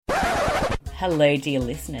Hello, dear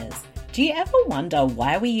listeners. Do you ever wonder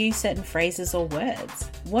why we use certain phrases or words?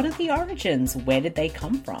 What are the origins? Where did they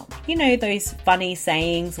come from? You know, those funny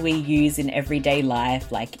sayings we use in everyday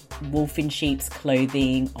life, like wolf in sheep's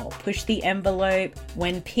clothing, or push the envelope,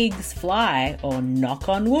 when pigs fly, or knock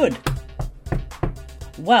on wood.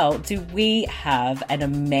 Well, do we have an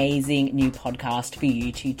amazing new podcast for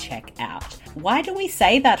you to check out. Why Do We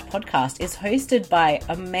Say That podcast is hosted by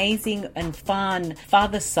amazing and fun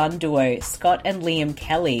father-son duo Scott and Liam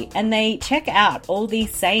Kelly, and they check out all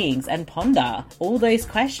these sayings and ponder all those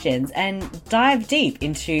questions and dive deep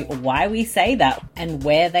into why we say that and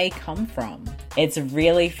where they come from. It's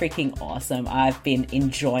really freaking awesome. I've been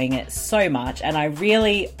enjoying it so much, and I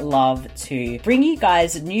really love to bring you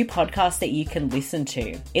guys new podcasts that you can listen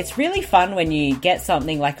to. It's really fun when you get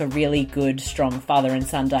something like a really good, strong father and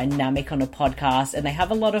son dynamic on a podcast, and they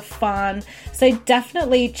have a lot of fun. So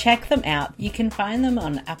definitely check them out. You can find them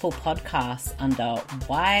on Apple Podcasts under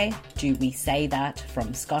Why Do We Say That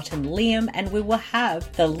from Scott and Liam, and we will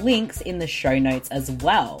have the links in the show notes as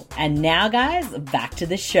well. And now, guys, back to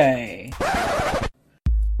the show.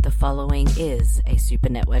 The following is a Super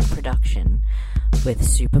Network production with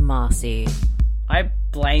Super Marcy. I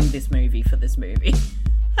blame this movie for this movie.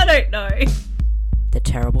 I don't know. The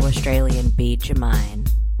terrible Australian B. Jermaine.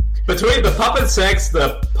 Between the puppet sex,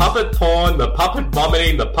 the puppet porn, the puppet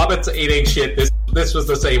vomiting, the puppets eating shit, this was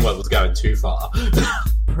the scene what was going too far.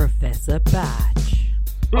 Professor Batch.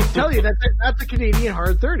 I'll tell you, that's a Canadian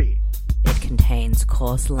Hard 30. It contains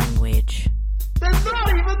coarse language. They're not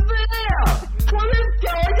even there! What is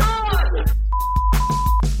going on?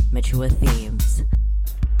 Mature themes.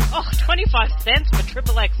 Oh, 25 cents for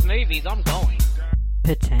Triple X movies, I'm going.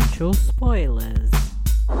 Potential spoilers.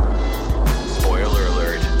 Spoiler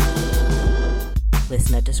alert.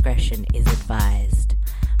 Listener discretion is advised.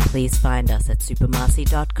 Please find us at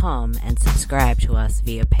supermarcy.com and subscribe to us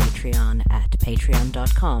via Patreon at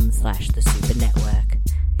patreon.com/thesupernetwork.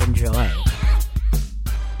 Enjoy.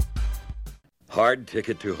 Hard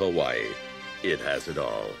Ticket to Hawaii. It has it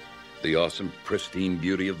all. The awesome, pristine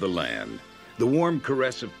beauty of the land. The warm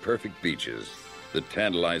caress of perfect beaches. The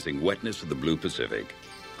tantalizing wetness of the blue Pacific.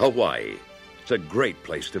 Hawaii. It's a great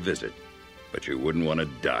place to visit, but you wouldn't want to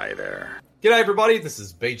die there. G'day everybody, this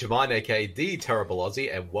is B. Jermaine, aka The Terrible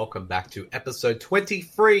Aussie, and welcome back to episode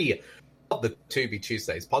 23 of the To Be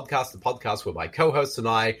Tuesdays podcast, the podcast where my co-hosts and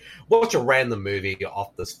I watch a random movie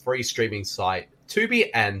off this free streaming site, Tubi,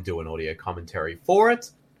 and do an audio commentary for it.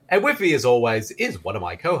 And with me, as always, is one of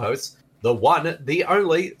my co-hosts, the one, the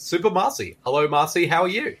only, Super Marcy. Hello, Marcy, how are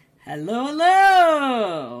you?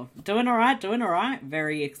 Hello! Doing alright.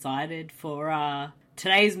 Very excited for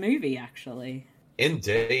today's movie, actually.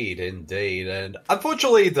 Indeed. And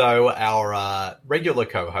unfortunately, though, our regular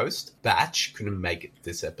co-host, Batch, couldn't make it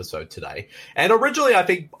this episode today. And originally,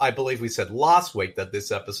 I believe we said last week that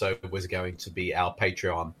this episode was going to be our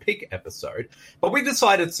Patreon pick episode. But we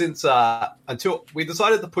decided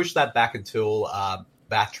to push that back until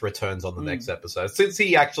Batch returns on the next episode. Since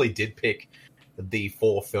he actually did pick the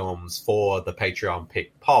 4 films for the Patreon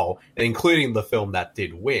pick poll, including the film that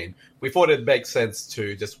did win, we thought it'd make sense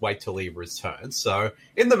to just wait till he returns. So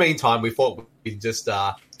in the meantime, we thought we'd just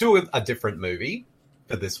do a different movie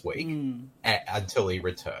for this week until he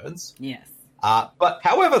returns. Yes. But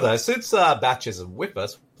however, though, since Batch isn't with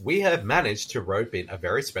us, we have managed to rope in a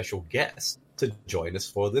very special guest to join us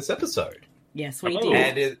for this episode. Yes, we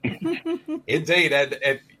did. And indeed, and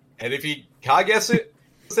if you can't guess it,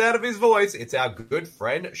 out of his voice, it's our good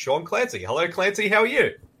friend Sean Clancy. Hello, Clancy. How are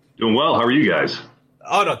you? Doing well. How are you guys?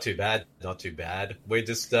 Oh, not too bad. We're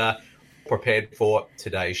just prepared for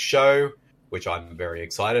today's show, which I'm very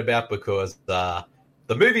excited about because the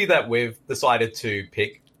movie that we've decided to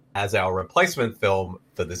pick as our replacement film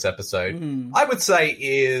for this episode, I would say,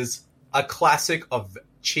 is a classic of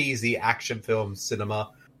cheesy action film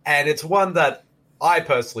cinema, and it's one that I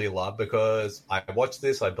personally love because I watched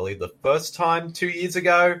this, I believe, the first time 2 years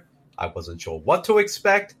ago. I wasn't sure what to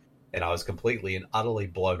expect, and I was completely and utterly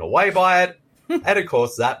blown away by it. And, of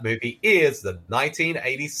course, that movie is the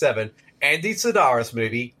 1987 Andy Sidaris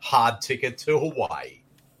movie, Hard Ticket to Hawaii.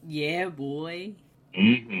 Yeah, boy.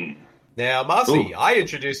 Mm-hmm. Now, Marcy, I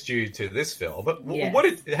introduced you to this film. But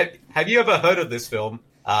yes. Have you ever heard of this film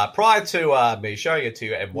prior to me showing it to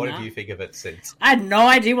you, and what do you think of it since? I had no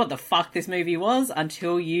idea what the fuck this movie was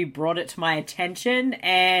until you brought it to my attention,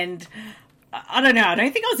 and I don't know, I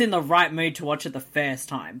don't think I was in the right mood to watch it the first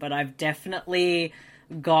time, but I've definitely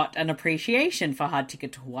got an appreciation for Hard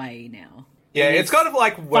Ticket to Hawaii now. Yeah, it's kind of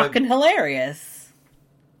like fucking hilarious.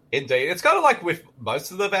 Indeed. It's kind of like with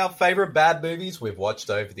most of our favorite bad movies we've watched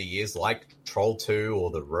over the years, like Troll 2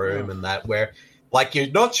 or The Room and that, where like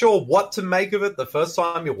you're not sure what to make of it the first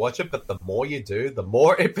time you watch it, but the more you do, the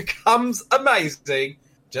more it becomes amazing.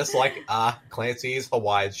 Just like Clancy's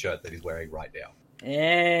Hawaiian shirt that he's wearing right now.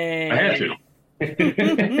 Hey. I had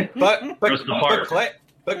to.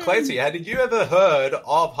 But Clancy, did you ever heard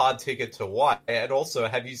of Hard Ticket to Hawaii? And also,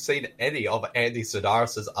 have you seen any of Andy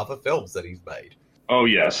Sedaris' other films that he's made? Oh,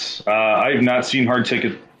 yes. I have not seen Hard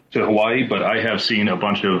Ticket to Hawaii, but I have seen a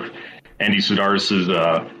bunch of Andy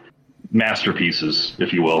Sedaris' masterpieces,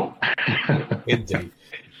 if you will. Indeed.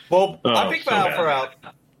 Well, I think so for our...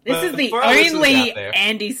 This is the for our listeners only out there-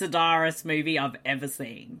 Andy Sedaris movie I've ever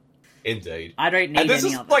seen. Indeed. I don't need And this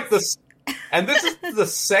any is others. like this... And this is the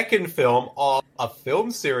second film of a film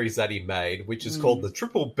series that he made, which is called the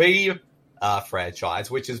Triple B franchise,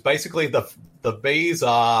 which is basically the Bs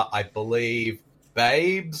are, I believe,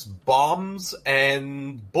 babes, bombs,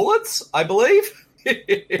 and bullets, I believe.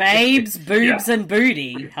 Babes, boobs, and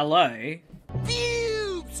booty. Hello.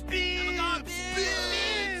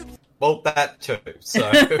 Well, that too.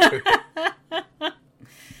 So,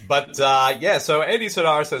 but yeah. So Andy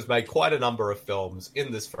Sedaris has made quite a number of films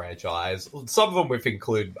in this franchise. Some of them would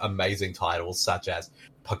include amazing titles such as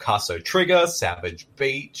Picasso Trigger, Savage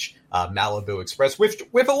Beach, Malibu Express, with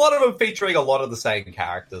a lot of them featuring a lot of the same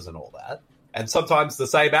characters and all that, and sometimes the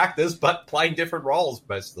same actors but playing different roles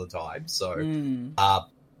most of the time. So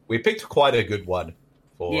we picked quite a good one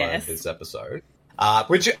for this episode.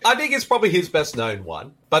 Which I think is probably his best known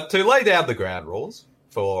one. But to lay down the ground rules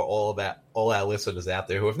for all our listeners out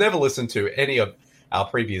there who have never listened to any of our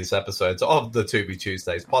previous episodes of the To Be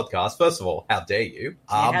Tuesdays podcast, first of all, how dare you?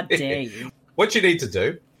 How dare you? What you need to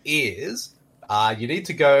do is you need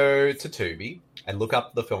to go to Tubi and look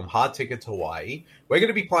up the film Hard Ticket to Hawaii. We're going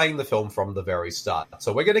to be playing the film from the very start.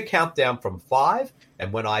 So we're going to count down from 5,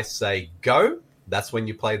 and when I say go, that's when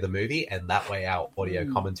you play the movie, and that way our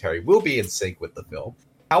audio commentary will be in sync with the film.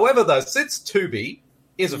 However, though, since Tubi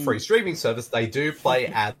is a free streaming service, they do play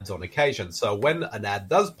ads on occasion. So when an ad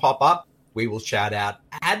does pop up, we will shout out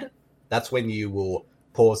ad. That's when you will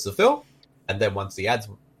pause the film, and then once the ad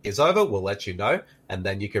is over, we'll let you know, and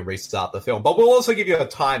then you can restart the film. But we'll also give you a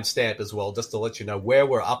timestamp as well, just to let you know where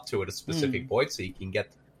we're up to at a specific point, so you can get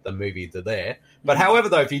the movie to there. But however,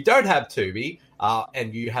 though, if you don't have Tubi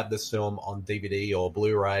and you have this film on DVD or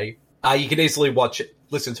Blu-ray, you can easily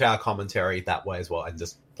listen to our commentary that way as well, and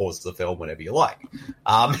just pause the film whenever you like.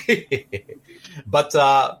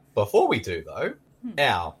 But before we do, though,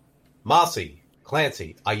 now, Marcy,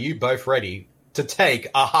 Clancy, are you both ready to take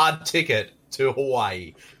a hard ticket to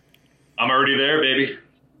Hawaii? I'm already there, baby.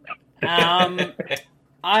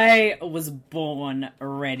 I was born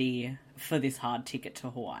ready for this hard ticket to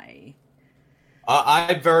Hawaii.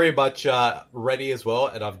 I'm very much ready as well,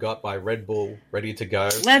 and I've got my Red Bull ready to go.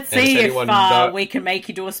 Let's see if we can make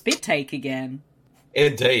you do a spit take again.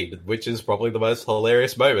 Indeed, which is probably the most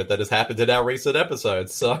hilarious moment that has happened in our recent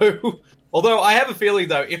episodes. So, although I have a feeling,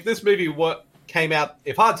 though, if this movie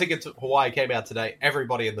if Hard Ticket to Hawaii came out today,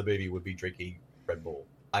 everybody in the movie would be drinking Red Bull.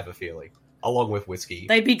 I have a feeling, along with whiskey.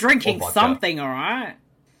 They'd be drinking something, all right?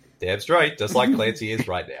 Damn straight, just like Clancy is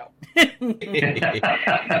right now.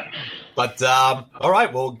 But all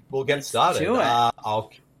right, we'll get started. Do it.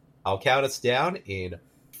 I'll count us down in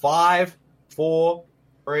 5, 4,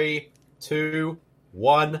 3, 2,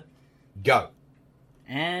 1, go.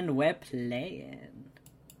 And we're playing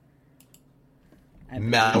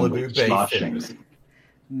Malibu Bay Films.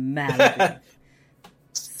 Malibu.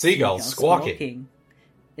 Seagulls squawking.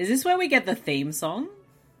 Is this where we get the theme song?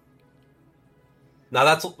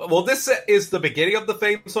 No, this is the beginning of the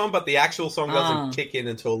theme song, but the actual song doesn't kick in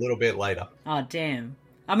until a little bit later. Oh, damn.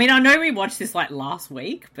 I mean, I know we watched this like last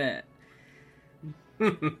week, but I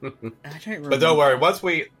don't remember. But don't worry, once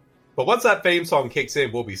that theme song kicks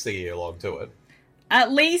in, we'll be singing along to it. At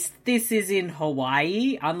least this is in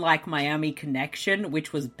Hawaii, unlike Miami Connection,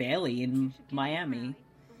 which was barely in Miami.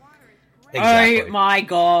 Exactly. Oh my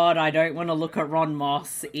god, I don't want to look at Ron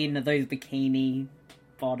Moss in those bikini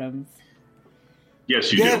bottoms.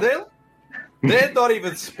 Yes, you do. They're not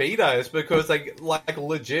even Speedos because they, like,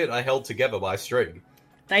 legit are held together by string.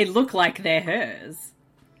 They look like they're hers.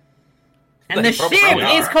 And They the ship probably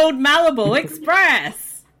is are. called Malibu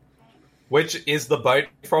Express! Which is the boat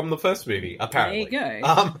from the first movie, apparently. There you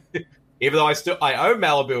go. Even though I own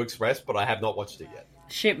Malibu Express, but I have not watched it yet.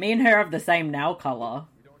 Shit, me and her have the same nail colour.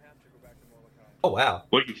 Oh, wow.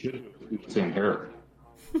 Well, you should have the same hair.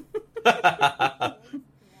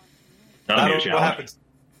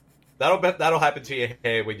 That'll happen to your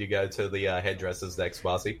hair when you go to the hairdressers next,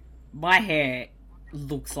 Marcy. My hair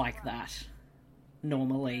looks like that.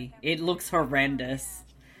 Normally, it looks horrendous.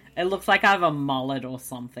 It looks like I have a mullet or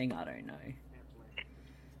something. I don't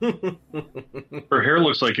know. Her hair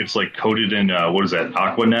looks like it's like coated in what is that,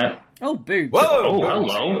 Aquanet? Oh, boobs. Whoa! Oh,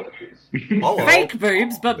 hello. Hello. Fake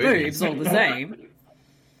boobs, but Boobs. boobs all the same.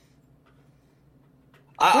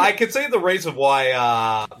 I can see the reason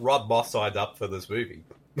why Rob Moss signed up for this movie.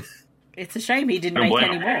 It's a shame he didn't And make what?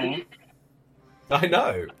 any more. I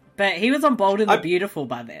know. But he was on Bold and the Beautiful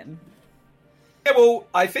by then. Yeah, well,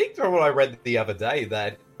 I think from what I read the other day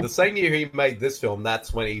that the same year he made this film,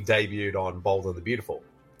 that's when he debuted on Bold and the Beautiful.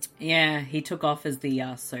 Yeah, he took off as the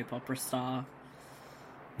soap opera star.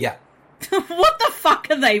 Yeah. What the fuck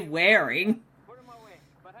are they wearing?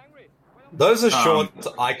 Those are shorts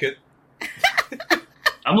I could...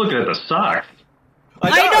 I'm looking at the socks. I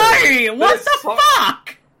know! What They're the so-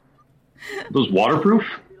 fuck? Those waterproof?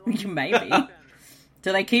 Maybe.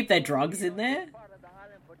 Do they keep their drugs in there?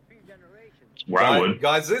 Where I would.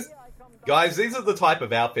 Guys, these are the type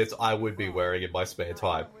of outfits I would be wearing in my spare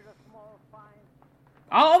time.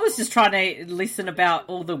 I was just trying to listen about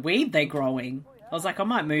all the weed they're growing. I was like, I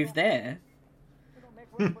might move there.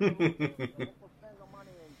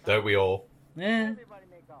 Don't we all? Yeah.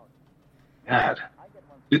 God.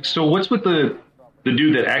 So what's with the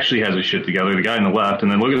dude that actually has his shit together, the guy on the left,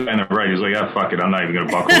 and then look at the guy on the right, he's like, ah, fuck it, I'm not even going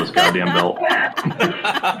to buckle this goddamn belt.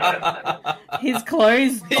 His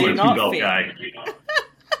clothes I'm do a not two-belt fit. guy.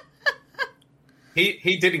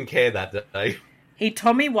 He didn't care that day. He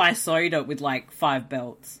Tommy Wiseau'd it with like 5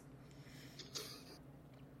 belts.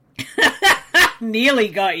 Nearly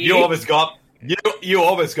got you. You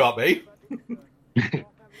almost got me.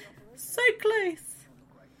 So close.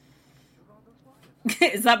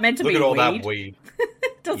 Is that meant to Look be at all weed? that weed.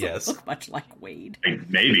 It doesn't Yes. look much like weed.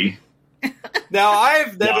 Maybe. Now,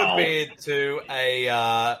 I've never Wow. been to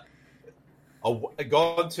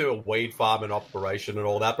gone to a weed farm and operation and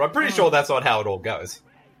all that, but I'm pretty sure that's not how it all goes.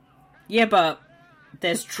 Yeah, but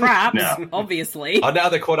there's traps, No. obviously. Oh, now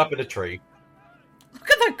they're caught up in a tree. Look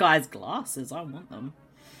at that guy's glasses. I want them.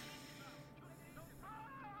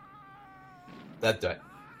 That day.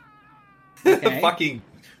 Okay. Fucking...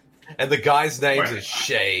 And the guy's name is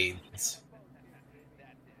Shades.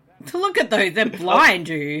 Look at those. They're blind,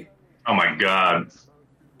 you. Oh my god.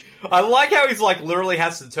 I like how he's like literally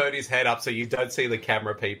has to turn his head up so you don't see the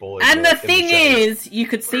camera people. in And the in thing shades. is, you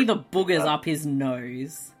could see the boogers up his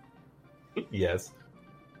nose. Yes.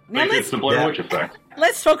 Now Like, it's the Blair Witch effect.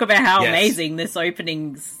 let's talk about how Yes. amazing this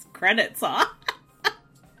opening's credits are.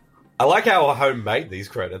 I like how homemade these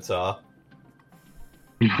credits are.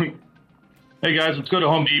 Hey guys, let's go to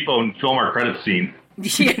Home Depot and film our credit scene.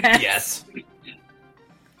 Yes. Yes.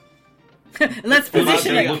 Let's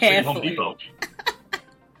position It it looks like Home carefully. Depot.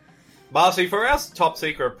 Marcy, for our top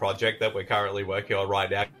secret project that we're currently working on right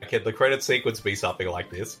now, can the credit sequence be something like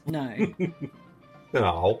this? No,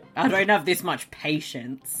 No. I don't have this much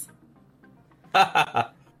patience.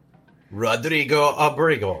 Rodrigo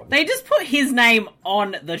Abrigo. They just put his name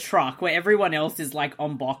on the truck where everyone else is like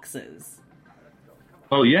on boxes.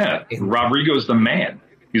 Oh yeah, Rodrigo's the man.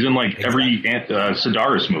 He's in like every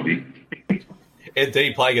Sedaris movie.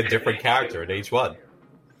 Indeed, playing a different character in each one.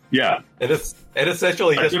 Yeah, It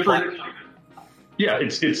essentially a just different. Yeah,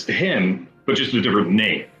 it's him, but just a different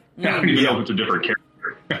name. I don't even know if it's a different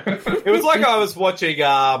character. It was like I was watching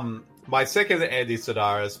my second Andy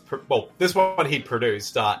Sedaris. Well, this one he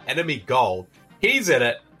produced, Enemy Gold. He's in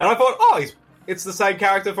it, and I thought, oh, it's the same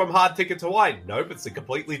character from Hard Ticket to Hawaii. Nope, it's a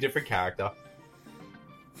completely different character.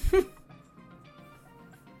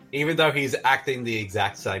 Even though he's acting the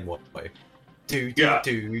exact same way. Do do Yeah.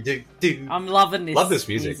 do do do. I'm loving this. Love this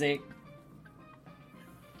music.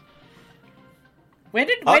 Where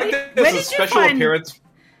did I where think did, there's where a did you special find? appearance.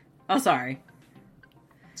 Oh, sorry.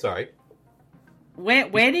 Sorry.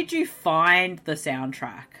 Where did you find the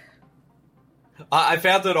soundtrack? I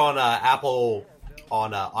found it on Apple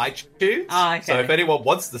on iTunes. Ah, okay. So if anyone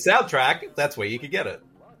wants the soundtrack, that's where you can get it.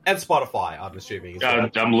 And Spotify, I'm assuming. as well.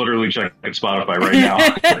 I'm literally checking Spotify right now.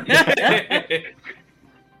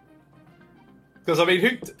 Because I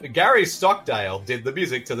mean, Gary Stockdale did the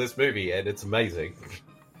music to this movie, and it's amazing.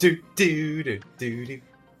 Do do do do do.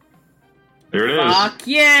 There it is. Fuck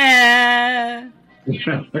yeah!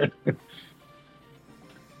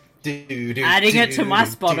 Do, do, Adding it do, to my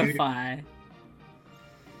do, do. Spotify.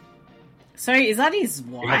 So is that his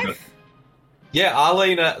wife? Yeah,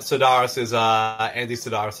 Arlena Sedaris is Andy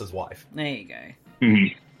Sedaris' wife, There you go.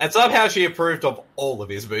 Mhm. and somehow she approved of all of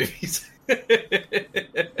his movies.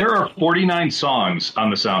 There are 49 songs on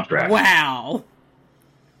the soundtrack. Wow.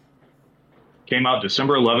 Came out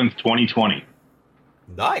December 11th, 2020.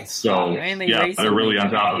 Nice. So Only yeah, recently. they're really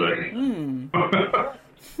on top of it.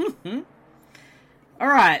 All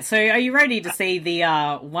right, so are you ready to see the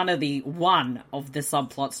one of the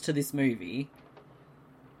subplots to this movie?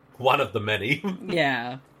 One of the many.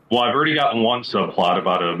 Yeah. Well, I've already gotten one subplot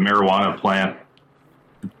about a marijuana plant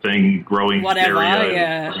thing growing Whatever, area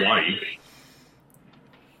yeah. in Hawaii.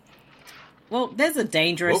 Well, there's a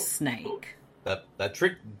dangerous Whoop. snake. That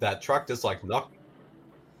truck just like knocked.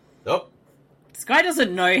 Nope. This guy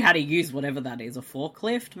doesn't know how to use whatever that is. A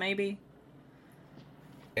forklift, maybe?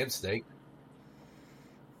 And snake.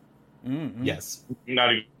 Mm-mm. Yes.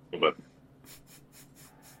 Not even, but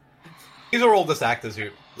These are all just actors who.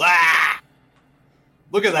 Ah!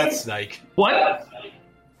 Look at that snake. what?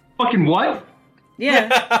 Fucking what?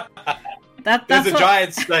 Yeah. There's That's a what,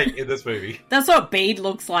 giant snake in this movie. that's what Bede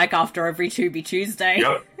looks like after every Tubi Tuesday.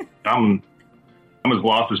 Yep. I'm as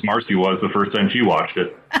lost as Marcy was the first time she watched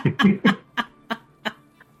it.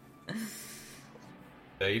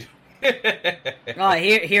 Indeed. Oh,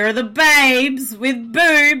 here are the babes with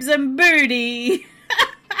boobs and booty.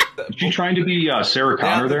 Is she trying to be Sarah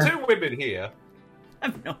Now, Connor the there? two women here. I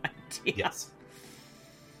have no idea. Yes.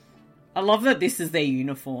 I love that this is their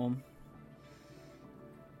uniform.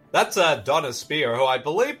 That's Donna Spear, who I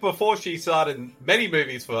believe before she started in many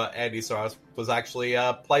movies for Andy Serkis was actually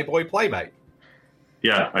a Playboy Playmate.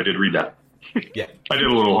 Yeah, I did read that. Yeah. I did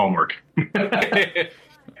a little homework.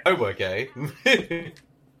 Homework, eh?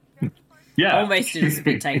 Yeah. Almost did a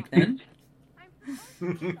spit take then.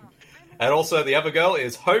 And also the other girl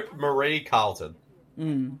is Hope Marie Carlton.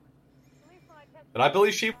 Mm. And I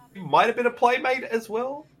believe she might have been a Playmate as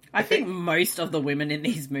well. I think most of the women in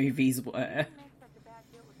these movies were.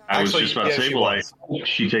 I was Actually, just about yeah, to say, she well, was.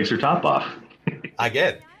 she takes her top off.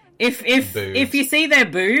 Again. If Boobs. if you see their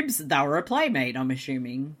boobs, they were a Playmate, I'm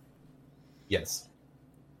assuming. Yes.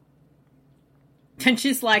 And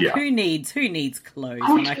she's like, Yeah. who needs clothes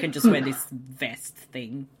when I can just wear this vest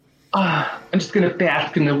thing? I'm just going to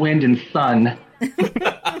bask in the wind and sun.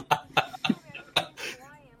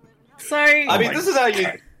 So I mean, this is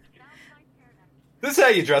how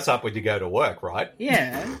you dress up when you go to work, right?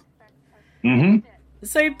 yeah. Mm-hmm.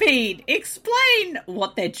 So Pete, explain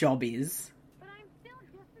what their job is.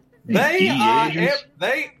 They DEA are agents?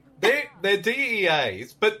 they're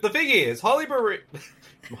DEAs, but the thing is, Holly Marie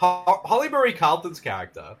Carlton's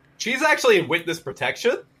character, she's actually in witness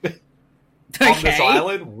protection on this Okay.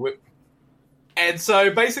 island. And so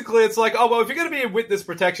basically it's like, oh, well, if you're going to be in witness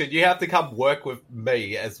protection, you have to come work with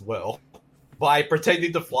me as well by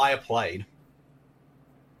pretending to fly a plane.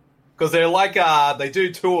 Because they're like, they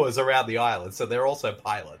do tours around the island, so they're also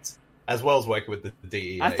pilots, as well as working with the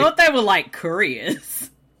DEA. I thought they were like couriers.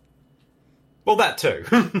 Well, that too.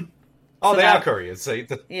 So They that- are couriers, see?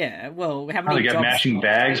 Yeah, well, how Oh, many they got jobs? matching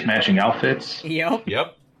bags, matching outfits. Yep.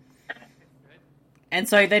 Yep. And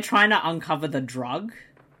so they're trying to uncover the drug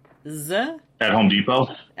At Home Depot.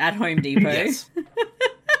 at Home Depot. Yes.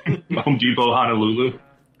 Home Depot, Honolulu.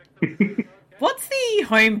 What's the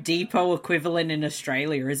Home Depot equivalent in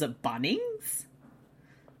Australia? Is it Bunnings?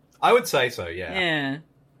 I would say so, yeah. Yeah.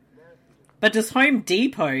 But does Home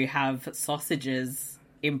Depot have sausages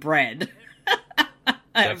in bread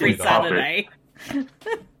every Definitely not. Saturday?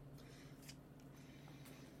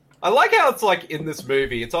 I like how it's like in this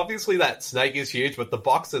movie, it's obviously that snake is huge, but the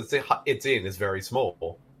box it's in is very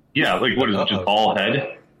small. Yeah, like what is it, just Uh-oh. ball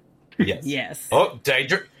head? Yes. Yes. Oh,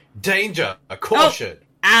 danger, a caution.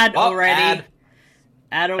 Ad Oh, already.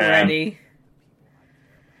 Ad already.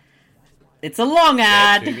 It's a long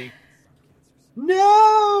ad. Tubi.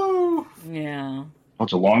 No! Yeah. Oh,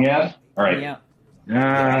 it's a long ad? All right.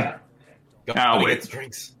 Yeah. Go I'll wait. get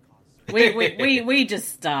drinks. We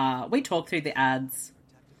just we talk through the ads.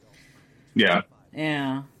 Yeah.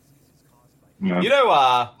 Yeah. Yeah. You know,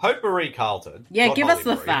 Hope Marie Carlton. Yeah, not give us Holly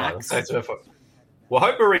the Marie, facts. but that's her for- Well,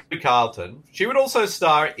 Hope Marie Carlton, she would also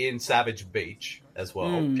star in Savage Beach as well,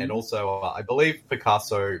 and also, I believe,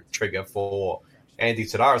 Picasso Trigger for Andy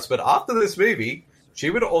Sedaris. But after this movie, she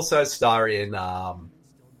would also star in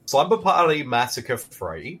Slumber Party Massacre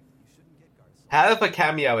 3, have a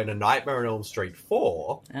cameo in A Nightmare on Elm Street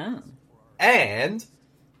 4, Oh. and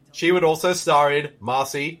she would also star in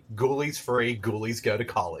Marcy, Ghoulies Free, Ghoulies Go to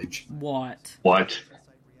College. What? What?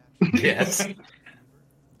 Yes.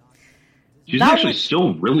 She's That actually was-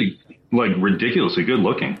 still really, like, ridiculously good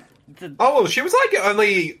looking. Oh, well, she was like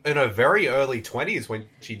only in her very early 20s when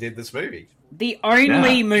she did this movie. The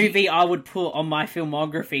only Yeah. movie I would put on my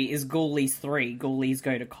filmography is Ghoulies 3, Ghoulies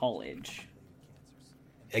Go to College.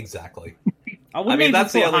 Exactly. I wouldn't mean, even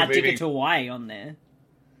that's the put only Hard movie- Ticket to Hawaii on there.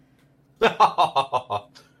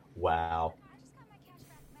 Wow.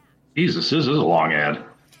 Jesus, this is a long ad.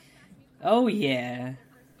 Oh yeah.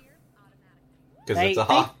 Because it's a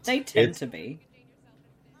hot. They tend to be.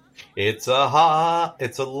 It's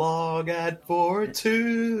a long ad for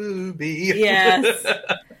Tubi. Yes.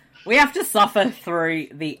 We have to suffer through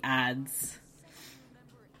the ads.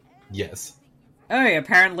 Yes. Oh,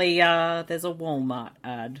 apparently there's a Walmart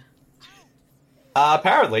ad.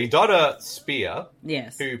 Apparently, Donna Spear,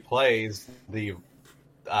 Yes. who plays the,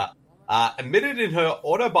 admitted in her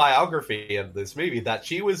autobiography of this movie that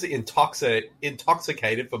she was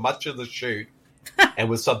intoxicated for much of the shoot and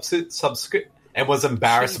was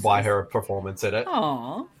embarrassed by her performance in it.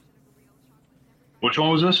 Aww. Which one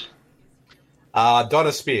was this?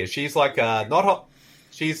 Donna Spear. She's like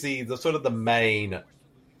she's the sort of the main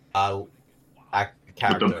character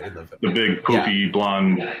in the film. The big poofy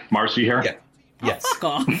blonde Marcy hair. Yeah. Yes. Fuck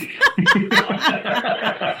off. I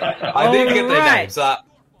didn't get their Alright.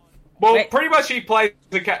 names. Pretty much she plays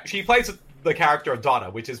the character of Donna,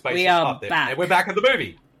 which is basically We are up there. back. And we're back in the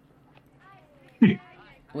movie.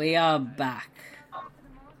 We are back.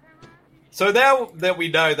 So now that we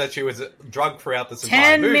know that she was drunk throughout this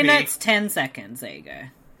entire 10 movie, minutes, 10 seconds. There you go.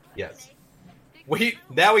 yes, we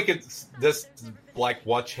could just like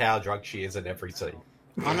watch how drunk she is in every scene.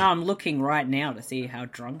 Oh no, I'm looking right now to see how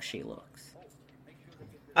drunk she looks.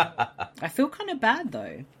 I feel kind of bad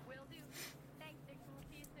though.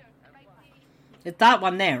 It's that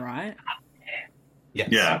one there, right? Yes,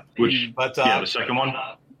 Yeah. Which? but Yeah, the second one.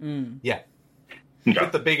 yeah, Okay.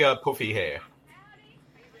 with the bigger puffy hair.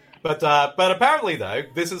 But apparently, though,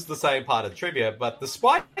 this is the same part of trivia, but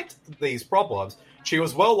despite these problems, she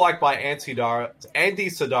was well liked by Andy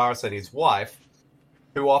Sedaris and his wife,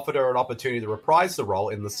 who offered her an opportunity to reprise the role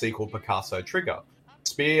in the sequel Picasso Trigger.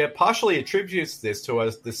 Spear partially attributes this to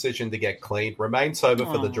her decision to get clean, remain sober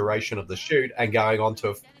for the duration of the shoot, and going on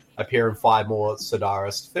to appear in 5 more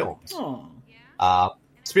Sedaris films. Oh.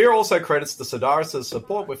 Spear also credits the Sedaris'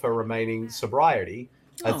 support with her remaining sobriety,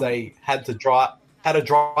 as they had a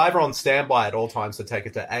driver on standby at all times to take her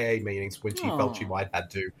to AA meetings when she felt she might have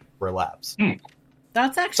to relapse.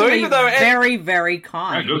 That's actually even though very, very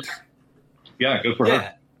kind. Good for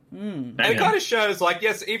her. And it kind of shows, like,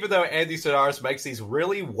 yes, even though Andy Sedaris makes these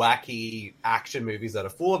really wacky action movies that are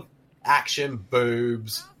full of action,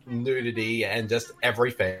 boobs, nudity, and just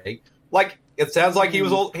everything, like, it sounds like he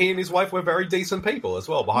and his wife were very decent people as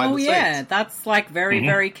well behind the scenes. Yeah, that's like very,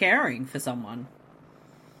 very caring for someone.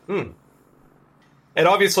 And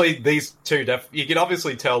obviously, these two, you can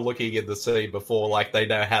obviously tell looking in the scene before, like, they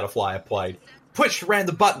know how to fly a plane. Push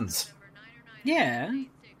random buttons. Yeah.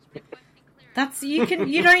 That's you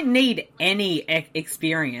don't need any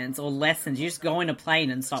experience or lessons. You just go in a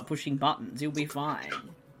plane and start pushing buttons. You'll be fine.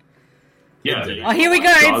 Yeah. Oh, here we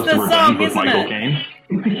go. It's the song, isn't it?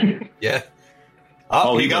 Caine. Yeah.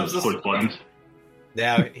 All here he comes does is push buttons.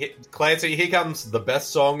 Now, Clancy, here comes the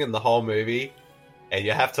best song in the whole movie. And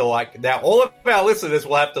you have to, like... Now, all of our listeners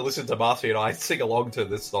will have to listen to Marcy and I sing along to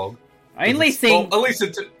this song. Only sing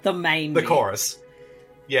listen to the main the bit. chorus.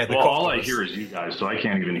 Yeah, the Well, chorus. all I hear is you guys, so I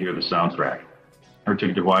can't even hear the soundtrack. Or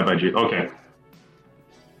Ticket to Hawaii by G. Okay.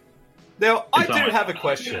 Now, I It's do on my- have a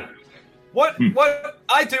question.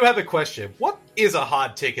 I do have a question. What is a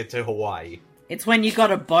hard ticket to Hawaii? It's when you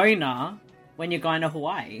got a boner when you're going to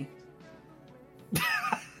Hawaii.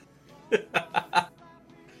 I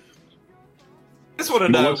just want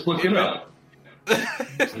to Well, know. let's look it up.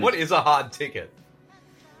 What is a hard ticket?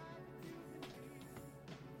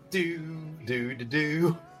 Do.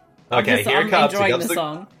 Okay, here it comes. I'm enjoying the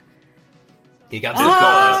song. Here comes the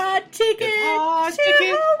Hard ticket to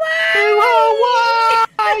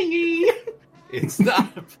Hawaii. It's not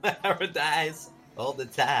a paradise all the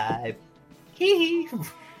time.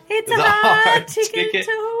 It's a hard ticket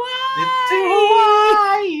to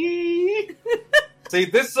Hawaii. See,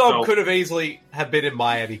 this song So- could have easily have been in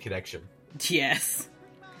Miami Connection. Yes.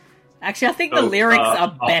 Actually, I think the So, lyrics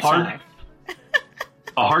are a better.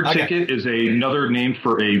 A hard Okay. ticket is another name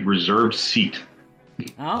for a reserved seat.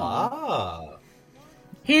 Oh. Ah.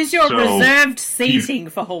 Here's your So- reserved seating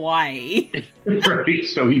for Hawaii. Right,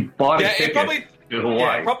 so he bought a Yeah, it ticket probably to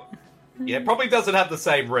Hawaii. it probably doesn't have the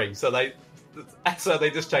same ring, so they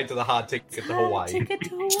just changed to the hard ticket to Hard Hawaii. ticket to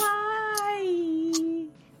Hawaii.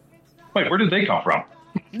 Wait, where did they come from?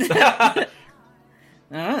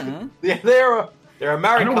 Yeah, they're a I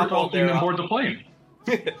married know we're couple. talking them board the plane.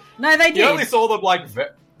 No, they You only did. saw them like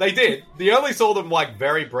they did. You only saw them like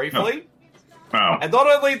very briefly, Wow. and not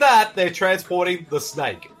only that, they're transporting the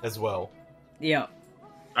snake as well. Yeah.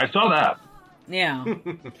 I saw that. Yeah.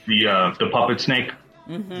 The puppet snake.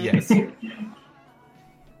 Yes.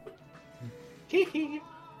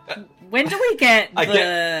 When do we get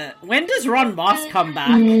when does Ron Moss come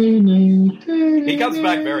back? He comes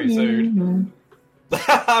back very soon.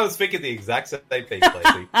 I was thinking the exact same thing,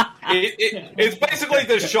 Lacey. It's basically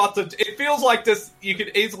the shot that it feels like this. You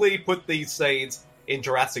could easily put these scenes in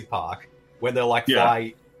Jurassic Park when they're like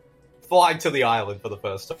flying to the island for the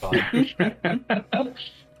first time.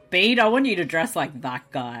 Bede, I want you to dress like that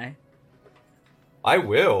guy. I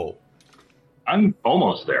will. I'm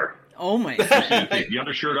almost there. Almost. Take the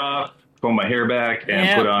undershirt off, comb my hair back,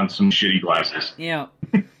 and put on some shitty glasses. Yeah.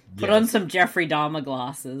 Put on some Jeffrey Dahmer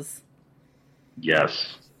glasses.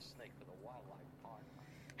 Yes.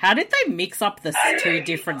 How did they mix up the two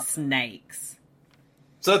different snakes?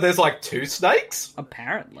 So there's like two snakes?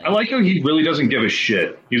 Apparently. I like how he really doesn't give a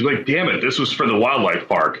shit. He's like, damn it, this was for the wildlife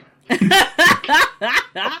park.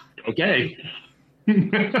 Okay.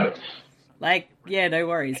 Like, yeah, no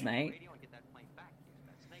worries, mate.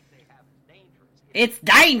 It's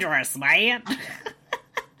dangerous, man.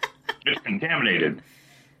 It's contaminated.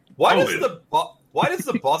 Why does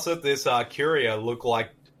the boss of this Curia look like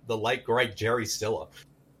the late great Jerry Stiller?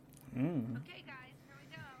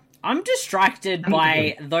 I'm distracted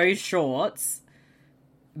by those shorts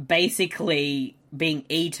basically being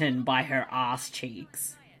eaten by her ass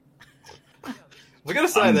cheeks. I was gonna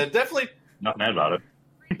say they're definitely not mad about it.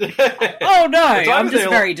 Oh no, I'm just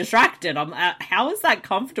very distracted. How is that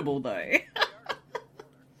comfortable though?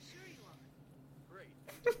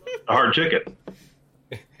 A hard ticket.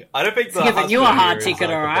 I don't think the giving you a hard husband ticket,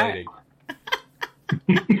 here is, alright?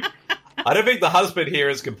 complaining. I don't think the husband here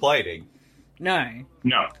is complaining. No.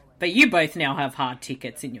 But you both now have hard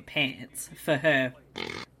tickets in your pants for her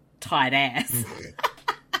tight ass.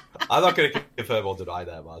 I'm not going to confirm or deny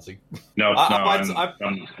that, Marcy. No, I'm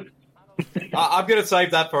going to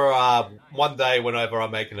save that for one day whenever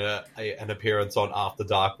I'm making an appearance on After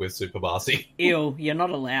Dark with Super Marcy. Ew, you're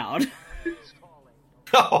not allowed.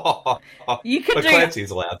 You but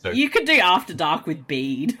Clancy's allowed to. You could do After Dark with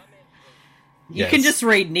Bede. You can just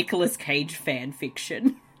read Nicolas Cage fan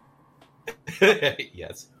fiction.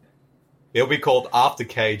 Yes. It'll be called After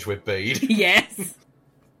Cage with Bede. Yes.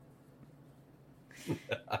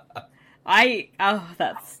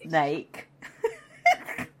 That snake.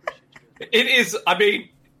 It is, I mean,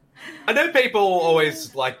 I know people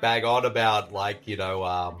always like bag on about like,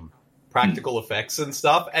 practical effects and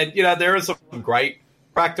stuff. And, there are some great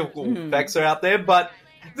practical effects out there, but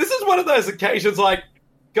this is one of those occasions like,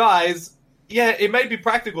 guys, yeah, it may be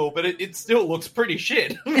practical, but it still looks pretty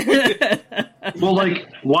shit. Well,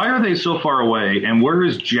 like, why are they so far away? And where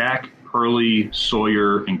is Jack, Hurley,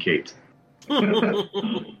 Sawyer, and Kate?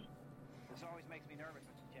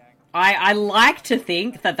 I like to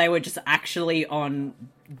think that they were just actually on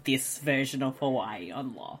this version of Hawaii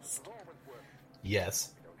on Lost.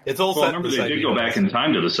 Yes. It's all well, remember they did go back in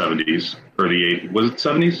time to the 70s, or the 80s. Was it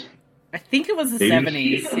 70s? I think it was the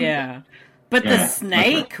 80s? 70s, yeah. But the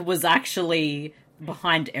snake was actually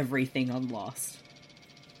behind everything on Lost.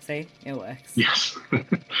 See? It works. Yes.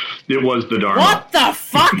 It was the Dharma. What the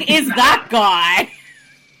fuck is that guy?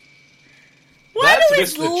 Why That's do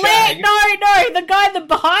his Mr. legs... Chang. No, the guy that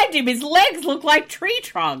behind him, his legs look like tree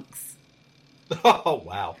trunks. Oh,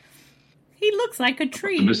 wow. He looks like a I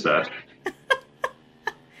tree. missed that.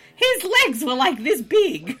 His legs were like this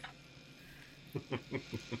big. Look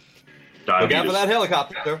out for that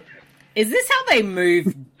helicopter. Is this how they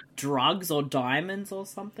move drugs or diamonds or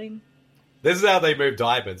something? This is how they move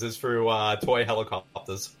diamonds. It's through toy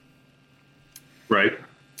helicopters. Right.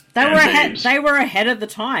 They were ahead of the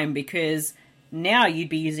time because now you'd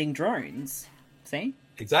be using drones. See?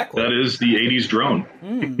 Exactly. That is the 80s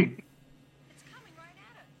drone.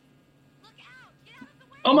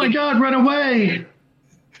 Oh my god, run away!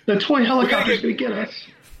 The toy helicopter's gonna get us.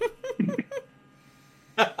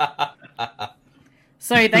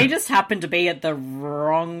 So they just happened to be at the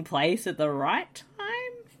wrong place at the right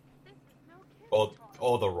time?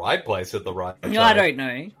 Or the right place at the right time. I don't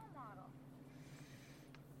know.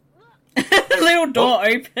 The little door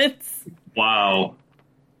opens. Wow.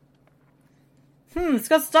 It's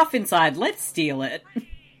got stuff inside. Let's steal it.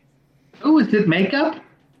 Oh, is it makeup?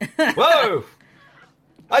 Whoa!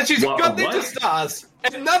 And she's got What? ninja stars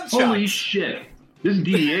and nunchucks. Holy shit. This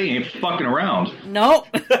DEA ain't fucking around. Nope.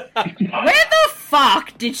 Where the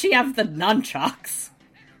fuck did she have the nunchucks?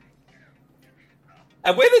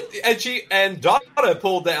 And Donna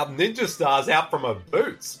pulled out ninja stars out from her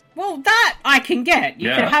boots. Well, that I can get. You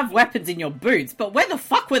Yeah. can have weapons in your boots, but where the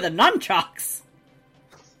fuck were the nunchucks?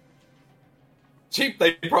 Cheap,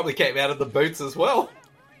 they probably came out of the boots as well.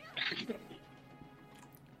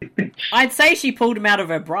 I'd say she pulled them out of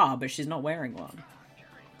her bra, but she's not wearing one.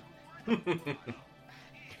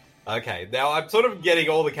 Okay, now I'm sort of getting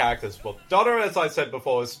all the characters. Well, Donna, as I said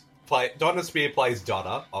before, Donna Spear plays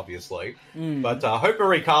Donna, obviously. But Hope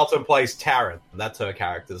Marie Carlton plays Taryn. That's her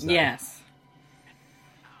character's name. Yes.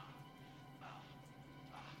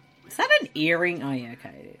 Is that an earring? Oh, yeah, okay,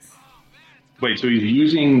 it is. Wait, so he's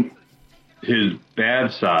using his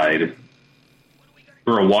bad side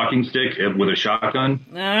for a walking stick with a shotgun?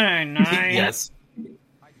 No, no. Yes.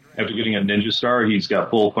 After getting a ninja star, he's got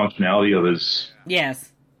full functionality of his... Yes.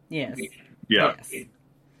 Yes. Yeah. Yes.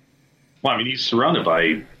 Well, I mean, he's surrounded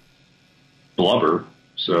by blubber,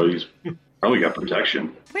 so he's probably got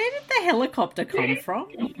protection. Where did the helicopter come from?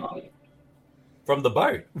 From the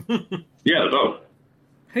boat. Yeah, the boat.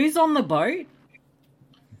 Who's on the boat?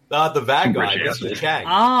 The van guy, Rich Mr. acid. Chang.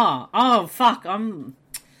 Oh, fuck, I'm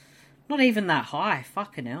not even that high.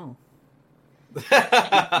 Fucking hell.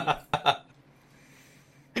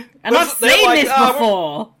 And I've They're seen like, this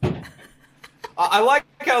before. I like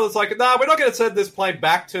how it's like, no, we're not going to send this plane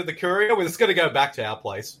back to the courier. We're just going to go back to our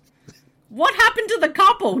place. What happened to the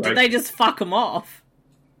couple? Did Right. they just fuck them off?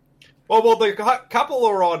 Well, the couple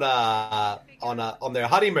are on their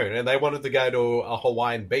honeymoon, and they wanted to go to a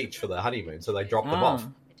Hawaiian beach for their honeymoon, so they dropped them off.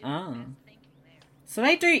 Oh. So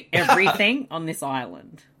they do everything on this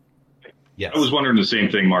island. Yes. I was wondering the same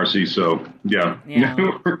thing, Marcy, so yeah. Yeah.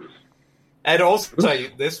 And also,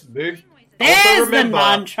 this movie... There's also the remember,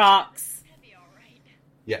 nunchucks.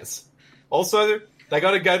 Yes. Also, they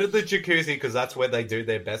got to go to the jacuzzi because that's where they do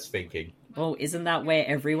their best thinking. Well, isn't that where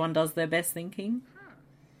everyone does their best thinking?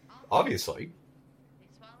 Obviously.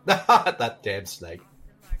 That damn snake.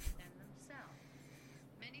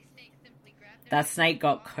 That snake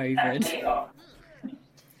got COVID.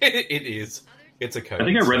 It is. It's a code. I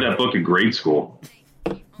think I read that book in grade school.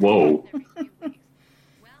 Whoa.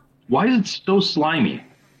 Why is it so slimy?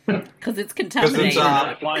 Because it's contaminated.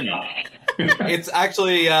 It's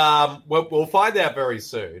actually, we'll find out very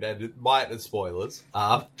soon, and it might, spoilers,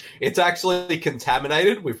 it's actually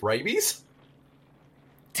contaminated with rabies.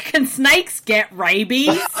 Can snakes get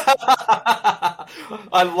rabies?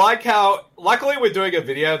 I like how, luckily we're doing a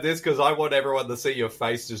video of this because I want everyone to see your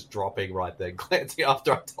face just dropping right then, Clancy,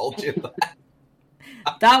 after I told you that.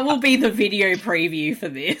 That will be the video preview for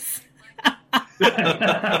this.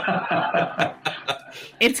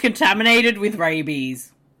 It's contaminated with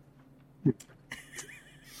rabies.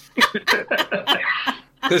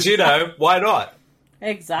 Because, why not?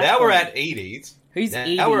 Exactly. Now we're at Edie's. Who's now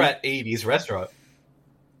Edie? Now we're at Edie's restaurant.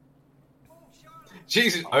 She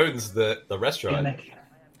owns the restaurant.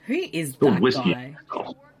 Who is that whiskey. guy?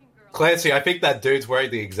 Clancy, I think that dude's wearing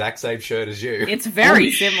the exact same shirt as you. It's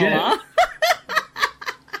very Holy similar.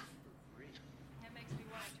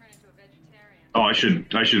 Oh, I should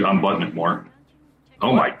unbutton it more.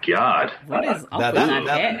 Oh my god. What is up Now with that-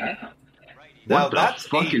 that hair? Now What the that's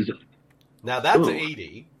fuck Edie. is it? Now that's Ooh.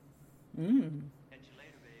 Edie.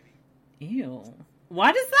 Ew.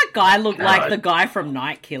 Why does that guy look God. like the guy from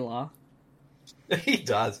Night Killer? He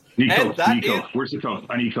does. Need And Coke. that Need is- Coke. Where's the Coke?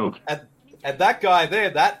 I need Coke. and that guy there,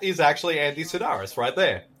 that is actually Andy Sidaris right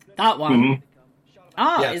there. That one. Mhm.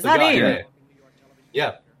 Oh, Yeah, is the that guy him? there.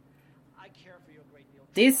 Yeah.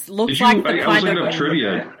 This looks Did you? like the I was kind looking of up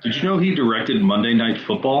trivia. Did you know he directed Monday Night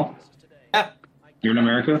Football Yeah. here in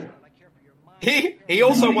America? He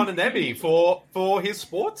also won an Emmy for his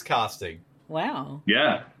sports casting. Wow.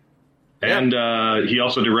 Yeah. And he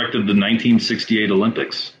also directed the 1968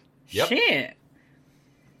 Olympics. Yep. Shit.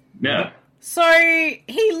 Yeah. So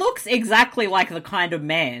he looks exactly like the kind of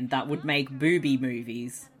man that would make booby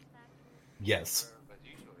movies. Yes.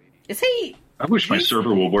 Is he? I wish my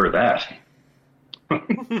server would wear that.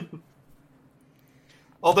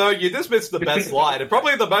 Although you just missed the best line, and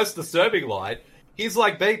probably the most disturbing line. He's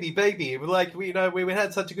like, baby, baby. We're like, we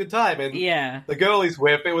had such a good time. And Yeah. the girl he's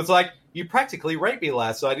with, it was like, you practically raped me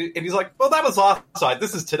last night. And he's like, well, that was last night.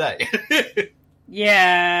 This is today.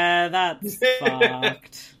 Yeah, that's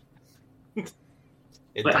fucked.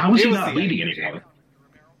 But how is he was not the- leading anything? Is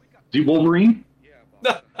he Wolverine?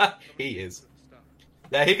 He is.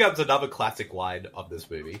 Now, here comes another classic line of this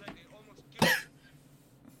movie.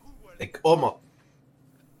 Like,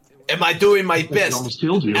 am I doing my best almost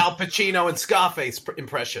killed you. Al Pacino and Scarface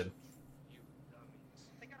impression?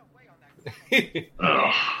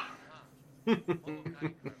 Ugh.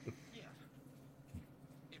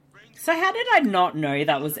 So how did I not know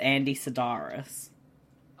that was Andy Sidaris?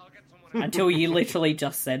 Until you literally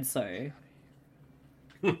just said so.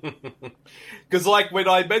 Because, like, when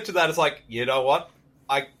I mentioned that, it's like, you know what?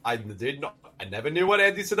 I never knew what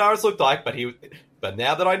Andy Sidaris looked like, but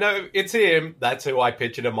now that I know it's him, that's who I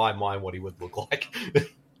pictured in my mind what he would look like.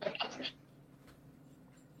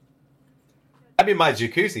 I'm in my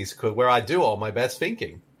jacuzzi where I do all my best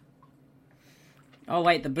thinking. Oh,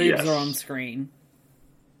 wait, the boobs Yes. are on screen.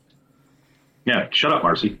 Yeah, shut up,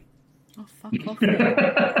 Marcy. Oh, fuck off.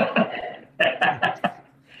 then.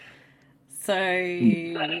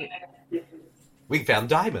 So, We found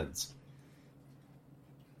diamonds.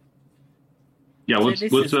 Yeah, So let's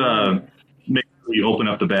this let's is wrong. make sure we open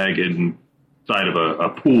up the bag inside of a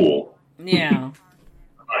pool. yeah.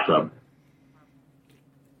 Hot tub.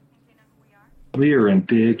 We're in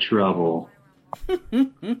big trouble.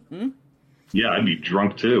 Yeah, I'd be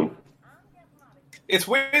drunk too. It's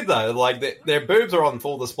weird though, like their boobs are on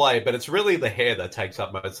full display, but it's really the hair that takes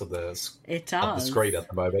up most of the It of the does. screen at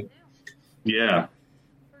the moment. Yeah.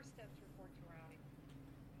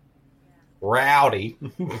 Rowdy.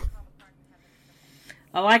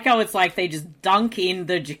 I like how it's like they just dunk in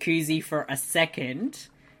the jacuzzi for a second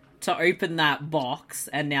to open that box,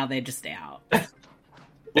 and now they're just out.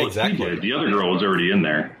 Well, Exactly. he did. The other girl was already in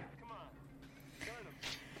there.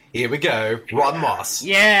 Here we go. Ron Moss.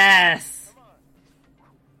 Yes!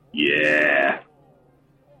 Yeah.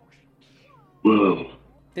 Whoa.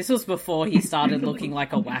 This was before he started looking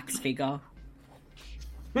like a wax figure.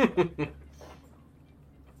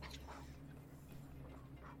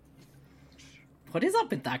 What is up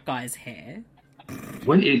with that guy's hair?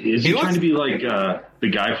 What is he He trying looks- to be like the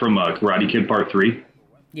guy from Karate Kid Part 3?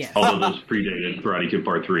 Yes. Although those predated Karate Kid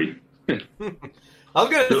Part 3. I was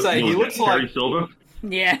going to say he looks Terry like Silva.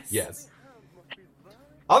 Yes. yes.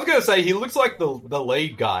 I was going to say he looks like the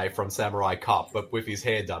lead guy from Samurai Cop, but with his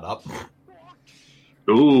hair done up.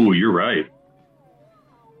 Oh, you're right.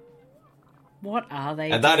 What are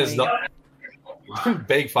they And that doing? is not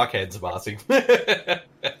big fuckheads, Marcy.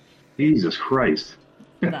 Jesus Christ.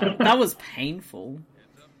 That was painful.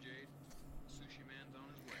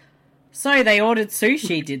 So they ordered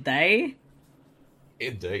sushi, did they?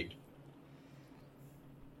 Indeed.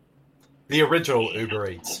 The original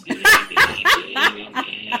Uber Eats.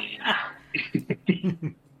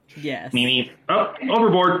 Yes. Oh,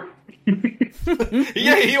 overboard.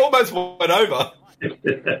 Yeah, he almost went over.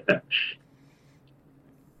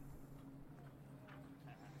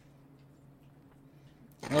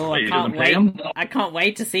 Oh, Hey, I can't you didn't pay him? wait. I can't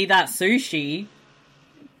wait to see that sushi.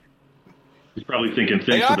 He's probably thinking They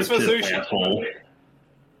things to asked the for tip, sushi. asshole.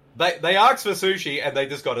 They asked for sushi and they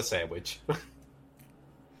just got a sandwich.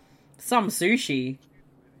 Some sushi.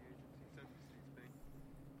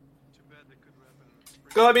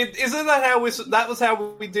 Well, I mean, isn't that how that was how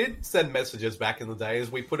we did send messages back in the day?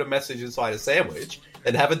 Is we put a message inside a sandwich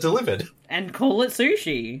and have it delivered. And call it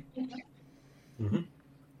sushi. Mhm.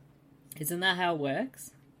 Isn't that how it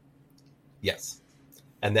works? Yes.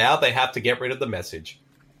 And now they have to get rid of the message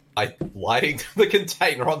by lighting the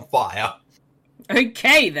container on fire.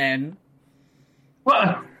 Okay, then.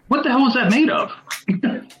 What the hell was that made of?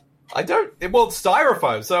 I don't. Well, it's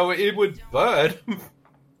styrofoam, so it would burn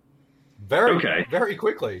very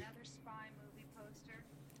quickly.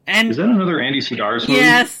 And Is that another Andy Sedaris movie?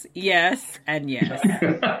 yes, yes, and yes.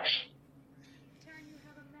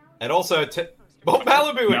 And also, Malibu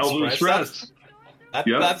Malibu Express. Express.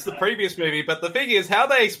 That's the previous movie. But the thing is, how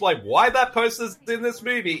they explain why that poster's in this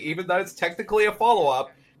movie, even though it's technically a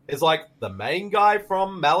follow-up, is like the main guy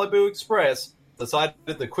from Malibu Express decided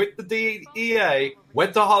to quit the DEA,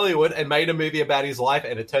 went to Hollywood, and made a movie about his life,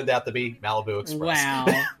 and it turned out to be Malibu Express.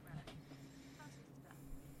 Wow.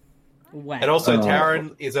 Wow. And also,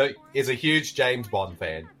 Taryn is a huge James Bond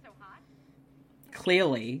fan.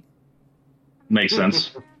 Clearly. Makes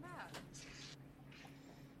sense.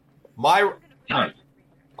 My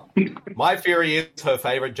theory is her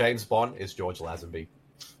favorite James Bond is George Lazenby.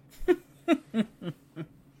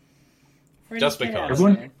 Just Get out because. of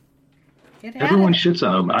Everyone- there. Get out Everyone of shits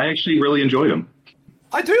on him. I actually really enjoyed him.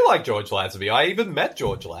 I do like George Lazenby. I even met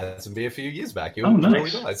George Lazenby a few years back. He was Oh,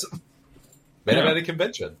 nice. really nice. Met him Yeah. at a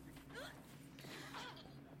convention.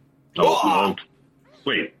 Oh, no.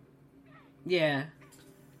 Wait. Yeah.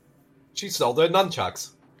 She sold her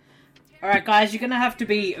nunchucks. Alright, guys, you're gonna have to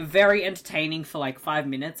be very entertaining for like 5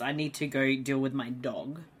 minutes. I need to go deal with my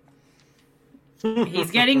dog.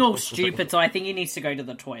 He's getting all stupid, so I think he needs to go to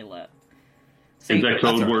the toilet. So, Is that code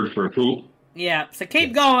That's all right. word for poop? yeah, so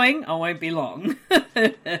keep going. I won't be long.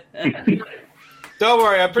 Don't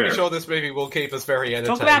worry, I'm pretty Fair. sure this movie will keep us very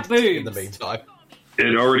entertained about boobs. in the meantime.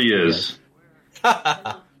 It already is.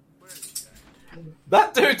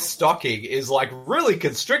 That dude's stocking is like really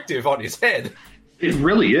constrictive on his head. It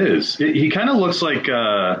really is. He kind of looks like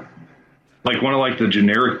one of like the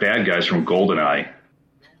generic bad guys from GoldenEye.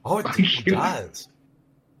 Oh, it does.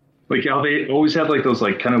 Like how they always have like those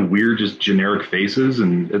like kind of weird, just generic faces,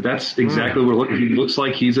 and that's exactly what he looks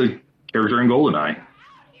like. He's a character in GoldenEye.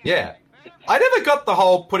 Yeah. I never got the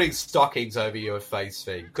whole putting stockings over your face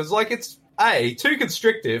thing. Because, like, it's, A, too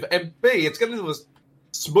constrictive, and B, it's going to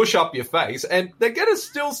smush up your face, and they're going to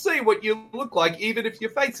still see what you look like, even if your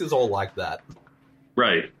face is all like that.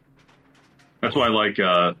 Right. That's why I like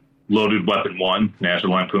Loaded Weapon 1,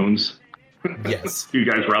 National Lampoons. Yes. You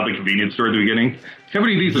guys robbed the convenience store at the beginning. How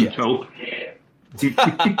many of these in taupe?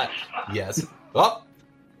 Yes. Oh.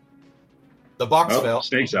 The box fell.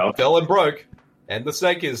 Snake's out. Fell and broke. And the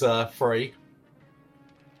snake is free.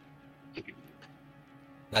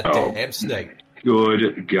 That damn snake.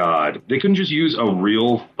 Good God. They couldn't just use a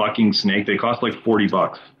real fucking snake. They cost like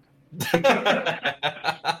 $40.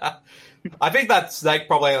 I think that snake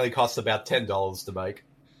probably only costs about $10 to make.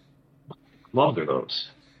 Gloves are those?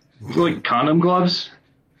 Like condom gloves?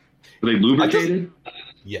 Are they lubricated?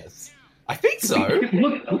 Yes. I think so. They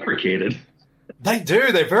look lubricated. They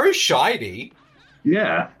do. They're very shiny.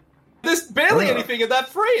 Yeah. There's barely anything in that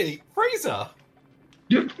freezer.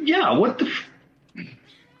 Yeah, what the...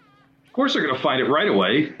 Of course they're going to find it right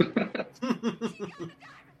away.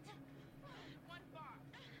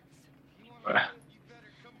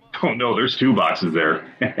 Oh no, there's 2 boxes there.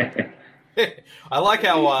 I like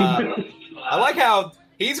how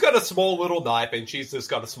he's got a small little knife and she's just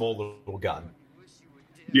got a small little gun.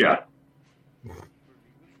 Yeah.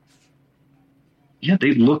 Yeah,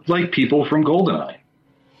 they look like people from GoldenEye.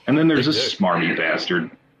 And then there's this smarmy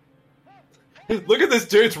bastard. Look at this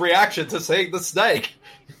dude's reaction to seeing the snake.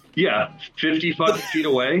 Yeah, 50 fucking feet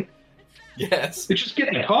away. Yes. They just get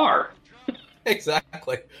in the car.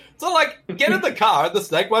 Exactly. So, like, get in the car and the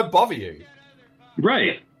snake won't bother you.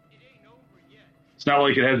 Right. It's not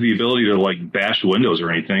like it has the ability to, like, bash windows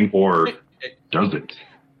or anything, or does it?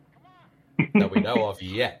 That we know of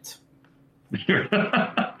yet.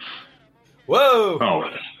 Whoa! Oh,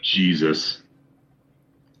 Jesus.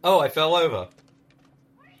 Oh, I fell over.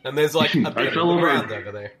 And there's, like, a bit of ground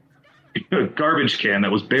over there. A garbage can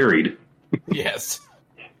that was buried. Yes.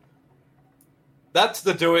 That's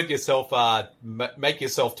the do-it-yourself, make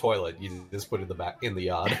yourself toilet. You just put in the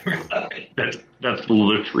yard. That's the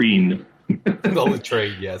latrine. The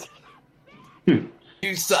latrine, yes.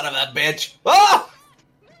 You son of a bitch! Ah!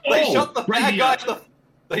 They shot the bad guy.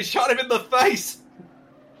 They shot him in the face.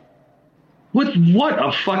 With what?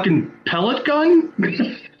 A fucking pellet gun?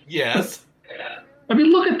 Yes. I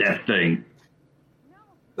mean, look at that thing.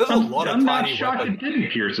 There's a lot of I'm not tiny shocked weapons. it didn't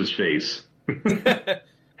pierce his face.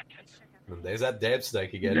 There's that damn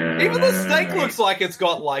snake again. Even the snake looks like it's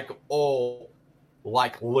got lubricant all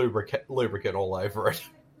over it.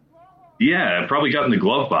 Yeah, it probably got in the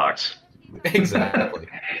glove box. Exactly.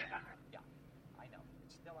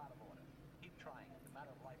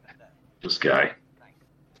 This guy.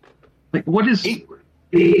 Like, what is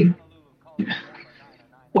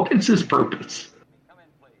what is his purpose?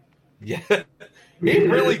 Yeah. He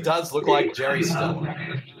really does look like Jerry Stiller.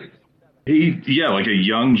 Like a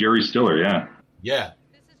young Jerry Stiller, yeah. Yeah.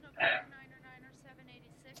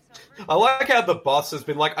 I like how the boss has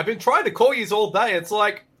been like, I've been trying to call yous all day. It's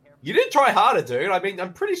like, you didn't try harder, dude. I mean,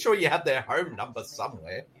 I'm pretty sure you have their home number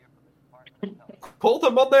somewhere. Call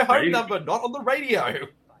them on their home number, not on the radio.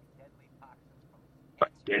 By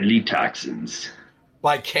deadly toxins.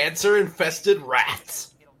 By cancer-infested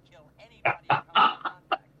rats.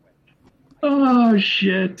 Oh,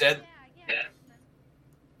 shit.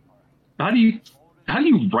 How do you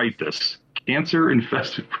write this?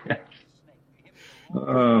 Cancer-infested rats.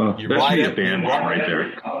 That should be a band name right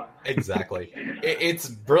there. Exactly. It's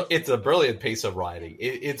a brilliant piece of writing.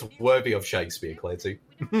 It's worthy of Shakespeare, Clancy.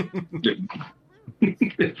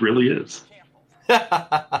 It really is.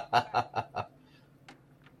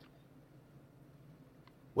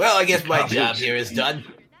 Well, I guess my job here is done.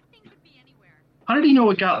 How did he know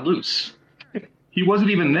it got loose? He wasn't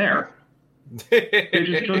even there. They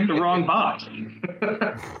just took the wrong box.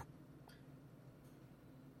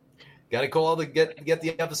 Gotta call to get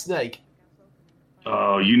the other snake.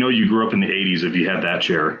 Oh, you grew up in the 80s if you had that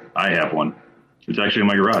chair. I have one. It's actually in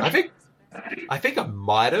my garage. I think I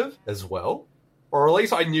might have as well. Or at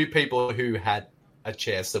least I knew people who had a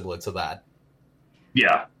chair similar to that.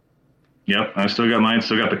 Yeah. Yep, I still got mine.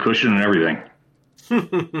 Still got the cushion and everything.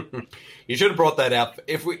 You should have brought that out.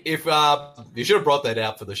 You should have brought that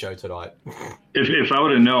out for the show tonight. If I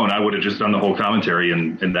would have known, I would have just done the whole commentary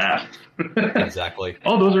and that. Exactly.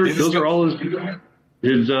 Oh, those are all his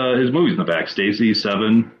movies in the back. Stacy,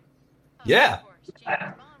 Seven. Yeah.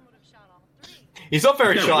 He's not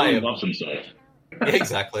very shy. Really loves himself.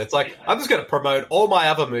 Exactly. It's like, I'm just going to promote all my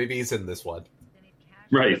other movies in this one.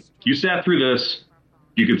 Right. You sat through this.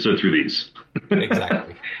 You could sit through these.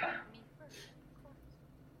 Exactly.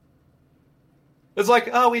 It's like,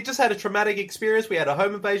 oh, we just had a traumatic experience. We had a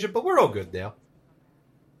home invasion, but we're all good now.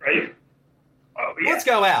 Right? Oh, yeah. Let's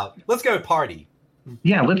go out. Let's go party.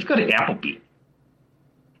 Yeah, let's go to Applebee.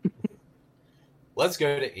 Let's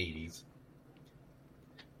go to Edie's.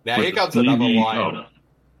 Now, here comes another line. Oh,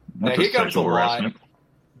 Now, here comes a line.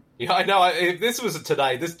 Yeah, I know. If this was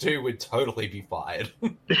today, this dude would totally be fired.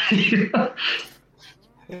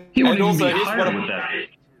 He would And also, be here's hired one of- with that.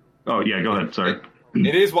 Oh, yeah, go ahead. Sorry.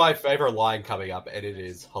 It is my favorite line coming up, and it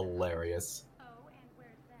is hilarious.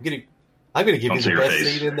 I'm gonna give Don't you say the your best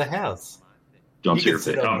face. seat in the house. Don't You say can your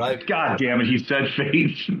sit face. on Oh, right- God damn it, he said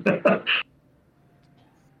face.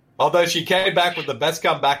 Although she came back with the best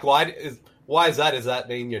comeback line. Why is that? Does that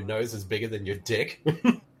mean your nose is bigger than your dick?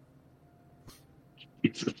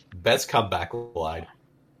 Jesus. Best comeback line.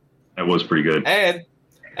 That was pretty good.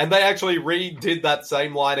 And they actually redid that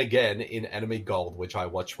same line again in Enemy Gold, which I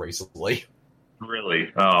watched recently. Really?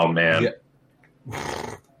 Oh, man.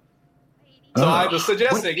 Yeah. So I was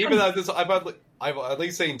suggesting, even though I've only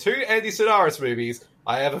seen 2 Andy Sidaris movies,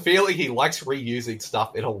 I have a feeling he likes reusing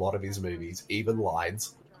stuff in a lot of his movies, even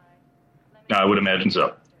lines. I would imagine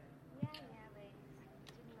so.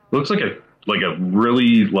 Looks like a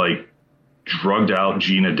really drugged out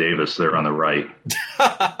Gina Davis there on the right.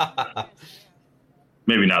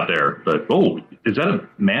 Maybe not there, but is that a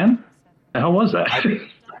man? How was that?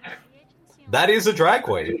 That is a drag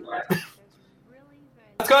queen.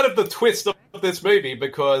 That's kind of the twist of this movie,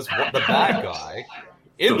 because the bad guy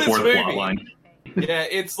in The this fourth plot movie, line. yeah,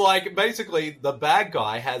 it's like basically the bad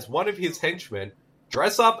guy has one of his henchmen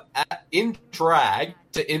dress up in drag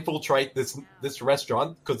to infiltrate this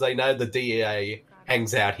restaurant because they know the DEA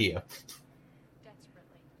hangs out here.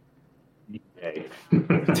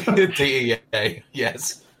 DEA,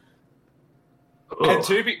 yes. And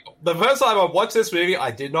the first time I watched this movie,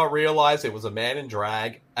 I did not realize it was a man in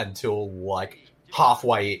drag until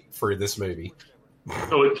halfway through this movie.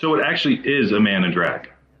 So it actually is a man in drag.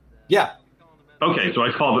 Yeah, Okay, so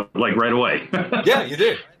I called it right away. yeah, you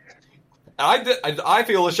did. I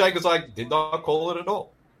feel ashamed because I did not call it at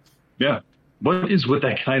all. Yeah. What is with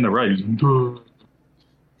that guy on the right?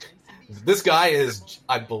 This guy is,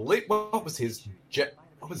 I believe, what was his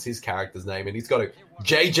character's name? And he's got a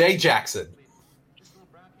J.J. Jackson.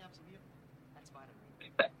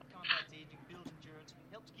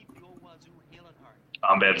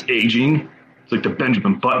 Combat's aging. It's like the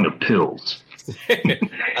Benjamin Button of pills.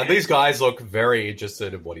 And these guys look very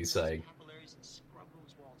interested in what he's saying.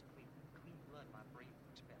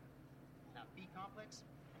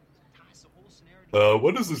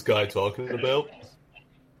 What is this guy talking about?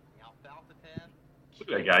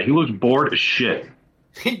 Look at that guy. He looks bored as shit.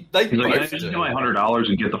 They He's like, both "Hey, do. you know my $100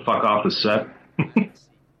 and get the fuck off the set."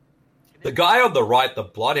 The guy on the right, the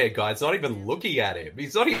blonde-haired guy, is not even looking at him.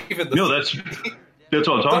 He's not even the... No, that's what I'm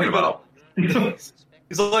talking about.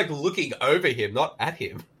 He's like looking over him, not at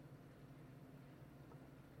him.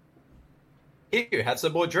 Here, have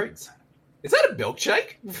some more drinks. Is that a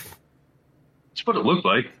milkshake? That's what it looked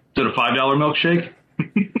like. Is it a $5 milkshake?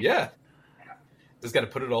 Yeah. Just got to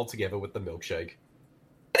put it all together with the milkshake.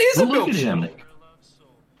 It is a Look at him. milkshake.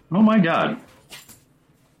 Oh my god.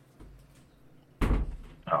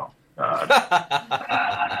 Oh god.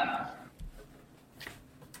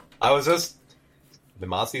 I was just... The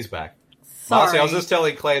Marcy's back. Sorry. Marcy, I was just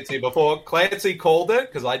telling Clancy before. Clancy called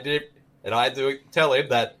it, because I did, and I had to tell him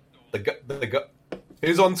that the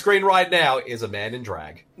who's on screen right now is a man in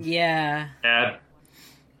drag. Yeah. Dad.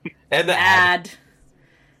 And the Ad.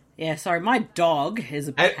 Yeah, sorry, my dog is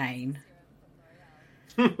a pain.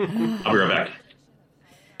 I'll be right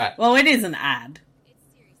back. Well, it is an ad.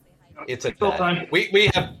 It's a Full ad. time. We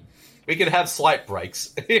can have slight breaks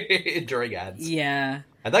during ads. Yeah.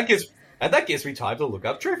 And that gives me time to look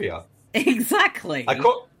up trivia. Exactly.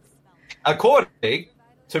 According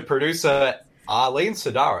to producer Arlene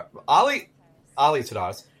Sedaris,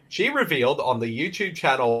 she revealed on the YouTube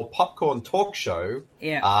channel Popcorn Talk Show,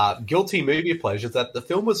 Guilty Movie Pleasures, that the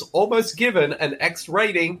film was almost given an X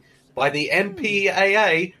rating by the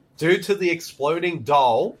MPAA due to the exploding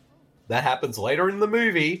doll that happens later in the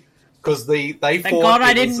movie, because they Thank thought God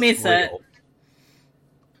I it didn't was miss real. it.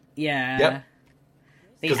 Yeah. Yep.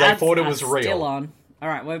 The 'Cause they ads thought it are was real. Still on. All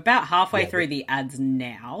right, we're about halfway Yeah, through the ads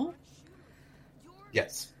now.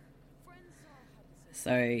 Yes.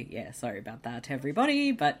 So, yeah, sorry about that,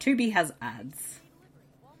 everybody. But Tubi has ads.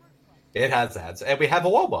 It has ads. And we have a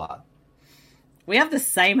Walmart. We have the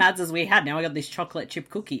same ads as we had. Now I got this chocolate chip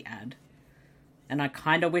cookie ad. And I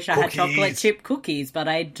kind of wish I had chocolate Cookies. chip cookies, but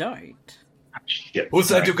I don't. Shit. Who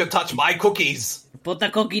said you could touch my cookies? Put the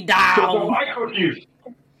cookie down! My cookies.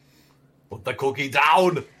 Put the cookie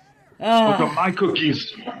down. Look at my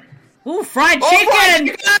cookies. Ooh, fried Oh, chicken!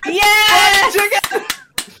 fried chicken! Yes! Fried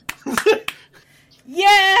chicken!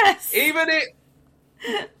 Yes! Even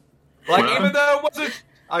Well- though it wasn't...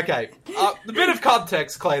 Okay, the bit of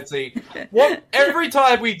context, Clancy. Every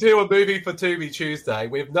time we do a movie for Tubi Tuesday,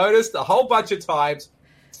 we've noticed a whole bunch of times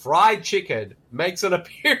fried chicken makes an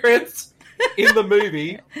appearance in the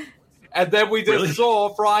movie, and then we just Really? saw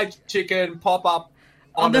fried chicken pop up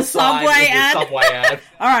On the side Subway in the ad. Subway ad.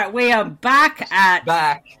 Alright, we are back at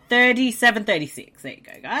Back. 37:36. There you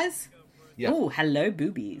go, guys. Yeah. Ooh, hello,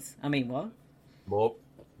 boobies. I mean, what? More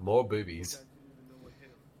boobies.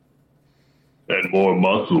 And more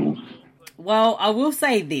muscles. Well, I will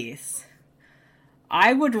say this.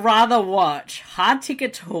 I would rather watch Hard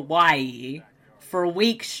Ticket to Hawaii for a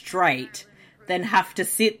week straight than have to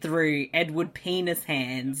sit through Edward Penis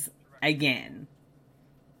Hands again.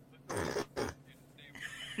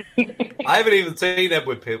 I haven't even seen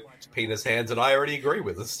Edward Penis Hands, and I already agree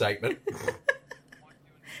with the statement.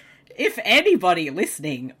 If anybody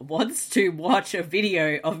listening wants to watch a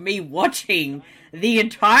video of me watching the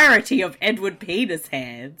entirety of Edward Penis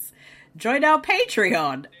Hands, join our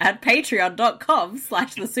Patreon at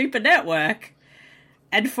patreon.com/the Super Network.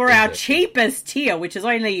 And for our cheapest tier, which is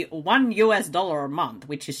only $1 a month,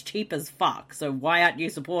 which is cheap as fuck, so why aren't you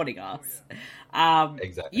supporting us?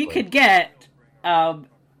 Exactly. You could get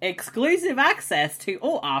exclusive access to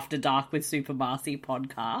all After Dark with Super Marcy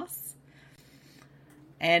podcasts.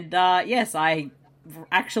 And, yes, I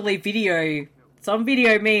actually video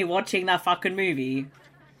me watching that fucking movie.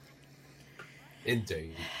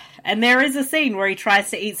 Indeed. And there is a scene where he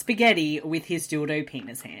tries to eat spaghetti with his dildo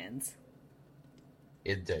penis hands.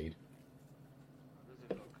 Indeed.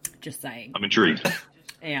 Just saying. I'm intrigued.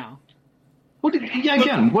 Yeah. What did he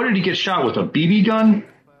get shot with? A BB gun?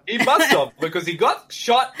 He must have, because he got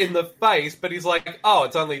shot in the face, but he's like, oh,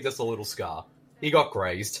 it's only just a little scar. He got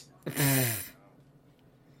grazed.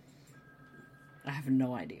 I have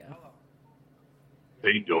no idea.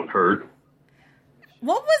 They don't hurt.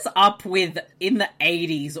 What was up with, in the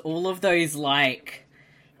 80s, all of those, like,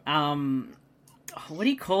 what do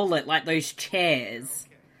you call it? Like, those chairs.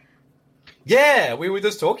 Yeah, we were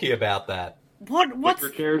just talking about that. What's... Wicker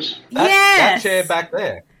chairs? That Yes! chair back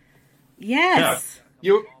there. Yes!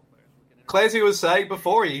 Clancy was saying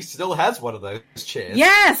before, he still has one of those chairs.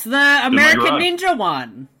 Yes, the American garage. Ninja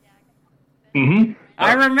one. Mm-hmm.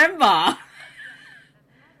 I remember.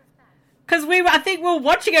 Because I think we were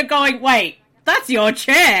watching it going, wait, that's your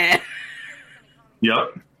chair.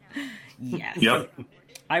 Yep. Yes. Yep.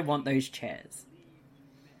 I want those chairs.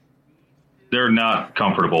 They're not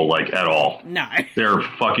comfortable, like, at all. No. They're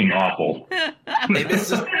fucking awful.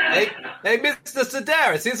 Hey, Mr.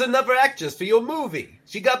 Sedaris, here's another actress for your movie.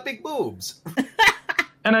 She got big boobs.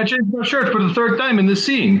 And I changed my shirt for the third time in this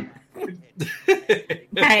scene.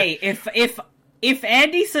 Hey, if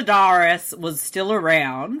Andy Sedaris was still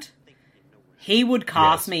around, he would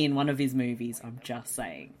cast me in one of his movies. I'm just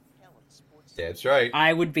saying. That's right.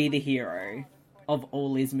 I would be the hero of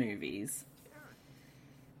all his movies.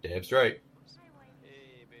 That's right.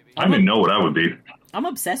 I didn't know what I would be. I'm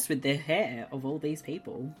obsessed with the hair of all these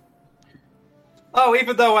people. Oh,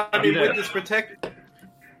 even though I'm in Yeah. witness protection.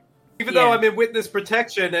 Even Yeah. though I'm in witness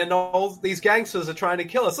protection and all these gangsters are trying to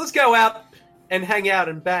kill us, let's go out and hang out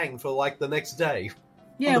and bang for like the next day.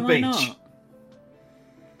 Yeah, On the why beach. not?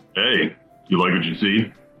 Hey, you like what you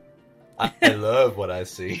see? I love what I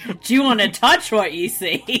see. Do you want to touch what you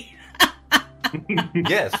see?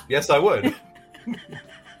 Yes, I would.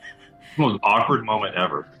 Most awkward moment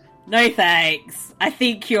ever. No thanks. I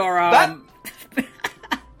think you're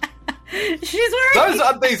she's wearing Those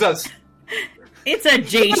undies are it's a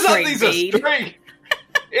G those string undies are bead. string.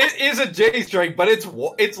 It is a G string, but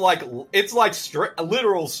it's like a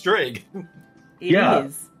literal string. It Yeah.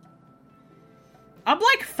 is. I'm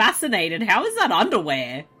like fascinated. How is that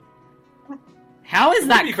underwear? How is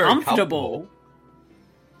that be very comfortable?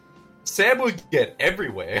 Sam would get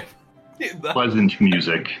everywhere. Pleasant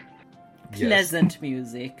music. Yes. Pleasant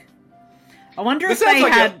music. I wonder This if they sounds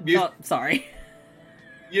like a had. mu- Oh, sorry.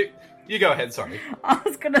 You go ahead. Sorry. I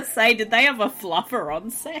was gonna say, did they have a fluffer on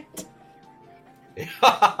set?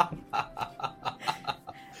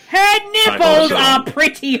 Her nipples so. are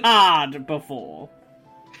pretty hard before.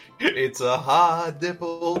 It's a hard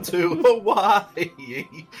nipple to Hawaii.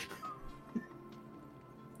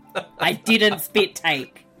 I didn't spit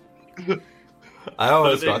take. I So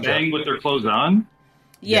always they got bang you. with their clothes on?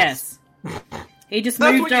 Yes. He just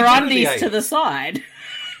That's moved what you her do in the undies to 80s. the side.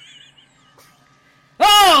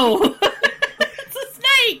 Oh! It's a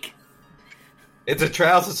snake! It's a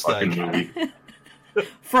trouser Fucking snake. movie.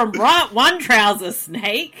 From one trouser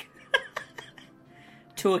snake.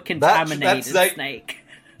 to a contaminated snake.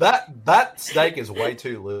 That snake is way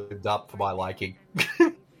too lubed up for my liking.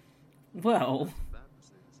 Well,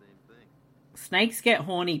 snakes get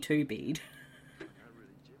horny too, Bede.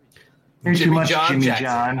 Too much, Jimmy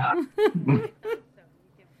John.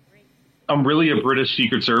 I'm really a British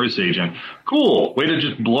Secret Service agent. Cool. Way to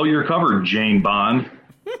just blow your cover, Jane Bond.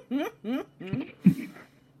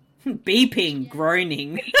 Beeping,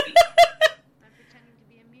 groaning.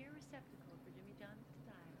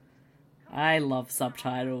 I love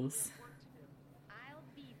subtitles.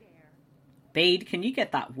 Bede, can you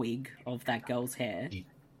get that wig of that girl's hair?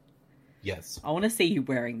 Yes. I want to see you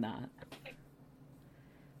wearing that.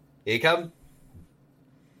 Here come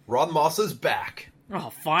Ron Moss is back. Oh,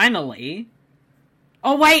 finally.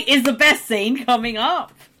 Oh, wait, is the best scene coming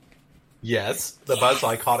up? Yes, the most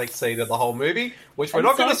iconic scene of the whole movie, which we're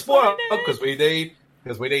not going to spoil because we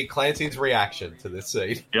need Clancy's reaction to this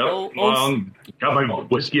scene. Yep. Got my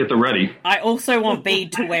whiskey at the ready. I also want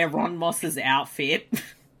Bede to wear Ron Moss's outfit.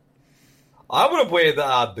 I want to wear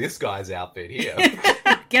this guy's outfit here.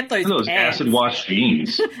 Get those acid wash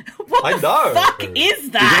jeans. What I the know. fuck is that?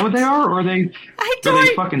 Is that what they are, or are they? Are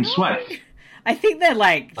they fucking sweat? I think they're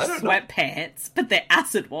like sweatpants, but they're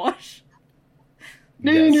acid wash.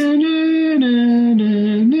 Yes.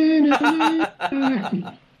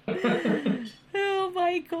 Oh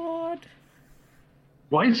my god.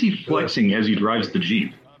 Why is he flexing as he drives the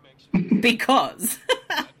Jeep? Because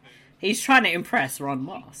he's trying to impress Ron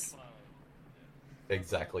Moss.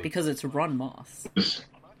 Exactly. Because it's Ron Moss.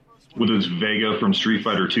 With his Vega from Street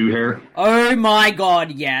Fighter 2 hair? Oh my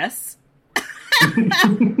god, yes.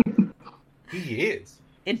 He is.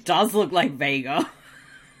 It does look like Vega.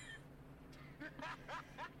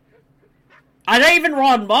 I don't even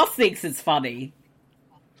Ron Moss thinks it's funny.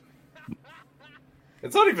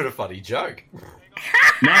 It's not even a funny joke.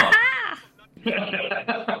 No.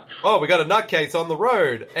 Oh, we got a nutcase on the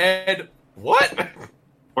road, and what?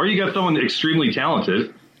 Or you got someone extremely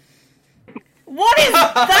talented. What is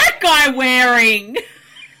that guy wearing?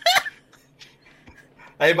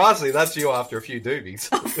 Hey, Marcy, that's you after a few doobies.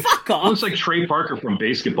 Oh, fuck off. Looks like Trey Parker from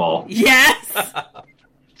basketball. Yes.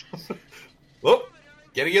 Look,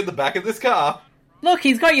 getting in the back of this car. Look,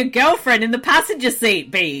 he's got your girlfriend in the passenger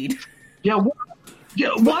seat, Bede. Yeah,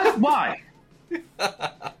 what? Why?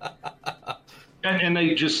 and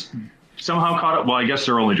they just somehow caught up. Well, I guess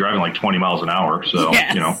they're only driving like 20 miles an hour, so,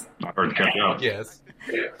 Yes. not hard to catch up. Yes.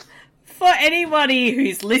 For anybody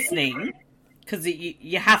who's listening, because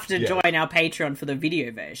you have to join our Patreon for the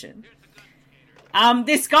video version.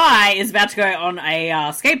 This guy is about to go on a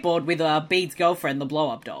skateboard with Bede's girlfriend, the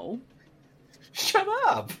blow-up doll. Shut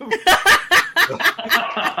up.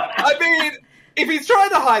 I mean, if he's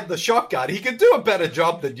trying to hide the shotgun, he can do a better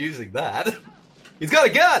job than using that. He's got a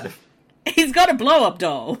gun. He's got a blow-up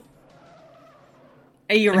doll.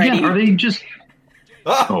 Are you ready? Yeah, are they just...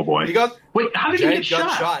 Oh, boy. Wait, how did he get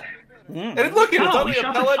shot? And look at it, it's only a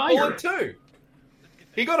pellet bullet too.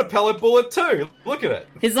 He got a pellet bullet too. Look at it.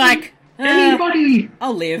 He's like, anybody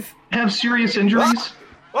I'll live. Have serious injuries?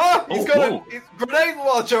 Oh, he's got a grenade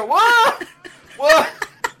launcher. What? What?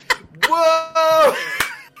 Whoa!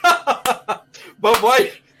 But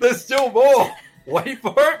wait, there's still more. Wait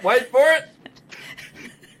for it. Wait for it.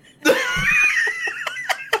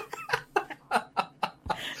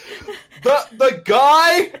 The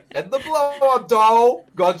guy and the blow-up doll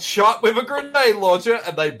got shot with a grenade launcher,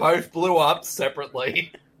 and they both blew up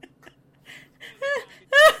separately.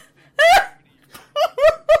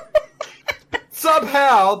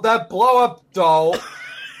 Somehow, that blow-up doll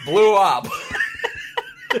blew up.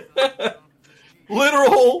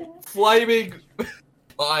 Literal flaming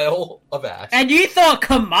pile of ash. And you thought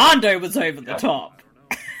Commando was over the top.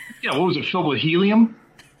 Yeah, what was it, filled with helium?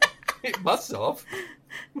 It must have.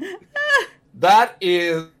 That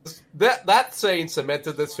scene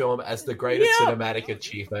cemented this film as the greatest cinematic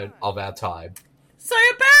achievement of our time. So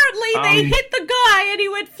apparently they hit the guy and he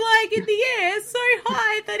went flying in the air so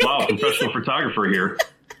high that he could professional photographer here.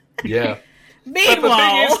 Yeah. Meanwhile, but the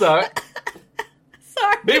thing is, though,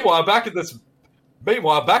 sorry. Meanwhile,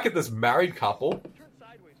 back at this married couple.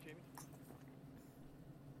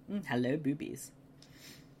 Hello, boobies.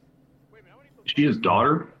 She his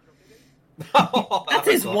daughter? That's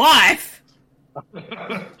his wife.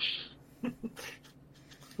 I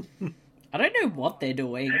don't know what they're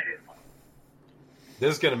doing.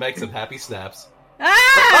 This is going to make some happy snaps.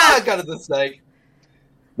 Ah! Got it, the snake.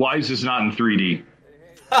 Why is this not in 3D?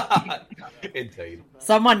 Indeed.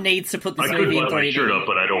 Someone needs to put this I movie could in let my 3D. shirt up,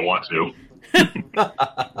 but I don't want to.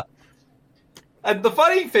 And the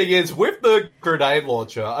funny thing is, with the grenade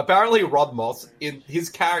launcher, apparently Rod Moss, in his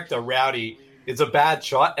character Rowdy, It's a bad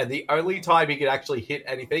shot, and the only time he can actually hit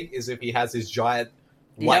anything is if he has his giant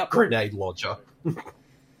light grenade launcher. Because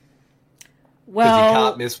Well, you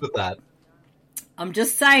can't miss with that. I'm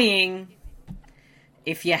just saying,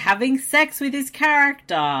 if you're having sex with his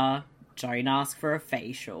character, don't ask for a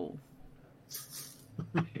facial.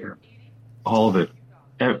 All of it.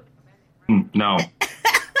 No.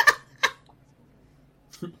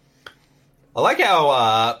 I like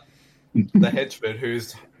how the henchman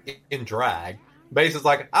who's in drag basically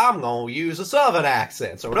like, I'm going to use a southern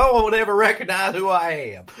accent so no one would ever recognize who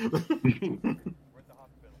I am.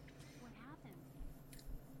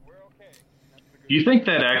 Do you think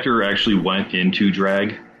that actor actually went into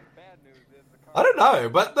drag? I don't know,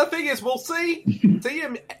 but the thing is, we'll see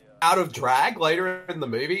him out of drag later in the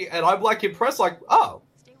movie, and I'm like impressed, like, oh.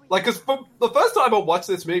 Like, because the first time I watched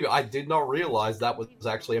this movie, I did not realize that was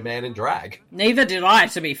actually a man in drag. Neither did I,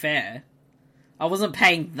 to be fair. I wasn't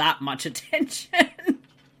paying that much attention.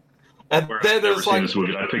 And Where then I've never there's seen like, this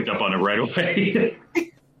movie. I picked up on it right away.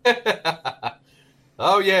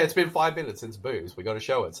 oh yeah, it's been 5 minutes since Boobs. We got to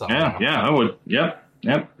show it somehow. yeah, I would. Yep.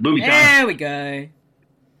 Booby time. There we go.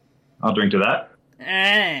 I'll drink to that.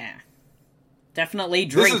 Definitely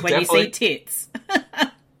drink when you see tits.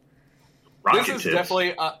 Rocket This is tits.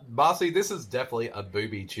 definitely, Marcy, this is definitely a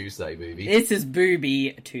Booby Tuesday movie. This is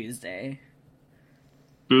Booby Tuesday.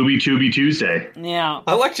 Booby Tooby Tuesday. Yeah.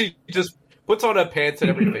 I like she just puts on her pants and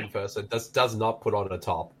everything first and does not put on a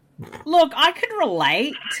top. Look, I can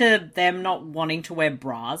relate to them not wanting to wear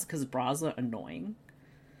bras because bras are annoying.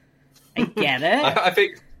 I get it. I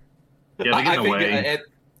think... Yeah, they get in the way.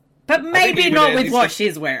 But maybe even not Andy with what Sed-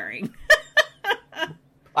 she's wearing.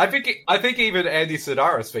 I think even Andy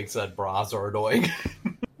Sidaris thinks that bras are annoying.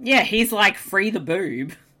 Yeah, he's like, free the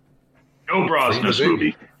boob. No bras, no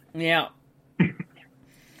Booby. Yeah.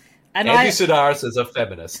 And Andy Sidaris is a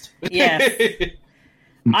feminist. Yes.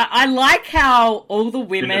 I like how all the In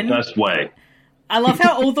women... the best way. I love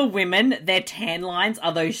how all the women, their tan lines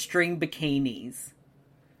are those string bikinis.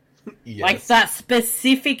 Yes. Like that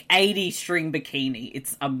specific 80s string bikini.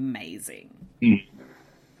 It's amazing.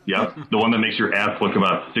 Yep. The one that makes your ass look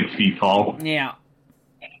about 6 feet tall. Yeah.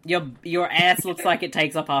 Your ass looks like it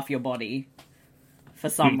takes up half your body. For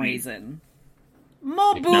some reason.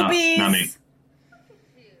 More No, boobies! not me.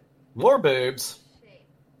 More boobs.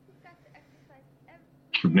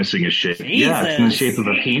 Missing a shape. Yeah, it's in the shape of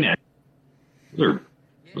a penis. Those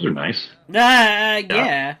are nice.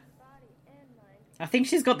 Yeah. I think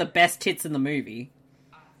she's got the best tits in the movie.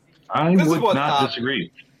 I This is would what, not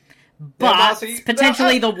disagree. But Marcy,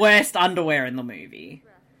 potentially the worst underwear in the movie.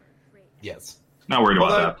 Yes. Not worried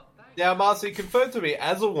about Although, that. now, Marcy, confirm to me,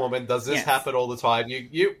 as a woman, does this Yes. happen all the time?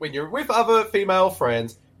 You when you're with other female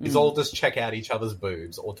friends, you all just check out each other's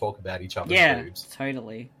boobs or talk about each other's Yeah, boobs.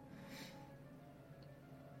 totally.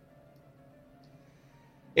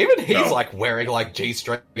 Even he's No. like wearing like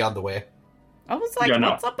G-string underwear. I was like, Yeah,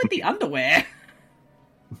 no. what's up with the underwear?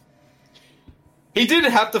 He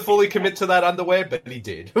didn't have to fully commit to that underwear, but he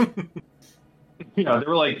did. Yeah, they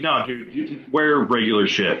were like, no, dude, you wear regular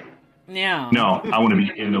shit. Yeah. No, I want to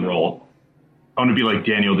be in the role. I want to be like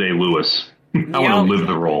Daniel Day-Lewis. I want to live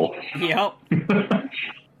the role. Yep.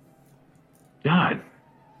 God,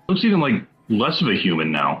 looks even like less of a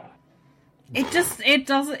human now.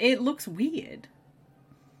 It looks weird.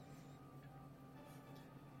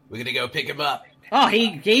 We're gonna go pick him up. Oh,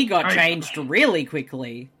 he got Right. changed really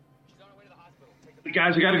quickly.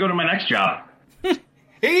 Guys, I got to go to my next job.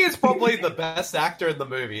 He is probably the best actor in the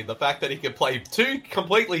movie. The fact that he can play two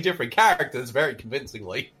completely different characters very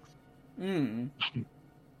convincingly. And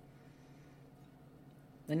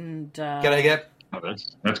Can I get... Oh,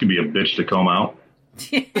 that's gonna be a bitch to comb out.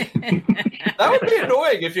 That would be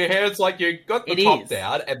annoying if your hair's like you got the It top is.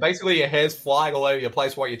 down and basically your hair's flying all over your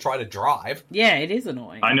place while you're trying to drive. Yeah, it is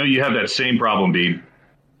annoying. I know you have that same problem, Beeb.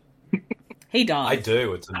 He does. I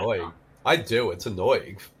do. It's annoying. I do. It's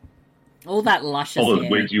annoying. All that luscious All those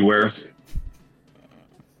hair. wigs you wear.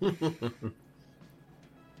 Do.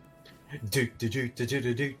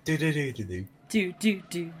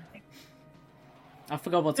 I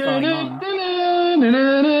forgot what's going on.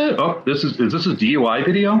 Oh, is this a DUI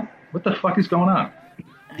video? What the fuck is going on?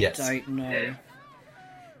 Yes. Don't know.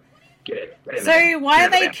 Get it. So why are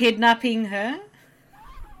they kidnapping her?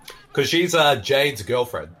 Because she's Jade's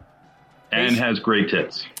girlfriend. And has great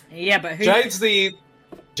tits. Yeah, but who?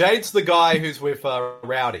 Jade's the guy who's with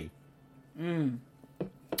Rowdy. The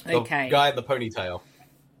Okay. guy in the ponytail.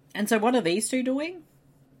 And so what are these two doing?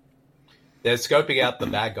 They're scoping out the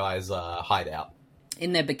bad guy's hideout.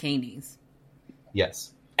 In their bikinis.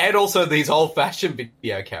 Yes. And also these old-fashioned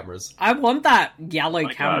video cameras. I want that yellow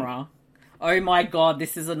my camera. Oh my god,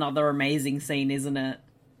 this is another amazing scene, isn't it?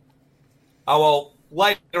 Oh, well,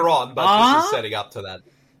 later on, but this is setting up to that.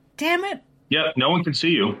 Damn it. Yep, no one can see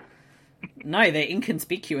you. No, they're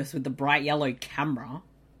inconspicuous with the bright yellow camera.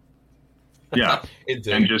 Yeah,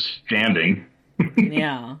 Indeed. and just standing.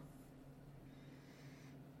 Yeah.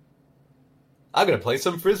 I'm going to play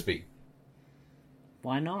some Frisbee.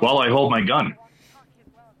 Why not? While I hold my gun.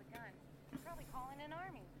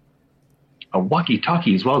 A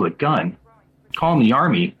walkie-talkie as well as a gun. Calling the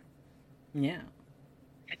army. Yeah.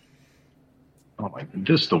 Oh my!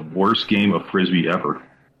 This is the worst game of Frisbee ever.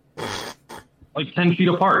 Like 10 feet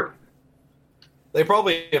apart. They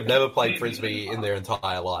probably have never played Frisbee in their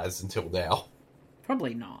entire lives until now.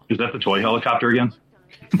 Probably not. Is that the toy helicopter again?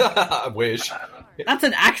 I wish. That's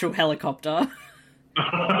an actual helicopter.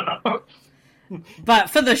 But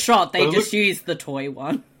for the shot, they just used the toy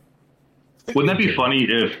one. Wouldn't that be funny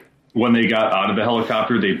if, when they got out of the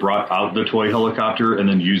helicopter, they brought out the toy helicopter and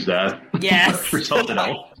then used that Yes. for something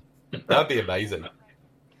else? That'd be amazing.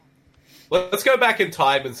 Let's go back in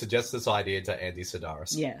time and suggest this idea to Andy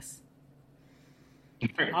Sidaris. Yes.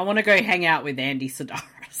 I want to go hang out with Andy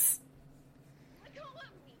Sidaris.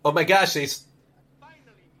 Oh my gosh, they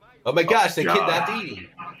kidnapped God. Edie.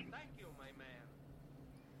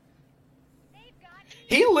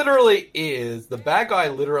 He literally is, the bad guy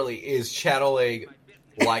literally is channeling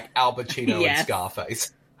like Al Pacino Yes. and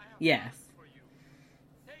Scarface. Yes.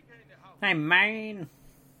 Hey, man.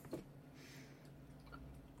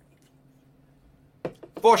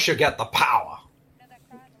 First you get the power.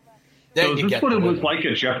 Then So you is get this what the it was women. like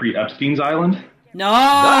at Jeffrey Epstein's island? No!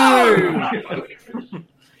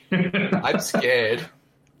 I'm scared.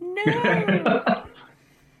 No!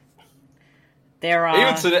 They're,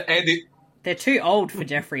 Even to Andy, they're too old for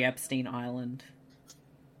Jeffrey Epstein Island.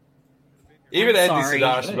 even I'm Andy sorry.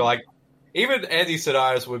 Sidaris would be like, even Andy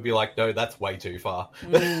Sidaris would be like, no, that's way too far.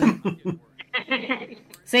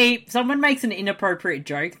 See, someone makes an inappropriate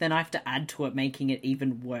joke, then I have to add to it, making it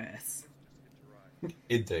even worse.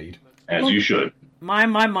 Indeed. As you should. My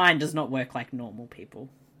mind does not work like normal people.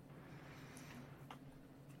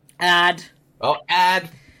 Add. Oh, ad.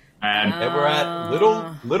 And And we're at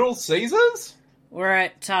Little Caesars? We're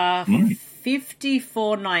at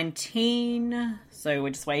 54.19, so we're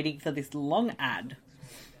just waiting for this long ad.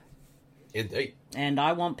 Indeed. And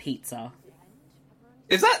I want pizza.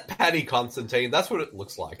 Is that Paddy Constantine? That's what it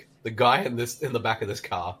looks like. The guy in the back of this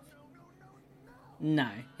car. No,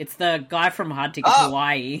 it's the guy from Hard Ticket to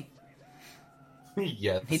Hawaii.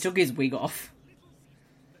 Yes. He took his wig off.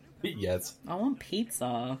 Yes. I want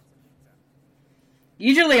pizza.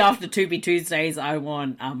 Usually after 2B Tuesdays, I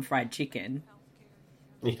want fried chicken.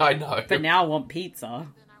 Yeah, I know. But now I want pizza.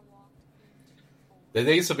 There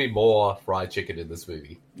needs to be more fried chicken in this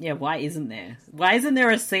movie. Yeah, why isn't there? Why isn't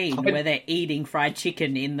there a scene where they're eating fried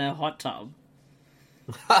chicken in the hot tub?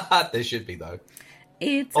 There should be, though.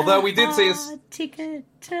 It's Although a we did see a hard ticket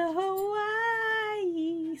to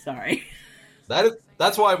Hawaii. Sorry.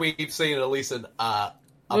 That's why we've seen at least a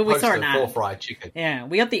Well, we saw poster an ad. for fried chicken. Yeah,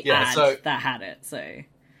 we got the Yeah, ad so- that had it, so...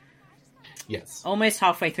 Yes. Almost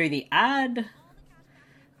halfway through the ad.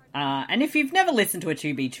 And if you've never listened to a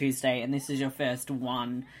 2B Tuesday and this is your first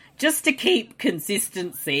one, just to keep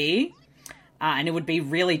consistency, and it would be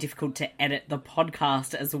really difficult to edit the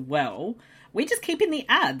podcast as well, we just keep in the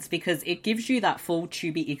ads because it gives you that full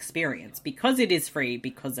Tubi experience because it is free,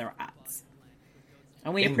 because there are ads.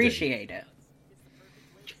 And we Indeed. appreciate it.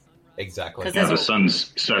 Exactly. 'Cause yeah, there's the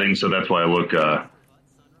sun's setting, so that's why I look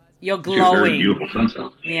You're to a very glowing. beautiful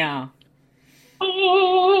sunset. Yeah.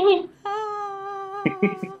 Oh.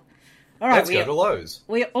 All right, Let's go to Lowe's.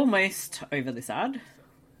 we're almost over this ad.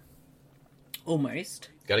 Almost.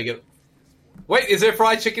 Gotta get... Wait, is there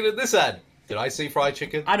fried chicken in this ad? Did I see fried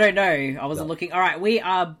chicken? I don't know. I wasn't looking. All right, we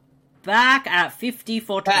are back at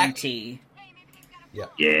 54.20. Yeah.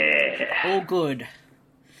 All good.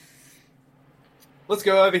 Let's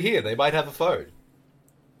go over here. They might have a phone.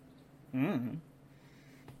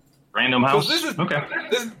 Random house. This is- Okay.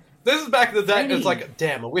 This is back in the day. Really? It's like,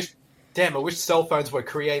 damn, I wish cell phones were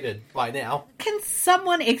created by now. Can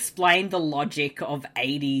someone explain the logic of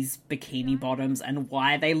 80s bikini bottoms and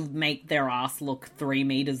why they make their ass look 3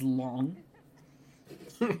 meters long?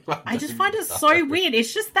 I just find it so weird.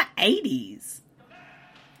 It's just the 80s.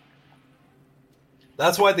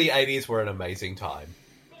 That's why the 80s were an amazing time.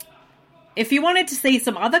 If you wanted to see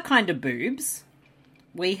some other kind of boobs,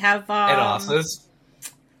 we have And asses.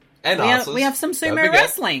 And asses. we have some Don't sumo forget.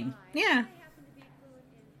 wrestling. Yeah.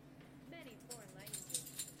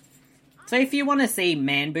 So if you want to see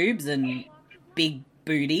man boobs and big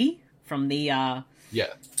booty from the Yeah.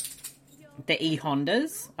 The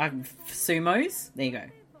E-Hondas. Sumos. There you go.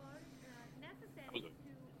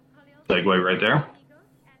 Segue right there.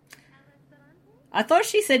 I thought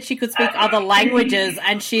she said she could speak other languages,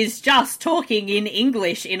 and she's just talking in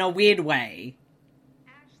English in a weird way.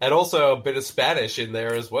 And also a bit of Spanish in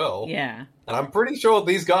there as well. Yeah. And I'm pretty sure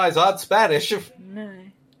these guys aren't Spanish. No.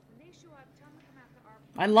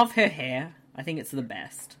 I love her hair. I think it's the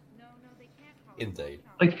best. Indeed.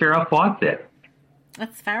 Like Farrah Fawcett.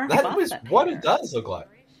 That's Farrah That Fawcett was hair. what it does look like.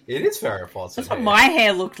 It is Farrah Fawcett. That's what hair. my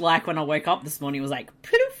hair looked like when I woke up this morning. It was like,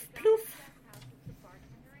 ploof, ploof.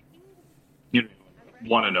 You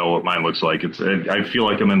want to know what mine looks like? I feel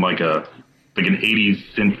like I'm in like an 80s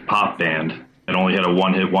synth pop band that only had a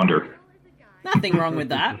one-hit wonder. Nothing wrong with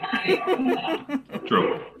that.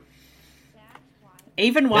 True.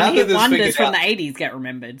 Even Now one-hit that it's wonders figured from out- the 80s get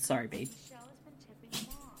remembered. Sorry, B.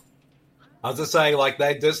 I was just saying, like,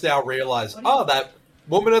 they just now realise, that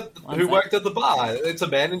woman who worked at the bar, it's a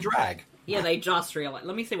man in drag. Yeah, they just realised.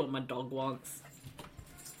 Let me see what my dog wants.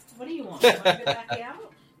 What do you want? Want to go back out?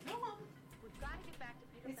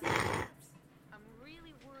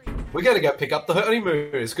 We're going to go pick up the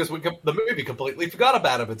honeymooners, because the movie completely forgot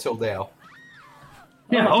about them until now.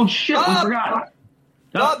 Yeah, oh shit, we Ah! forgot.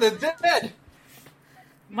 No, they're dead!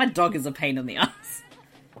 My dog is a pain in the ass.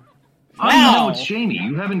 I know Wow. it's Jamie.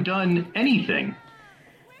 You haven't done anything.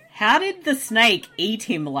 How did the snake eat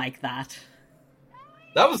him like that?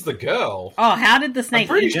 That was the girl. Oh, how did the snake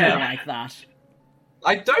pretty eat her sure. like that?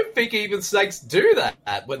 I don't think even snakes do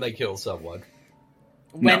that when they kill someone.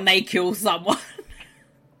 When No. they kill someone.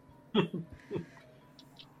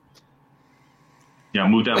 Yeah,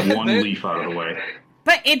 move that one Then- leaf out of the way.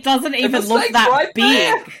 But it doesn't even the look snake's that right big.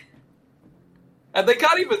 there. And they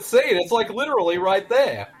can't even see it. It's like literally right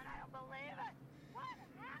there.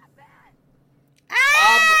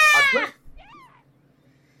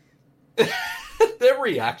 Their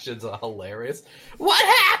reactions are hilarious. What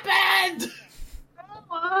happened?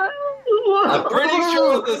 I'm pretty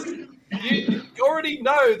sure you already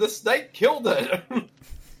know the snake killed it.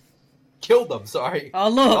 Killed them, sorry. Oh,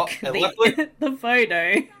 look. Oh, and luckily- The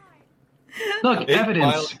photo. Look, It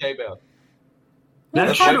evidence. finally came out. That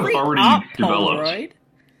Look, should have hurry already up, developed, Polaroid.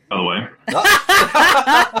 by the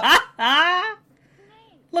way.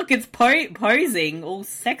 Look, it's posing all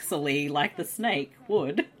sexily like the snake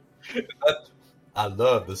would. I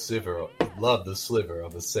love the sliver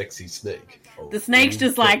of a sexy snake. Oh, The snake's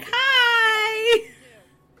just like, hi!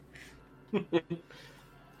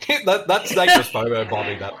 that snake was photo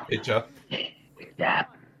bombing that picture. Yeah.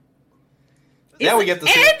 Now we get to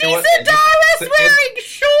see Andy what- Sedaris wearing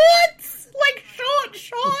shorts! Like short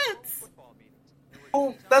shorts!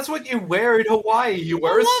 Oh, that's what you wear in Hawaii. You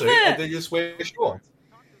wear a love suit it. and then you just wear shorts.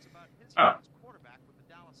 Oh.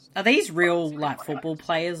 Are these real, like, football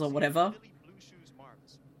players or whatever?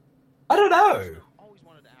 I don't know.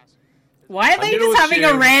 Why are they gonna just having a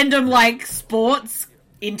assume- random, like, sports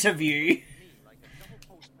interview?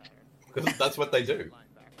 Because that's what they do.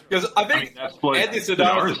 Because I I mean, think that's what Andy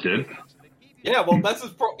Sedaris Sedaris did. Yeah, well,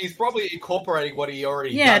 he's probably incorporating what he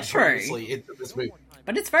already Yeah, done true. previously into this movie.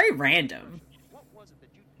 But it's very random.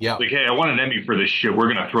 Yeah. Like, hey, I want an Emmy for this shit.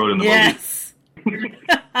 We're going to throw it in the movie. Yes.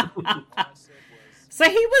 So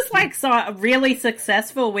he was like really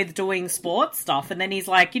successful with doing sports stuff, and then he's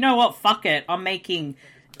like, you know what, fuck it, I'm making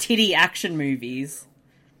titty action movies.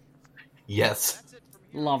 Yes.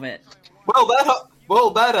 Love it.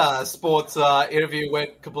 Well, that sports interview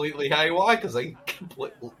went completely haywire because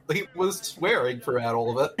he was swearing throughout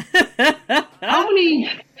all of it. How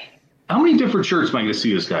many different shirts am I going to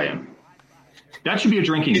see this guy in? That should be a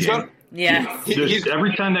drinking He's game. got- Yeah. Just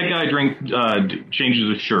every time that guy changes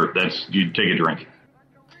his shirt, you take a drink.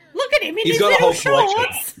 Look at him in He's his got a little whole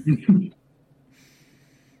shorts. collection.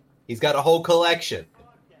 He's got a whole collection.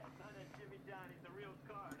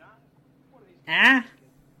 Ah.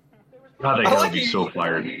 God, that I guy like would be he- so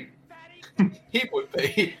fired. He would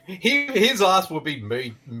be. His ass would be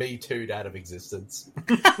me too'd out of existence.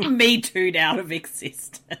 Me too'd out of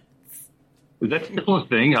existence. Is that still a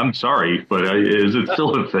thing? I'm sorry, but is it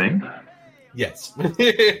still a thing? Yes.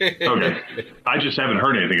 Okay. I just haven't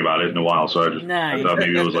heard anything about it in a while, so I thought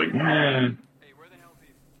maybe it was like,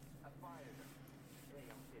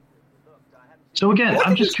 So again,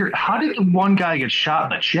 I'm just curious, how did the one guy get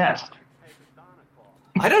shot in the chest?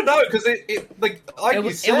 I don't know because like It you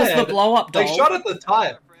was said, the blow-up they doll. shot at the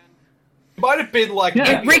tire. It might have been like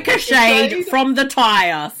Yeah. It ricocheted from the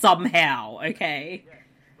tire somehow, okay?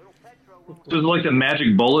 So it's like the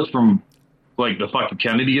magic bullet from like the fucking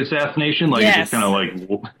Kennedy assassination? Like Yes. it's just kind of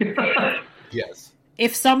like Yes.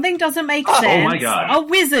 If something doesn't make Oh sense, my God. a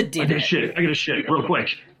wizard I did gotta it. shit real quick.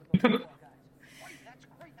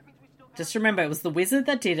 Just remember, it was the wizard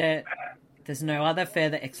that did it. There's no other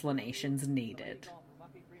further explanations needed.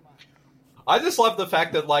 I just love the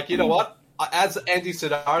fact that, like, you know what? As Andy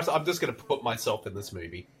Sidaris, I'm just going to put myself in this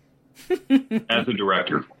movie. As a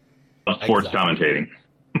director of sports commentating.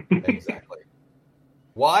 Exactly.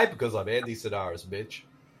 Why? Because I'm Andy Sidaris, bitch.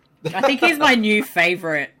 I think he's my new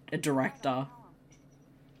favourite director.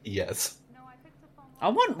 Yes. I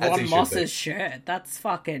want As he Ron should Moss's be. shirt. That's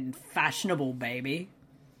fucking fashionable, baby.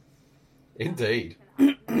 Indeed.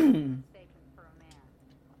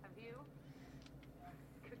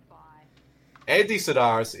 Andy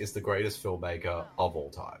Sidaris is the greatest filmmaker of all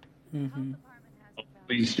time. Mm-hmm.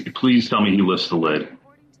 Please tell me he lifts the lid.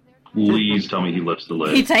 Please tell me he lifts the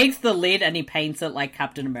lid. He takes the lid and he paints it like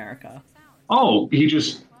Captain America. Oh, he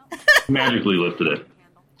just magically lifted it.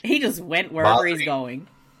 He just went wherever Marcy. he's going.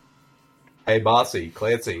 Hey, Marcy,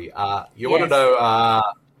 Clancy, you Yes. want to know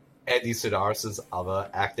Andy Sidaris' other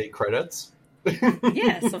acting credits?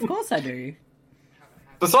 Yes, of course I do.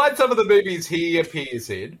 Besides some of the movies he appears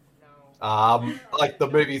in, like the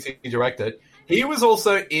movies he directed, he was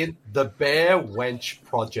also in the Bear Wench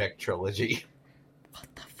Project trilogy. What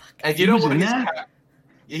the fuck? And you know was what? in His that?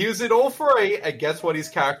 he was in all three, and guess what his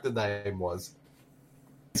character name was?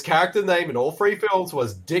 His character name in all three films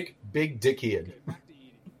was Dick Big Dickian.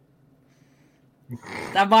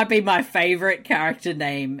 That might be my favourite character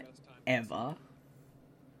name ever.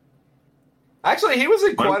 Actually, he was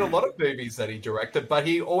in quite a lot of movies that he directed, but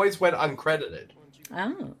he always went uncredited.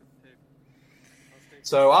 Oh.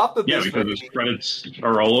 So after Yeah, this because movie, his credits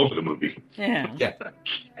are all over the movie. Yeah. yeah.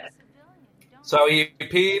 So he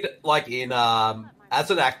appeared like in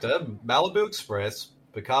as an actor, Malibu Express,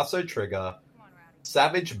 Picasso Trigger,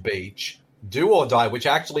 Savage Beach, Do or Die, which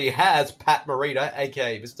actually has Pat Morita,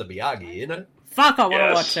 aka Mr. Miyagi, in it. Fuck, I want to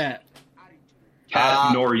Yes. watch it.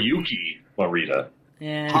 Noriyuki Morita.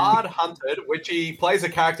 Yeah. Hard Hunted, which he plays a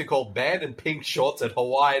character called Man in Pink Shorts at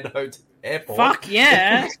Hawaiian Airport. Fuck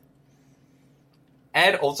yeah.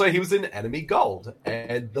 And also he was in Enemy Gold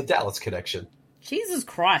and The Dallas Connection. Jesus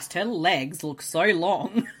Christ, her legs look so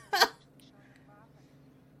long.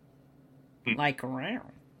 Like, wow.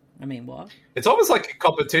 I mean, what? It's almost like a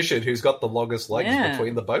competition who's got the longest legs Yeah.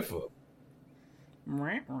 between the both of them.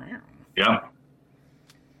 Yeah.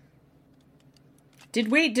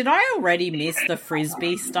 Did I already miss the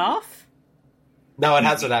Frisbee stuff? No, it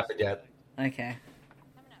hasn't happened yet. Okay.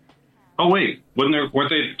 Oh wait, weren't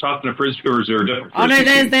they talking to Frisbee, or is there a different? Oh no,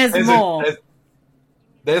 Frisbee? there's more.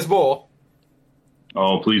 There's more.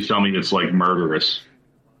 Oh, please tell me it's like murderous.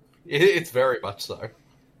 It's very much so.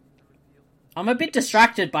 I'm a bit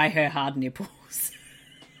distracted by her hard nipples.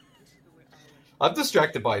 I'm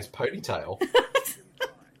distracted by his ponytail.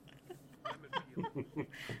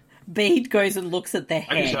 Bede goes and looks at their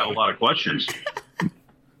I just have a hair. lot of questions.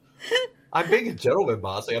 I'm being a gentleman,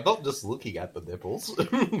 Marcy. I'm not just looking at the nipples.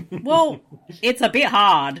 Well, it's a bit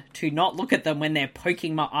hard to not look at them when they're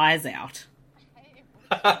poking my eyes out.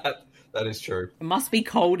 That is true. It must be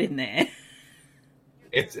cold in there.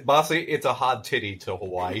 It's Marcy. It's a hard titty to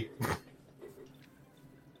Hawaii.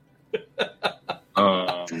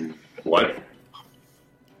 What?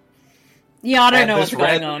 Yeah, I don't And know what's this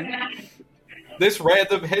going red- on. This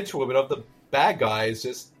random henchwoman of the bad guy is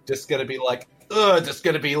just gonna be like,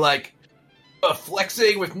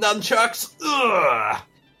 flexing with nunchucks,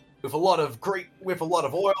 with a lot of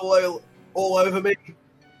oil all over me,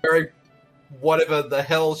 wearing whatever the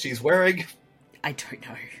hell she's wearing. I don't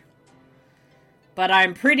know. But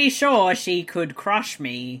I'm pretty sure she could crush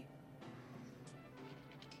me.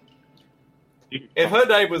 If her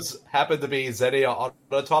name happened to be Xenia on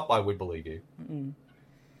the top, I would believe you. Mm.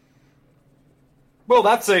 Well,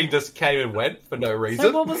 that scene just came and went for no reason.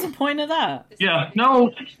 So what was the point of that? Yeah, no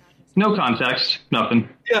context, nothing.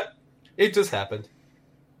 Yeah, it just happened.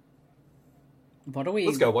 What are we...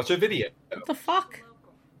 Let's go watch a video. What the fuck?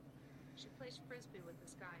 She plays frisbee with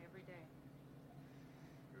this guy every day.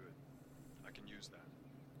 Good. I can use that.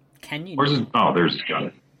 Can you? Where's his? Oh, there's his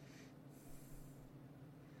gun.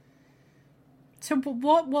 So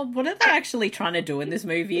what are they actually trying to do in this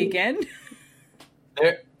movie again?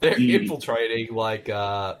 They're infiltrating like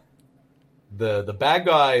the bad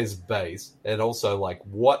guy's base, and also like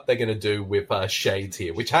what they're gonna do with Shades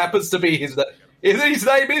here, which happens to be his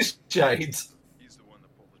name is Shades. He's the one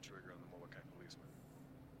that pulled the trigger on the Molokai policeman.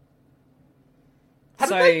 How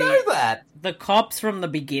So- did they know that? The cops from the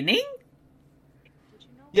beginning?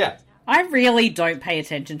 Yeah, I really don't pay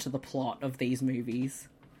attention to the plot of these movies.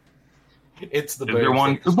 it's the Is there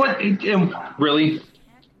one? boobs. What? Really?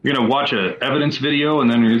 You're gonna watch a evidence video and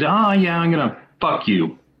then you're gonna say, "Oh yeah, I'm gonna fuck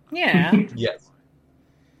you." Yeah. Yes,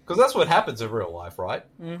 Because that's what happens in real life, right?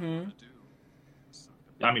 Mm-hmm.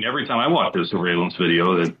 I mean, every time I watch a surveillance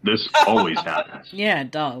video, this always happens. Yeah,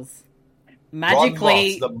 it does.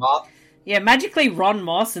 Magically, Ron Moss, magically Ron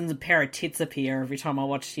Moss and a pair of tits appear every time I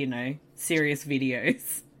watch, serious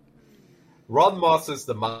videos. Ron Moss is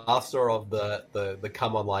the master of the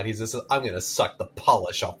come online. He's just, I'm going to suck the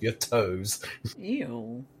polish off your toes.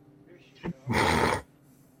 Ew.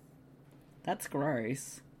 That's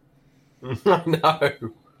gross. I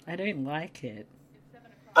know. I don't like it.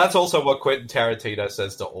 That's also what Quentin Tarantino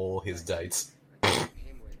says to all his dates.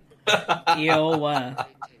 Ew.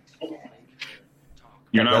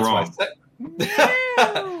 You're not wrong.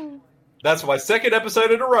 That's my second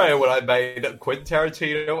episode in a row when I made a Quentin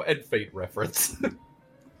Tarantino and feet reference.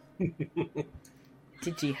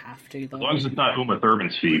 Did you have to, though? As long as it's not Uma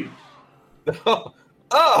Thurman's feet. Oh!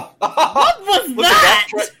 What was Look at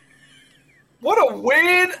that? What a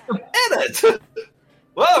weird edit!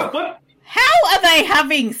 Whoa! How are they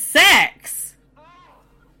having sex?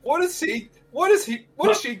 What is she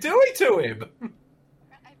doing to him?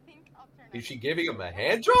 Is she giving him a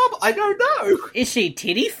hand job? I don't know. Is she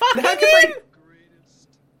titty fucking How can him?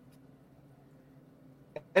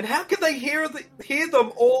 And how can they hear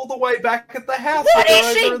them all the way back at the house? What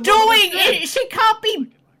is she doing? She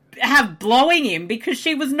can't have blowing him because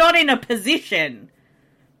she was not in a position.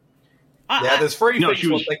 Yeah, there's three things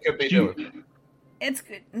what they could be doing. It's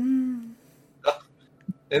good.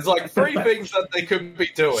 There's like three things that they could be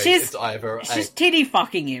doing. It's either she's titty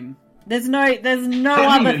fucking him. There's no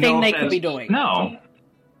other thing they could be doing. No.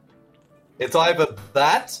 It's either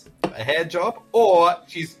that, a hand job, or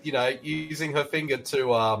she's, using her finger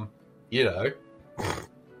to,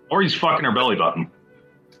 Or he's fucking her belly button.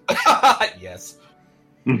 Yes.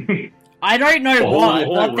 I don't know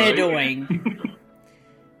what they're doing.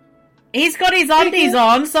 He's got his undies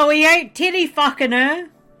on, so he ain't titty fucking her.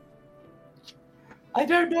 I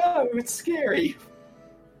don't know. It's scary.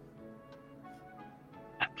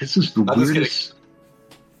 This is the weirdest.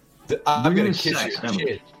 I'm gonna kiss your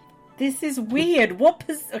chin. This is weird.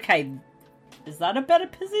 Okay, is that a better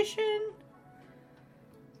position?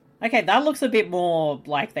 Okay, that looks a bit more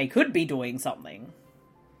like they could be doing something.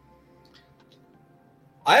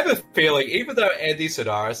 I have a feeling, even though Andy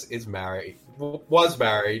Sidaris was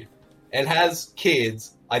married, and has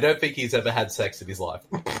kids, I don't think he's ever had sex in his life.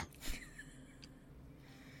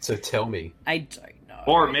 So tell me. I don't know.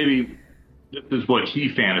 Or maybe this is what he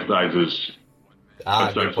fantasizes.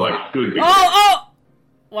 Good point. Good. Oh!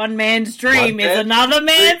 One man's dream is another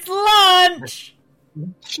man's lunch!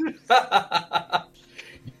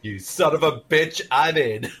 You son of a bitch, I'm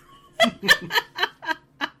in.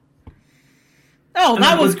 Oh,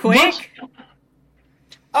 that was quick.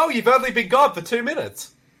 Oh, you've only been gone for 2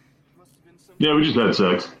 minutes. Yeah, we just had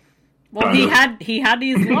sex. Well, he had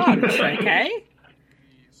his lunch, okay?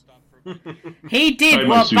 He did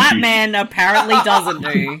what Batman apparently doesn't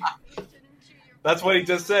do. That's what he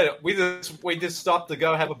just said. We just stopped to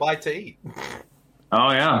go have a bite to eat.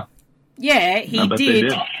 Oh yeah. Yeah, he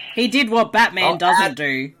did. He did what Batman doesn't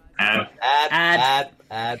do. Ad.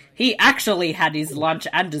 He actually had his lunch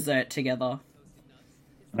and dessert together.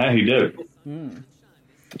 Yeah, he did.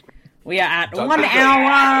 We are at 1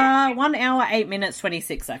 hour, 8 minutes,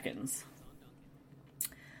 26 seconds.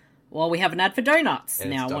 Well, we have an ad for donuts. And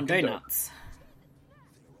now I want donuts.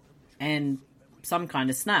 And some kind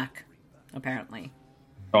of snack, apparently.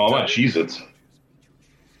 Oh, I want Cheez-Its.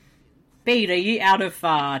 Bede, are you out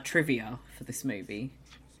of trivia for this movie?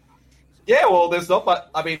 Yeah, well, there's not much.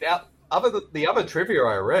 I mean, other than the other trivia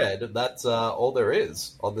I read, that's all there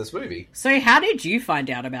is on this movie. So how did you find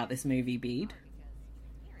out about this movie, Bede?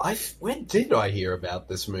 When did I hear about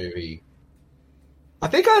this movie? I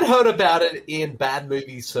think I'd heard about it in bad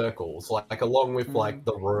movie circles, like along with like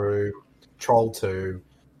The Room, Troll 2.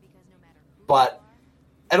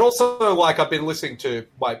 And also like I've been listening to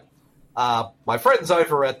my friends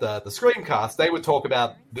over at the Screamcast. They would talk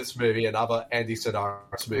about this movie and other Andy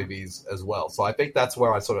Sidaris movies as well. So I think that's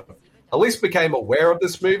where I sort of at least became aware of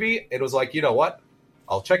this movie. It was like, you know what?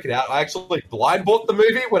 I'll check it out. I actually blind bought the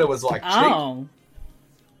movie when it was like cheap. Oh.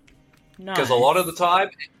 Because a lot of the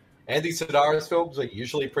time, Andy Sidaris films are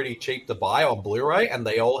usually pretty cheap to buy on Blu-ray, and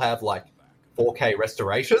they all have like 4K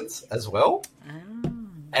restorations as well. Oh.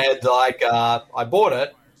 And like, I bought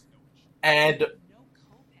it, and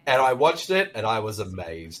I watched it, and I was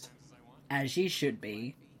amazed. As you should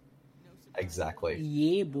be. Exactly.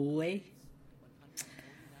 Yeah, boy.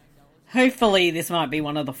 Hopefully this might be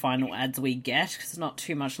one of the final ads we get, because it's not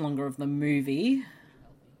too much longer of the movie.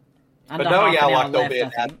 But knowing our luck, there'll be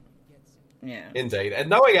an ad. Yeah. Indeed. And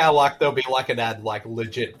knowing our luck, there'll be like an ad like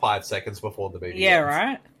legit 5 seconds before the movie ends.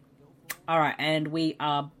 Right? All right, and we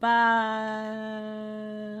are back.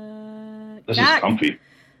 This is comfy.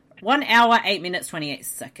 1 hour, 8 minutes, 28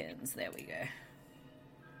 seconds. There we go.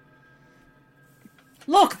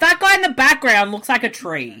 Look, that guy in the background looks like a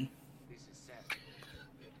tree.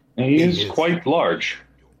 He is quite large.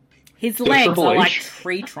 His So legs Triple are like H.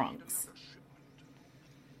 tree trunks.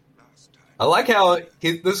 I like how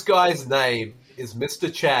this guy's name is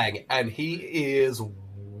Mr. Chang, and he is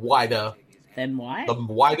wider. Then why? The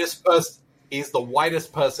whitest person. He's the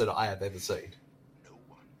whitest person I have ever seen.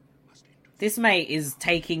 This mate is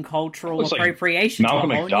taking cultural Looks like appropriation to a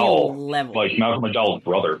Malcolm whole McDowell, new level. like Malcolm McDowell's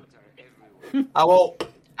brother. Well,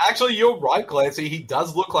 actually, you're right, Clancy. He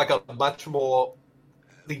does look like a much more.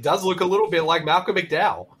 He does look a little bit like Malcolm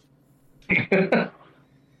McDowell.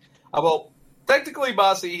 Well, technically,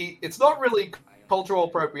 Marcy, it's not really cultural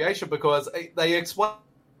appropriation because they explain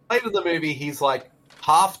in the movie he's like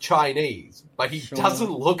half Chinese, but he doesn't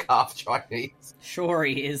look half Chinese. Sure,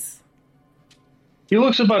 he is. He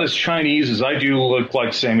looks about as Chinese as I do look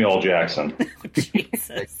like Samuel L. Jackson. Jesus.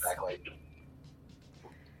 Exactly.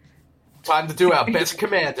 Time to do our best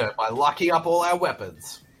commando by locking up all our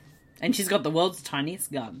weapons. And she's got the world's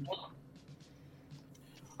tiniest gun.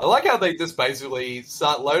 I like how they just basically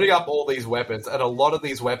start loading up all these weapons, and a lot of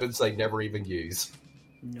these weapons they never even use.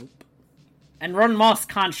 Nope. And Ron Moss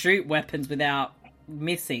can't shoot weapons without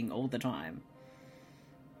missing all the time.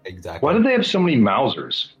 Exactly. Why do they have so many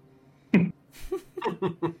Mausers? Do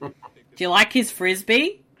you like his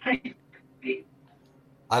frisbee? I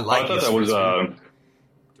I thought that was I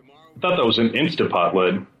thought that was an Instapot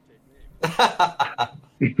lid.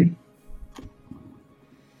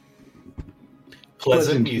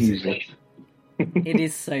 Pleasant music. It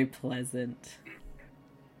is so pleasant.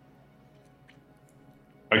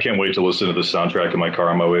 I can't wait to listen to the soundtrack in my car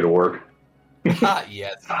on my way to work.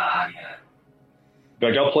 Yes. In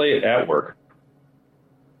fact, I'll play it at work.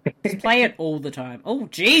 Just play it all the time. Oh,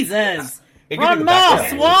 Jesus! It could be Ron the Moss,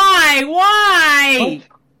 background. why? Why?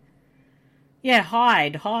 Yeah,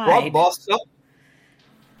 hide. Ron Moss,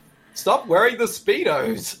 stop wearing the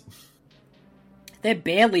Speedos. They're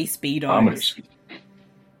barely Speedos. Ominous.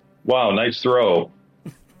 Wow, nice throw.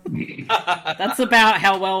 That's about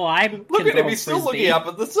how well I can Look at throw him, a he's still frisbee. looking up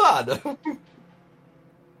at the sun.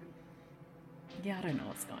 Yeah, I don't know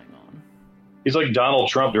what's going on. He's like Donald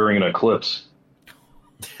Trump during an eclipse.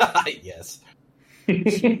 Yes.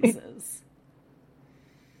 Jesus.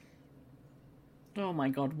 Oh my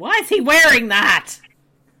god, why is he wearing that?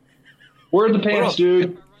 Where are the pants,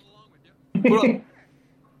 dude?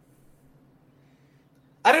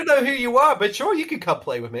 I don't know who you are, but sure, you can come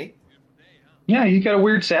play with me. Yeah, you got a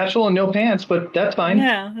weird satchel and no pants, but that's fine.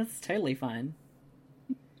 Yeah, that's totally fine.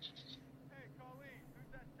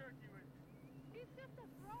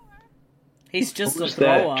 He's just a Who's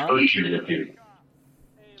that thrower. turkey with you?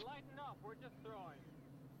 Hey, lighten up. We're just throwing.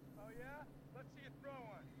 Oh, yeah? Let's see you throw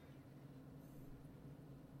one.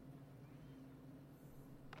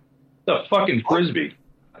 The fucking frisbee.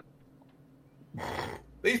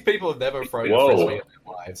 These people have never thrown Whoa. a frisbee in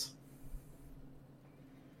their lives.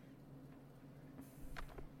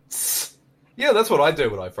 Yeah, that's what I do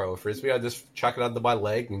when I throw a frisbee. I just chuck it under my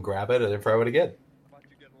leg and grab it and then throw it again.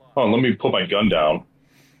 Oh, let me put my gun down.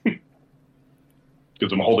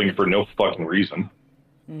 Because I'm holding it for no fucking reason.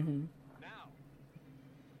 Mm-hmm.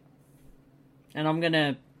 And I'm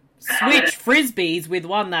gonna switch frisbees with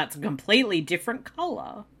one that's a completely different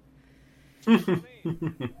color.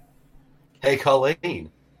 Hey, Colleen.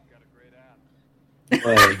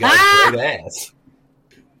 Well, you got a great ass.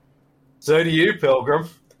 So do you, Pilgrim.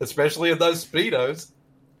 Especially in those Speedos.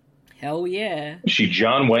 Hell yeah. Is she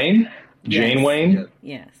John Wayne? Jane Yes. Wayne?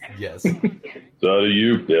 Yes. Yes. So do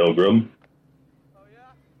you, Pilgrim.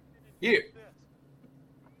 You.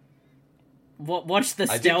 Watch the I did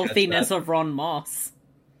catch stealthiness that. of Ron Moss.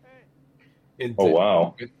 Oh,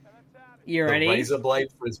 wow. You The ready? razor blade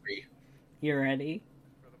frisbee. You ready?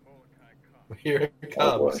 Here it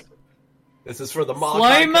Oh, boy. comes. This is for the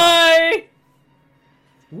Malachi Cup.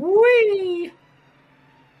 Slow-mo! Whee!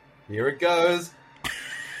 Here it goes.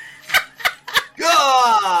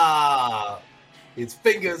 Ah! His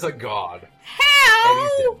fingers are gone. And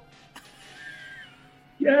he's How? dead.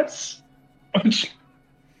 Yes.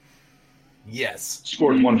 Yes.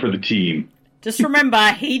 Scored one for the team. Just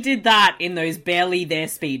remember, he did that in those barely there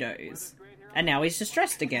Speedos. And now he's just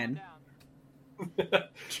dressed again.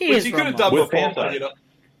 Cheers, Which you could Ron have done Moss. With before. pants on. You know.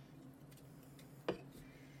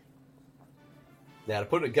 Now to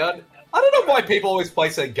put a gun. I don't know why people always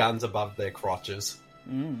place their guns above their crotches.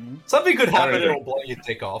 Something could happen and either. it'll blow your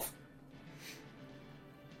dick off.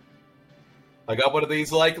 I got one of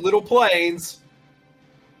these like little planes.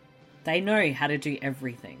 They know how to do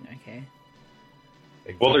everything, okay?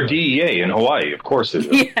 Well, they're DEA in Hawaii. Of course they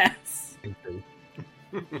do. Yes.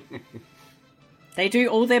 They do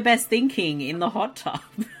all their best thinking in the hot tub.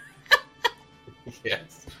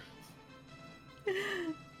 Yes.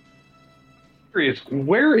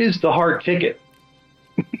 Where is the hard ticket?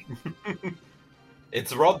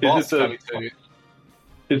 It's Rod Moss coming to...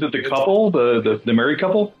 Is it the couple, the married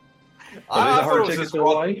couple? I thought it was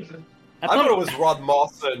I thought it was Rod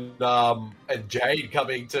Moss and Jade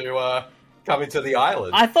coming to the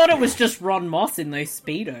island. I thought it was just Ron Moss in those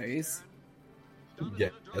Speedos.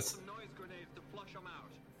 Yes.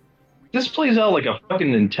 This plays out like a fucking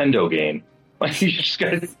Nintendo game. Like, you just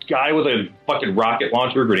got a guy with a fucking rocket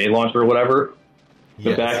launcher, grenade launcher, or whatever.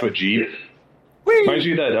 The back of a Jeep. Reminds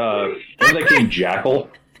you of that game Jackal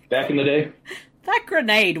back in the day? That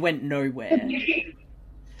grenade went nowhere.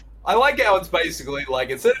 I like how it's basically like,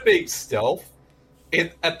 instead of being stealth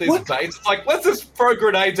at this base, it's like, let's just throw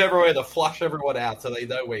grenades everywhere to flush everyone out so they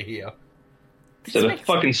know we're here. Is it a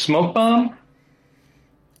fucking smoke bomb?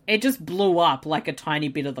 It just blew up like a tiny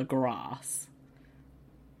bit of the grass.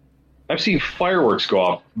 I've seen fireworks go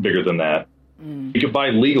off bigger than that. You could buy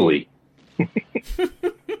legally.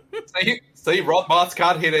 See, Rod Moss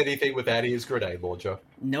can't hit anything without his grenade launcher.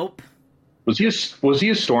 Nope. Was he a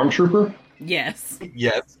stormtrooper? Yes.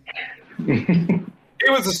 Yes. He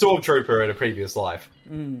was a stormtrooper in a previous life.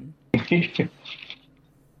 Took him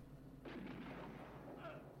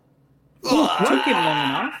long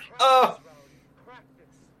enough.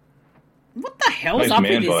 What the hell's Nice up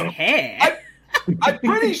man with his bun. hair? I'm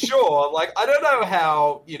pretty sure, like, I don't know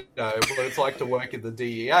how, what it's like to work in the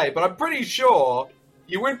DEA, but I'm pretty sure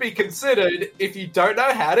you wouldn't be considered if you don't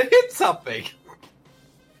know how to hit something.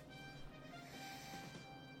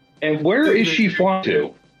 And where is she flying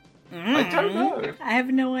to? I don't know. I have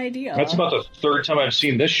no idea. That's about the third time I've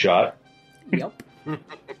seen this shot. Yep. I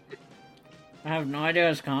have no idea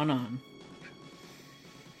what's going on.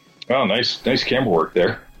 Oh, nice camera work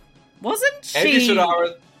there. Wasn't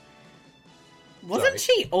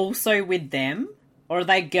she also with them? Or are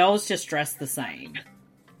they girls just dressed the same?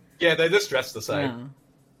 Yeah, they're just dressed the same. Oh.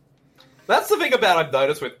 That's the thing about I've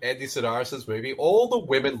noticed with Andy Sidaris' movie. All the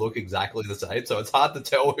women look exactly the same, so it's hard to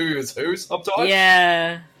tell who is who sometimes.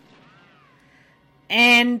 Yeah.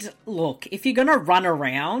 And look, if you're gonna run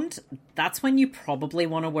around, that's when you probably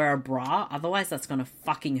want to wear a bra. Otherwise, that's gonna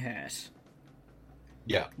fucking hurt.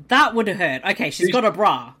 Yeah. That would hurt. Okay, she's got a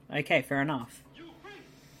bra. Okay, fair enough.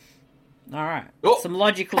 Alright. Oh, some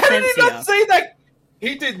logical how sense did he not here. see that?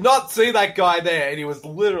 He did not see that guy there, and he was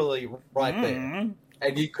literally right there.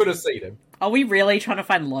 And you could have seen him. Are we really trying to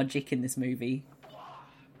find logic in this movie?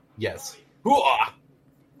 Yes. Hoo-ah!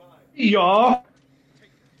 Yeah.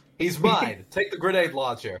 He's mine. Take the grenade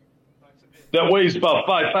launcher. That weighs about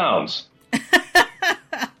 5 pounds.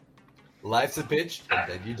 Life's a bitch,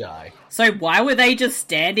 and then you die. So why were they just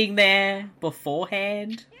standing there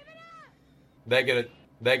beforehand? They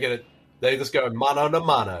just go mano to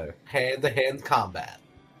mano, hand to hand combat.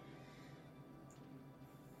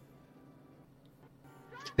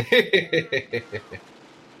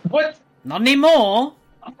 What? Not anymore.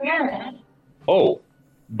 Oh,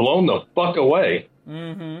 blown the fuck away.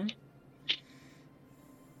 Mm-hmm.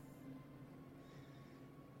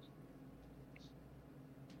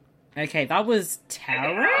 Okay, that was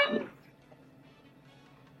Tara?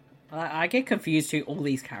 I get confused who all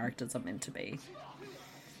these characters are meant to be.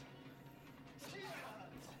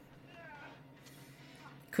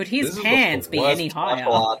 Could his hands be any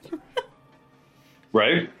higher?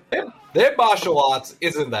 Right? Their martial arts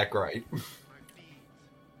isn't that great.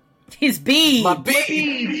 His beads! My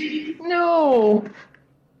beads! No!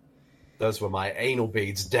 Those were my anal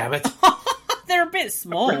beads, damn it. They're a bit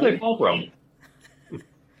small. Where did they fall from?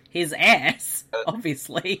 His ass,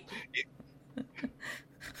 obviously.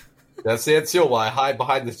 That's why I hide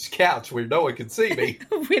behind this couch where no one can see me.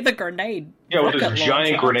 With a grenade. Yeah, with this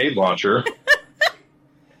giant grenade launcher.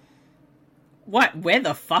 What? Where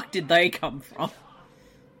the fuck did they come from?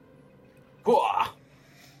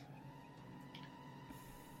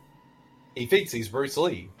 He thinks he's Bruce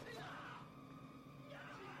Lee.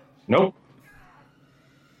 Nope.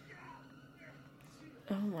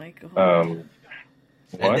 Oh my god. What?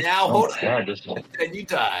 And now, hold on. And you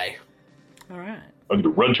die. Alright. I'm going to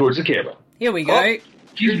run towards the camera. Here we go. Oh,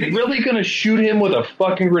 he's really going to shoot him with a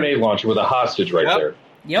fucking grenade launcher with a hostage right there.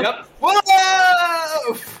 Yep.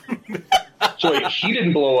 Whoa! So wait, he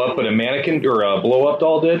didn't blow up, but a mannequin or a blow-up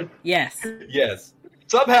doll did? Yes. Yes.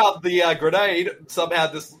 Somehow the grenade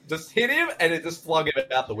just hit him, and it just flung him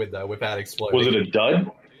out the window without exploding. Was it a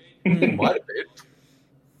dud? Might have been.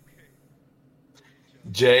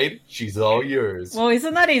 Jade, she's all yours. Well,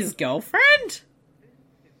 isn't that his girlfriend?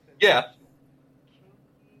 Yeah.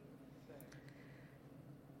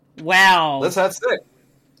 Wow. Let's have sex.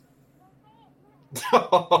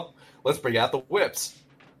 Let's bring out the whips.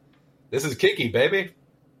 This is kinky, baby.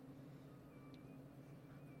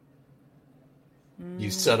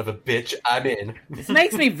 You son of a bitch, I'm in. This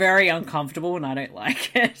makes me very uncomfortable and I don't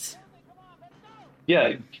like it.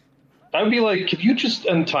 Yeah, I would be like, could you just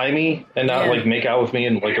untie me and not like make out with me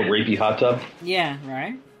in like a rapey hot tub? Yeah,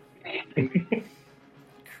 right?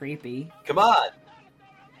 Creepy. Come on.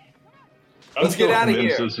 Let's still get out of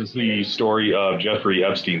convinced here. This is the story of Jeffrey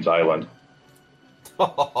Epstein's Island.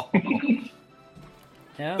 No.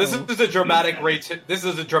 This is a dramatic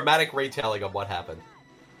retelling of what happened.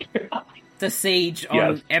 The siege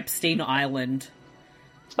on Epstein Island.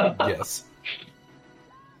 Yes.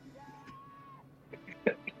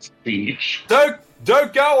 Siege.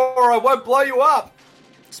 Don't go or I won't blow you up.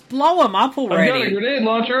 Just blow him up I've got a already. grenade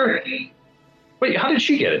launcher. Wait, how did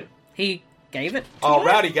she get it? He gave it to Oh, her?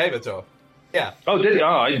 Rowdy gave it to her. Yeah. Oh, did he? Oh,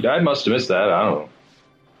 I must have missed that. I don't know.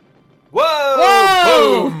 Whoa!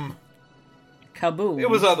 Whoa! Boom! Kaboom. It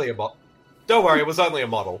was only a model. Don't worry, it was only a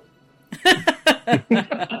model.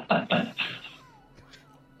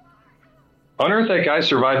 On Earth, that guy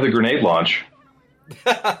survived the grenade launch.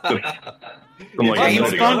 From like a James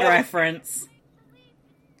minute Bond ago. reference.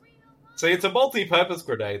 See, it's a multi-purpose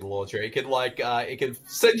grenade launcher. It can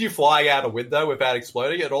send you flying out a window without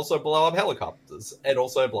exploding, and also blow up helicopters, and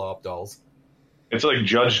also blow up dolls. It's like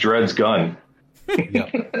Judge Dredd's gun.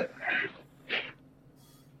 Yep.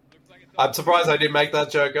 I'm surprised I didn't make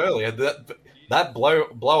that joke earlier. That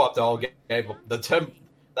blow up doll gave the term.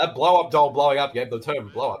 That blow up doll blowing up gave the term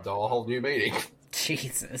blow up doll a whole new meaning.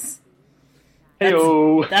 Jesus.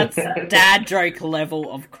 Heyo. That's dad joke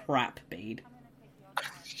level of crap, Bede.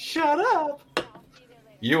 Shut up.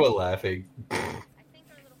 You were laughing.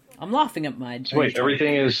 I'm laughing at my joke. Wait,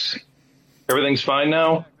 everything's fine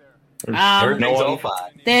now? Everything's no all one-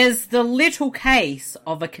 fine. There's the little case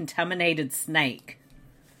of a contaminated snake.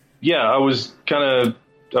 Yeah, I was going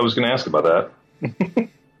to ask about that.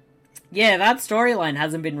 Yeah, that storyline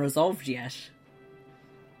hasn't been resolved yet.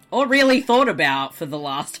 Or really thought about for the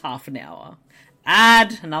last half an hour.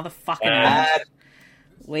 Another fucking ad.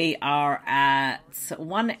 We are at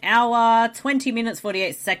 1 hour, 20 minutes,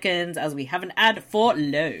 48 seconds, as we have an ad for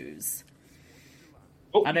Lowe's.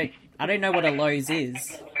 Oh. I don't know what a Lowe's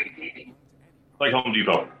is. Like Home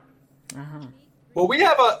Depot. Uh-huh. Well, we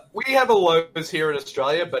have a Lowe's here in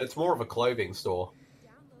Australia, but it's more of a clothing store.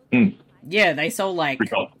 Yeah, they sell like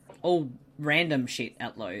Pretty cool. all random shit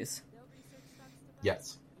at Lowe's.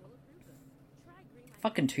 Yes.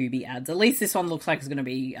 Fucking Tubi ads. At least this one looks like it's going to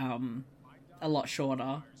be a lot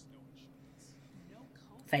shorter.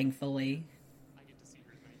 Thankfully.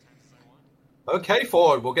 Okay,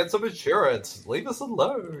 Ford, we'll get some insurance. Leave us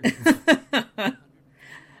alone.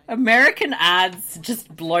 American ads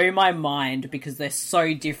just blow my mind because they're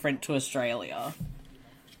so different to Australia.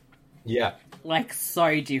 Yeah. Like,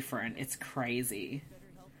 so different. It's crazy.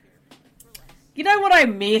 You know what I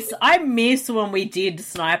miss? I miss when we did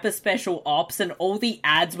Sniper Special Ops and all the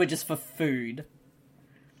ads were just for food.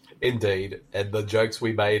 Indeed. And the jokes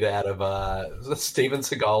we made out of Steven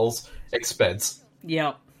Seagal's expense.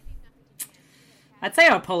 Yep. I'd say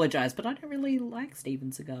I apologise, but I don't really like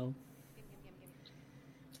Steven Seagal.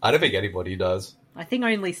 I don't think anybody does. I think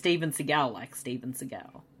only Steven Seagal likes Steven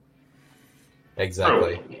Seagal.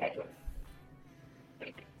 Exactly.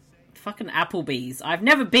 Fucking Applebee's. I've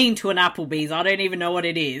never been to an Applebee's. I don't even know what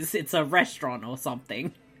it is. It's a restaurant or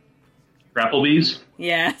something. Applebee's?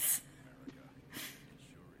 Yes.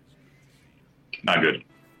 Not good.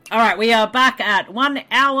 Alright, we are back at 1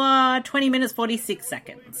 hour, 20 minutes, 46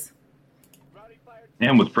 seconds.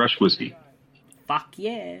 And with fresh whiskey. Fuck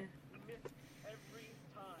yeah.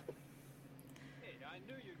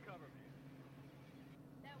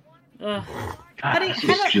 Ugh. How do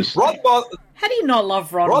you not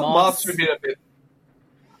love Ron Moss? would be a bit...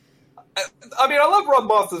 I mean, I love Ron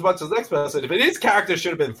Moss as much as the next person, but his character should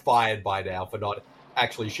have been fired by now for not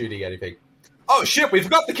actually shooting anything. Oh shit, we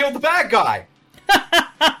forgot to kill the bad guy!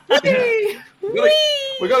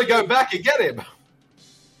 We gotta go back and get him!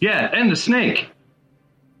 Yeah, and the snake.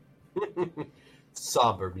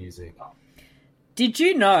 Somber music. Did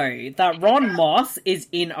you know that Ron Moss is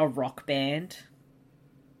in a rock band?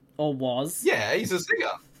 Or was? Yeah, he's a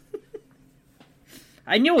singer.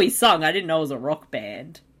 I knew he sung, I didn't know it was a rock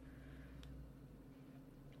band.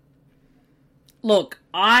 Look,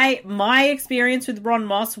 my experience with Ron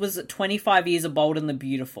Moss was 25 Years of Bold and the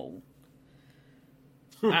Beautiful.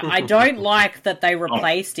 I don't like that they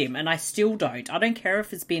replaced him, and I still don't. I don't care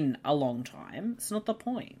if it's been a long time. It's not the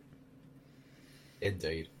point.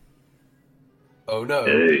 Indeed. Oh no.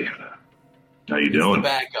 Hey. How you He's doing? the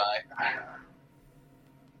bad guy.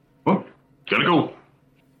 Oh, gotta go.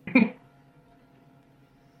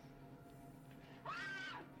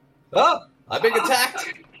 Oh, I'm being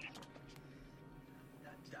attacked.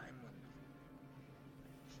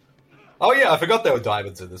 Oh yeah, I forgot there were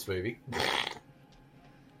diamonds in this movie.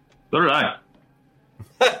 So did I.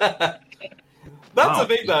 That's the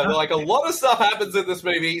thing though, like a lot of stuff happens in this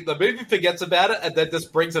movie, the movie forgets about it, and then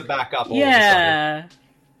just brings it back up all of a sudden.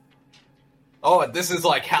 Oh, and this is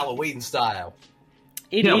like Halloween style.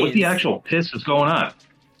 What the actual piss is going on?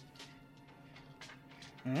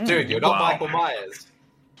 Dude, you're not Michael Myers.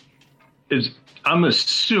 I'm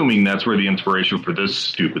assuming that's where the inspiration for this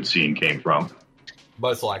stupid scene came from.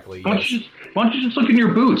 Most likely, Why don't you just look in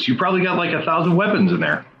your boots? You probably got like 1,000 weapons in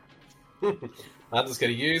there. I'm just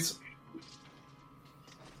gonna use...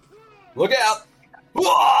 Look out!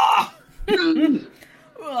 Wah!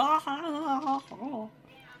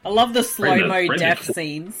 I love the slow-mo death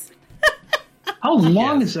scenes. How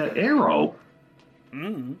long is that arrow?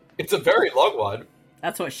 It's a very long one.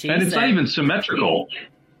 That's what she said. And it's not even symmetrical.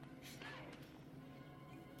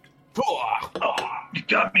 Oh, you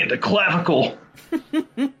got me in the clavicle.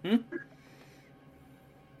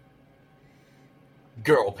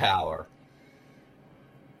 Girl power.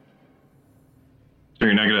 So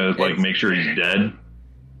you're not gonna like make sure he's dead?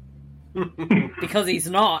 Because he's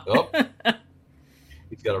not. Oh.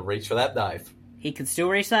 He's gotta reach for that knife. He can still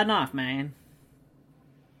reach that knife, man.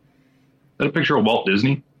 Is that a picture of Walt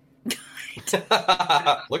Disney?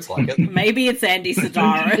 Looks like it. Maybe it's Andy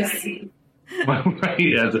Sedaris.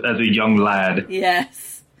 as a young lad.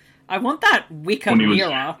 Yes. I want that wicker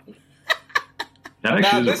mirror. That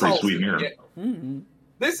actually is a pretty sweet mirror. Yeah.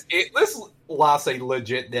 This last scene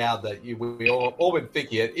legit now that we all been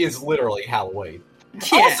thinking it is literally Halloween.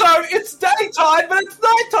 Yeah. Also, it's daytime, but it's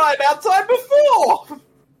nighttime outside before!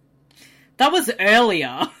 That was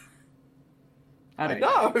earlier. I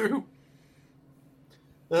know.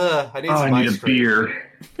 I need I need a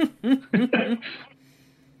beer.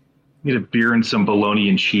 Need a beer and some bologna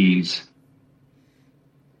and cheese.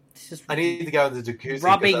 I need to go in the jacuzzi.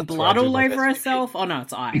 Rubbing blood all over herself? Oh no,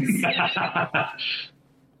 it's ice.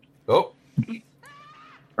 Oh. All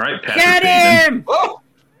right, Patrick Get Bateman. him! Oh!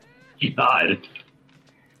 God.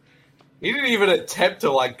 He didn't even attempt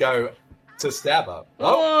to, like, go to stab her.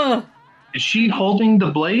 Oh! Is she holding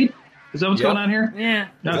the blade? Is that what's going on here? Yeah.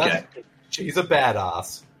 Okay. She's a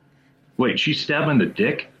badass. Wait, she's stabbing the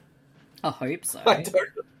dick? I hope so. I don't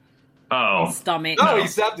know. Oh. Stomach. No, he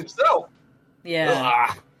stabbed himself. Yeah.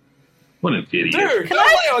 Ugh. What an idiot. Dude, don't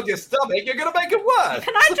lay on your stomach. You're going to make it worse.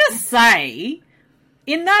 Can I just say,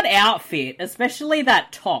 in that outfit, especially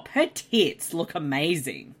that top, her tits look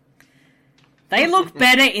amazing. They look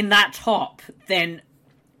better in that top than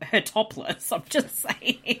her topless. I'm just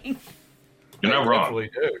saying. You're not wrong. We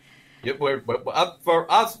do. Yeah, for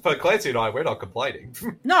us, for Clancy and I, we're not complaining.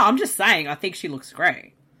 No, I'm just saying. I think she looks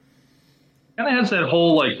great. Kind of has that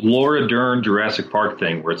whole like Laura Dern Jurassic Park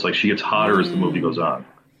thing where it's like she gets hotter as the movie goes on.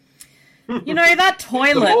 You know, that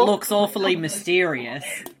toilet looks awfully mysterious.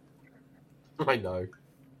 I know.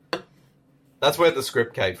 That's where the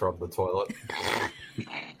script came from, the toilet.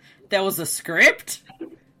 There was a script?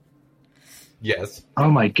 Yes. Oh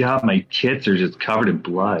my god, my tits are just covered in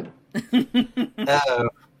blood.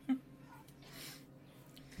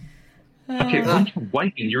 Okay, when you're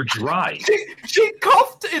wiping, you're dry. She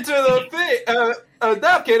coughed into the thing, a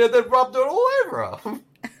napkin and then rubbed it all over her.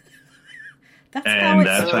 That's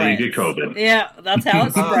how you get COVID. Yeah, that's how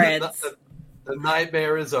it spreads. The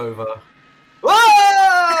nightmare is over.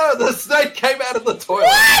 Ah! The snake came out of the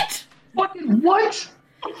toilet. What? What?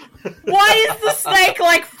 Why is the snake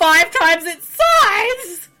like 5 times its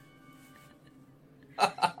size?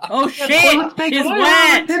 Oh shit! She's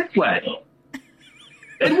wet.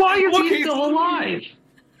 And why is he still alive?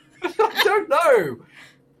 I don't know.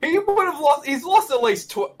 He would have lost. He's lost at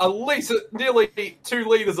least nearly 2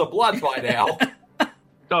 liters of blood by now.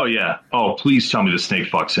 Oh yeah. Oh, please tell me the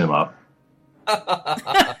snake fucks him up.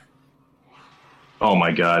 Oh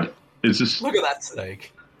my god. Is this? Look at that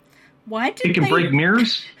snake. Why did it can break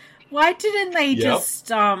mirrors? Why didn't they just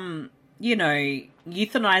euthanize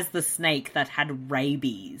the snake that had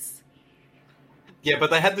rabies? Yeah, but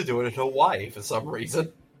they had to do it in Hawaii for some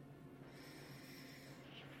reason.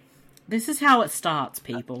 This is how it starts,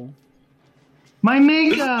 people. My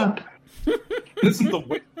makeup. This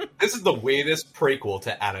is the weirdest prequel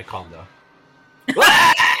to Anaconda.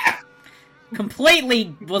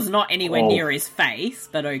 Completely was not anywhere Oh. near his face,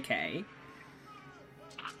 but okay.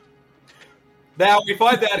 Now we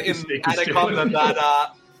find out in Snake is Anaconda doing-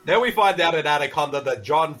 that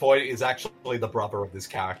John Voight is actually the brother of this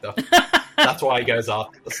character. That's why he goes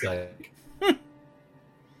after the snake.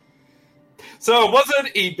 So it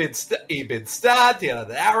wasn't he'd been stabbed, he had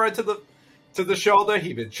an arrow to the shoulder,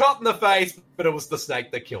 he'd been shot in the face, but it was the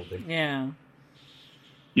snake that killed him. Yeah.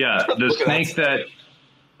 Yeah, the Look at snake that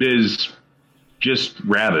is just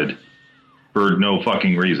rabid for no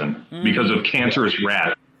fucking reason because of cancerous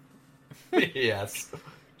rat. Yes.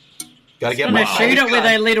 Gotta get Gonna my shoot it with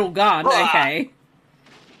gun. a little gun, okay.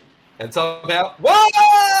 And somehow,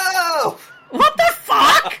 whoa! What the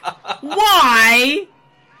fuck? Why?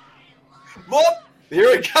 Look, here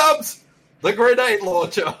it comes! The grenade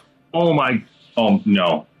launcher. Oh my! Oh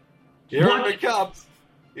no! Here What? it comes.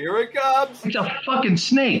 Here it comes. It's a fucking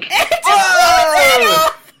snake. Whoa!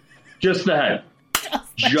 Just the head.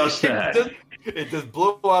 Just the head. It just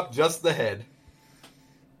blew up just the head.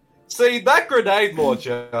 See, that grenade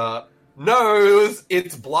launcher knows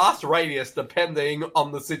its blast radius depending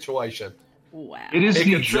on the situation. Wow. It is It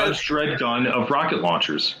the can Judge Dredd gun of rocket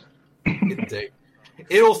launchers. Indeed.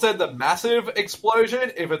 It'll send a massive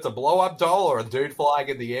explosion if it's a blow-up doll or a dude flying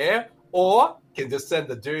in the air, or can just send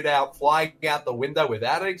the dude out flying out the window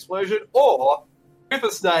without an explosion, or with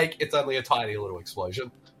a snake, it's only a tiny little explosion.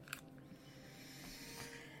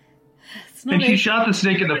 It's not And she a- shot the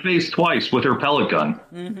snake in the face twice with her pellet gun.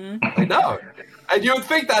 I know. And you would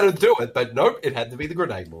think that would do it, but nope, it had to be the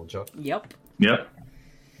grenade launcher. Yep. Yep.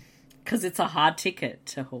 Because it's a hard ticket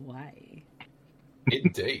to Hawaii.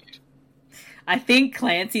 Indeed. I think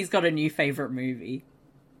Clancy's got a new favourite movie.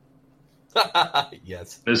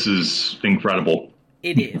 Yes. This is incredible.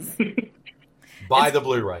 It is. Buy the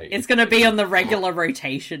Blu-ray. It's going to be on the regular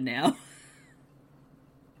rotation now.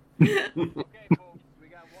 Okay, folks, we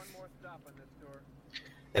got one more stop on this tour.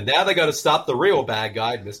 And now they got to stop the real bad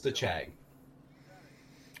guy, Mr. Chang.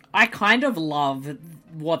 I kind of love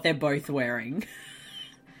what they're both wearing.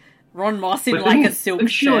 Ron Moss in But like a didn't- silk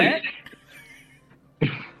didn't she, shirt.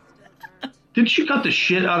 Didn't she cut the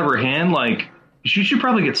shit out of her hand? Like, she should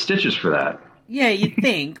probably get stitches for that. Yeah, you'd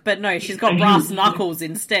think, but no, she's got And brass you- knuckles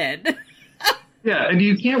instead. Yeah, and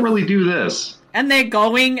you can't really do this. And they're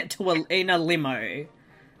going in a limo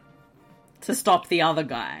to stop the other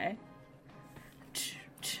guy.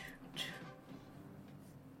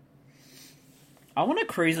 I want to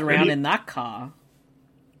cruise around in that car.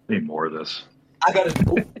 Need more of this. I got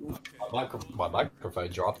it. My microphone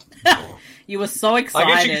dropped. You were so I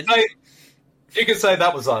guess you excited. could say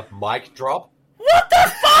that was a mic drop. What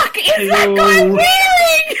the fuck is that guy Hello.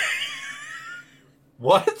 wearing?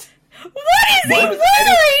 What? What is he What?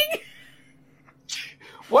 wearing?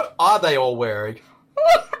 What are they all wearing?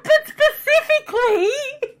 But specifically,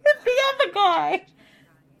 the other guy.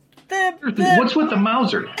 The What's with the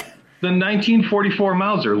Mauser? The 1944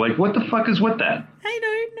 Mauser. Like, what the fuck is with that? I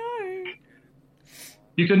don't know.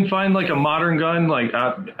 You couldn't find, like, a modern gun, like,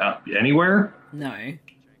 anywhere? No.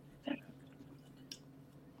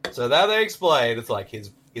 So now they explain it's like his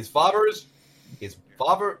father is It's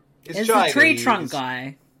Chinese. the tree trunk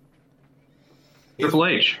guy. Triple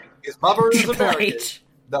H. His mother is Triple American. H.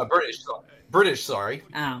 No, British, sorry.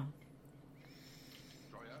 Oh.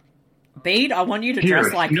 Bede, I want you to Here,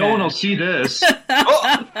 dress like no her. one will see this.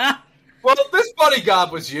 Oh, well, this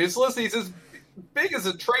bodyguard was useless. He's as big as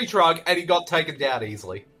a tree trunk, and he got taken down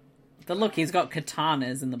easily. But look, he's got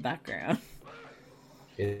katanas in the background.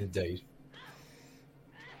 Indeed.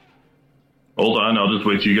 Hold on, I'll just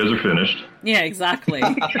wait till you guys are finished. Yeah, exactly.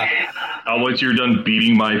 I'll wait till you're done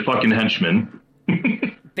beating my fucking henchman.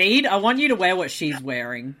 Bede, I want you to wear what she's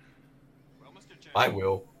wearing. I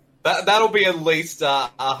will. That'll be at least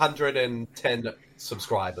 110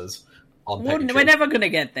 subscribers on Patreon. We're never going to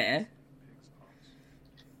get there.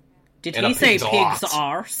 Did And he a say pig's pig's arse.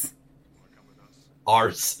 arse?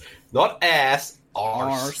 Arse. Not ass.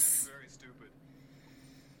 Arse. Arse.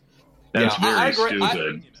 That's Yeah, I very agree.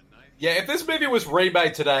 stupid. Yeah, if this movie was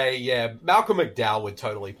remade today, yeah, Malcolm McDowell would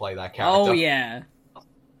totally play that character. Oh, yeah.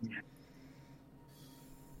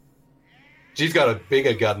 She's got a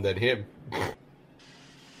bigger gun than him. Where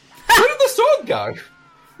did the sword go?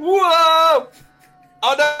 Whoa!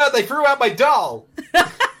 Oh no, they threw out my doll!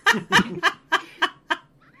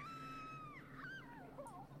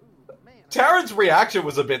 Taryn's reaction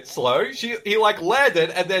was a bit slow. He like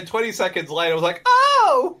landed, and then 20 seconds later was like,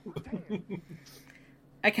 "Oh!"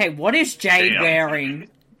 Okay, what is Jade Damn. wearing?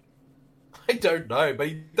 I don't know, but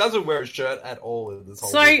he doesn't wear a shirt at all in this whole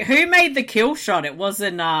So, movie. who made the kill shot? It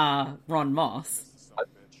wasn't Ron Moss.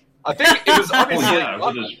 I think it was obviously Oh, yeah,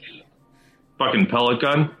 with his fucking pellet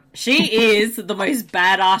gun? She is the most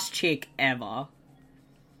badass chick ever.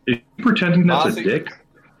 Is she pretending that's Marcy- a dick?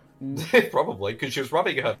 Probably, because she was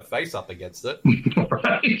rubbing her face up against it.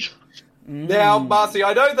 Right. Now, Marcy,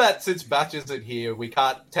 I know that since Batch isn't here, we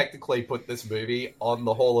can't technically put this movie on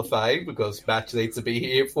the Hall of Fame because Batch needs to be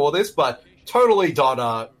here for this, but totally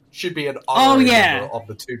Donna should be an honorary member of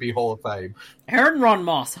the To Be Hall of Fame. Her and Ron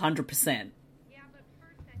Moss, 100%.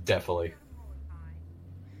 Definitely.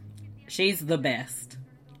 She's the best.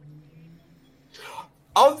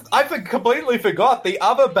 I completely forgot the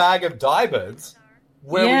other bag of diamonds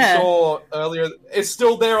where we saw earlier is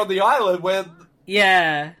still there on the island where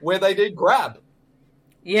they did grab.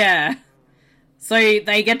 Yeah. So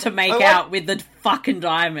they get to make out with the fucking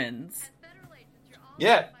diamonds.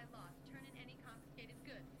 Yeah.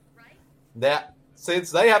 Now,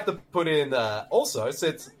 since they have to put in, also,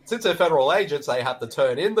 since they're federal agents, they have to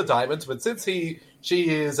turn in the diamonds, but since she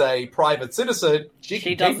is a private citizen, she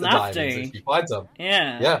can keep the diamonds if she finds them.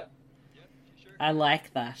 Yeah. Yeah. I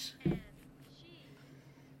like that.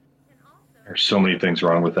 There's so many things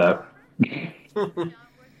wrong with that.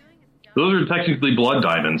 Those are technically blood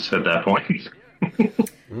diamonds at that point.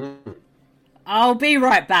 I'll be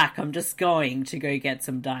right back. I'm just going to go get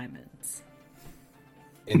some diamonds.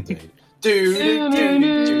 Indeed.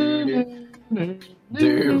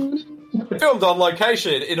 Filmed on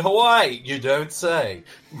location in Hawaii, you don't say.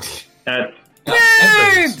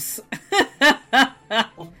 Boobs!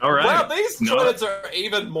 All right. Wow, these credits are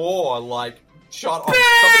even more like shot on.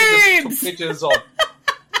 Somebody just took pictures of.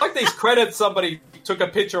 Like these credits, somebody took a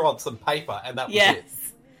picture on some paper, and that was it.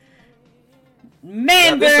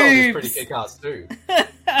 Man, this song is boobs! pretty kick-ass too.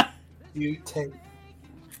 You take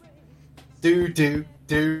do do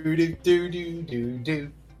do do do do do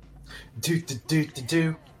do do do do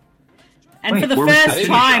do. And for the first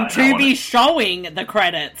time, Tubi showing the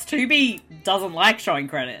credits. Tubi doesn't like showing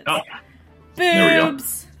credits. Oh.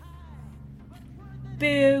 Boobs.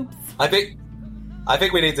 Boobs. I think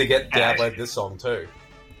we need to download this song too.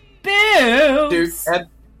 Boobs.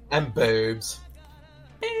 And boobs.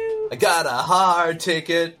 I got a hard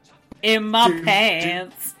ticket in my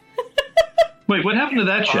pants. Wait, what happened to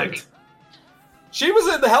that chick? She was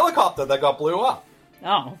in the helicopter that got blew up.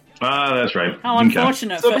 Oh. Ah, that's right. How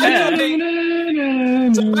unfortunate for her.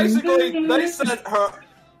 So basically, they set her.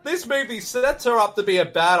 This movie sets her up to be a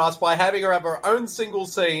badass by having her have her own single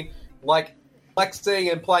scene, like flexing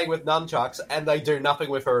and playing with nunchucks, and they do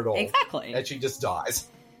nothing with her at all. Exactly. And she just dies.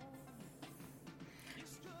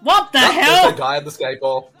 What the hell? There's a guy on the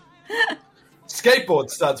skateboard. Skateboard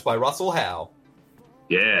stunts by Russell Howe.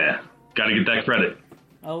 Yeah, gotta get that credit.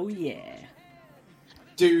 Oh yeah.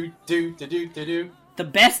 Do. The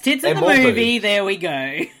best hits in the movie. There we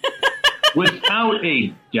go. Without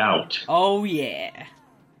a doubt. Oh yeah.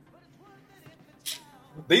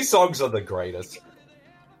 These songs are the greatest.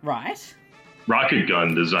 Right. Rocket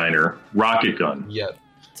gun designer. Rocket gun. Yep.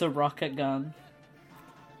 It's a rocket gun.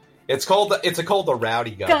 It's called the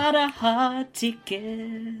Rowdy Gun. Got a hard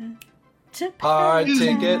ticket to pay. Hard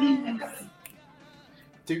ticket.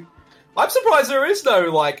 Dude, I'm surprised there is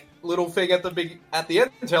no like little thing at the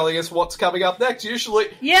end telling us what's coming up next. Usually,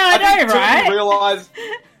 I know, right?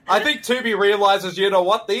 I think Tubi realizes, you know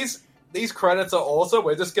what, these credits are awesome.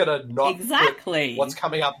 We're just gonna not exactly put what's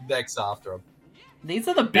coming up next after them. These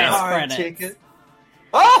are the best credits. Ticket.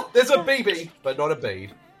 Oh, there's a BB, but not a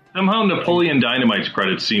bead. Somehow Napoleon Dynamite's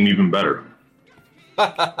credits seem even better.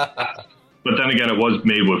 But then again, it was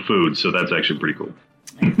made with food, so that's actually pretty cool.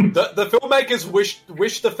 The filmmakers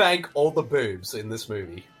wish to thank all the boobs in this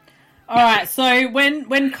movie. All right, so when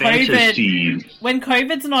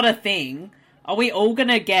COVID's not a thing, are we all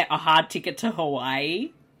gonna get a hard ticket to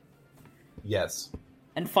Hawaii? Yes.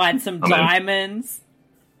 And find some diamonds?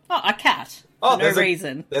 Oh, a cat. For no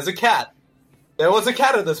reason. There's a cat. There was a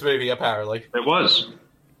cat in this movie, apparently. There was.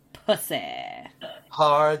 Pussy.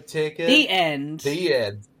 Hard ticket. The end. The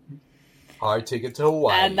end. Hard ticket to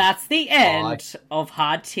Hawaii. And that's the end of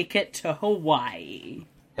Hard Ticket to Hawaii.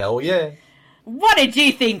 Hell yeah. What did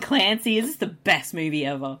you think, Clancy? Is this the best movie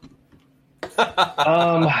ever?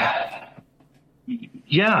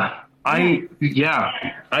 Yeah. I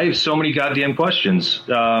have so many goddamn questions.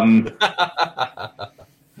 The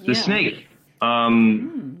snake.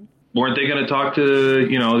 Weren't they going to talk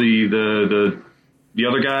to, the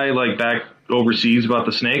other guy, like, back overseas about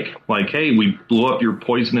the snake? Like, hey, we blew up your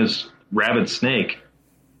poisonous rabid snake.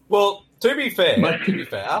 Well, to be fair,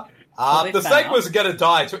 the snake was going to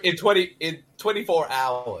die in 24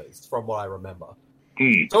 hours, from what I remember. So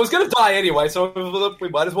it was going to die anyway, so we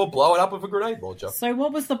might as well blow it up with a grenade launcher. So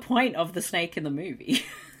what was the point of the snake in the movie?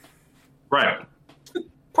 Right.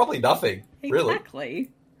 Probably nothing, really.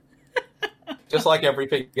 Exactly. Just like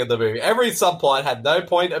everything in the movie. Every subplot had no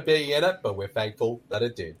point of being in it, but we're thankful that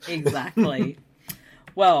it did. Exactly.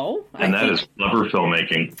 Well, And that is clever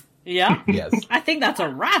filmmaking. Yeah. Yes. I think that's a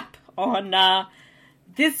wrap on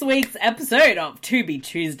this week's episode of To Be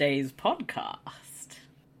Tuesday's podcast.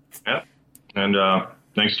 Yep. And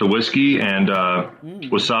thanks to whiskey and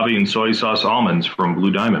wasabi and soy sauce almonds from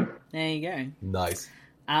Blue Diamond. There you go. Nice.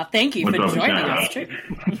 Thank you for joining us, too.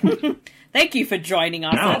 Thank you for joining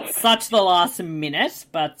us at such the last minute,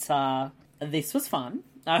 but this was fun.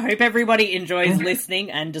 I hope everybody enjoys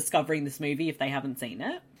listening and discovering this movie if they haven't seen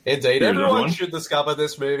it. Indeed, everyone should discover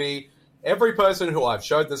this movie. Every person who I've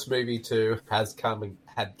showed this movie to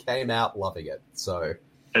came out loving it. So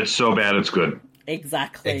it's so bad, it's good.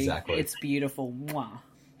 Exactly. It's beautiful. Mwah.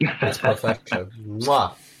 It's perfection.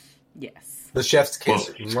 Mwah. Yes. The chef's kiss.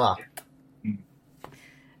 Mwah.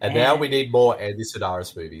 And now we need more Andy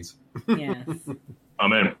Sidaris movies. Yes.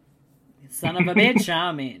 I'm in. Son of a bitch,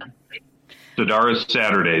 I'm in. Sidaris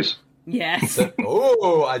Saturdays. Yes.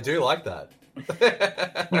 Oh, I do like that.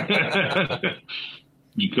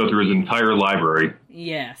 You go through his entire library.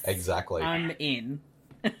 Yes. Exactly. I'm in.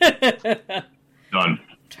 Done.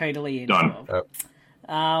 Totally in.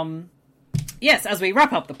 Done. Yes, as we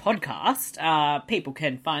wrap up the podcast, people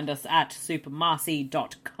can find us at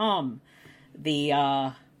supermarcy.com,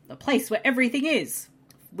 the place where everything is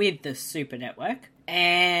with the Super Network.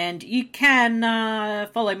 And you can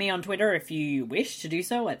follow me on Twitter if you wish to do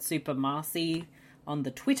so at supermarcy on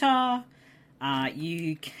the Twitter.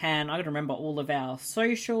 You can, I gotta remember all of our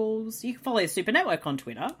socials. You can follow the Super Network on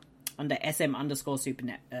Twitter under SM_Super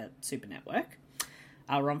Network.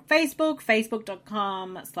 We're on Facebook,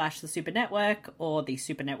 facebook.com/the Super Network, or the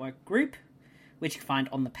Super Network group, which you can find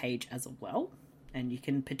on the page as well. And you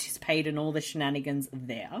can participate in all the shenanigans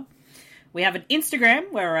there. We have an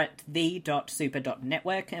Instagram, we're at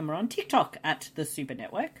the.super.network, and we're on TikTok at the Super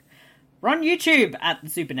Network. We're on YouTube at the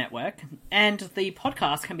Super Network, and the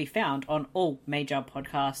podcast can be found on all major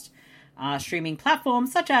podcast streaming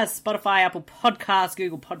platforms, such as Spotify, Apple Podcasts,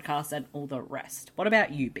 Google Podcasts, and all the rest. What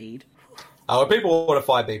about you, Bede? When people want to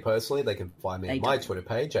find me personally, they can find me on my Twitter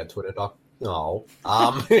page at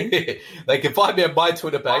twitter.com. They can find me on my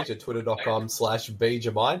Twitter page at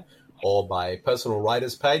twitter.com/BedeYourMind, or my personal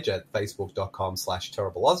writers page at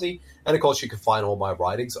facebook.com/TerribleAussie. And of course, you can find all my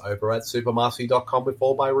writings over at supermarcy.com with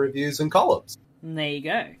all my reviews and columns. There you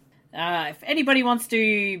go. If anybody wants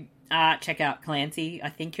to check out Clancy, I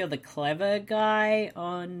think you're the clever guy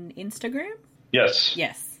on Instagram? Yes.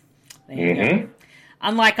 Yes. There you go.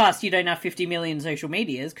 Unlike us, you don't have 50 million social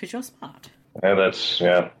medias because you're smart. Yeah,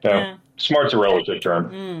 smart's a relative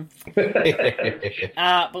term.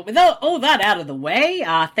 But with all that out of the way,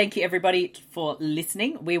 thank you everybody for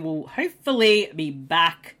listening. We will hopefully be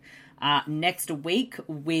back next week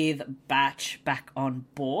with Batch back on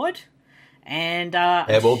board. And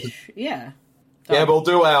we'll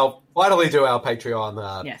finally do our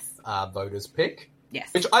Patreon voters pick. Yes.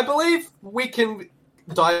 Which I believe we can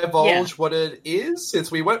divulge what it is,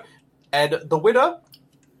 since we went. And the winner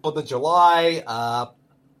for the July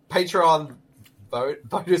Patreon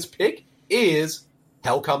voters pick is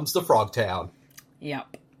Hell Comes to Frogtown.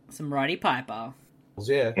 Yep. Some Roddy Piper.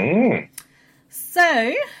 Yeah.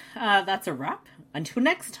 So, that's a wrap. Until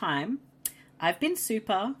next time, I've been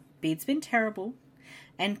Super, Bede's been terrible,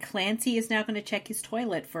 and Clancy is now going to check his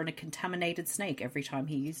toilet for a contaminated snake every time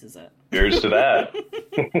he uses it. Cheers to that.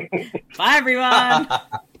 Bye, everyone.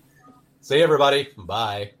 See you, everybody.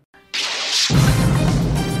 Bye.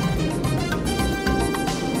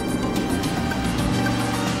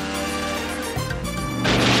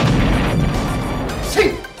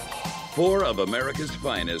 Four of America's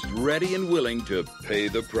finest, ready and willing to pay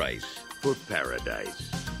the price for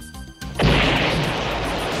paradise.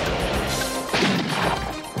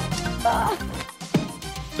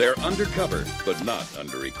 They're undercover, but not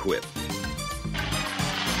under-equipped.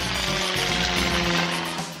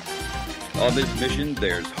 On this mission,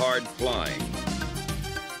 there's hard flying,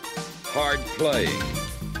 hard playing,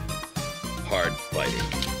 hard fighting.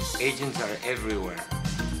 Agents are everywhere.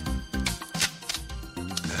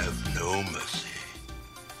 Have no mercy.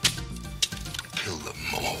 Kill them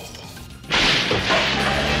all.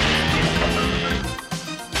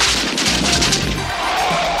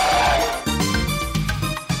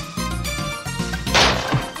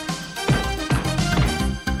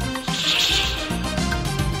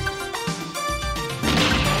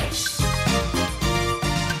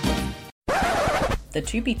 The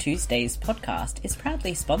To Be Tuesdays podcast is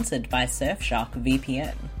proudly sponsored by Surfshark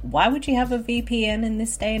VPN. Why would you have a VPN in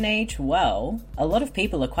this day and age? Well, a lot of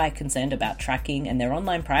people are quite concerned about tracking and their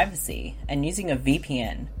online privacy, and using a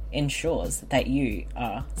VPN ensures that you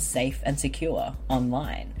are safe and secure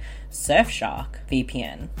online. Surfshark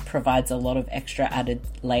VPN provides a lot of extra added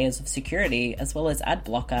layers of security, as well as ad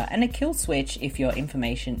blocker and a kill switch if your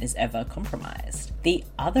information is ever compromised. The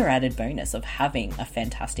other added bonus of having a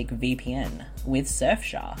fantastic VPN with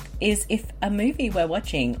Surfshark is if a movie we're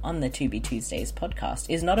watching on the To Be Tuesdays podcast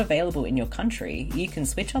is not available in your country, you can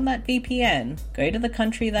switch on that VPN, go to the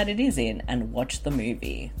country that it is in, and watch the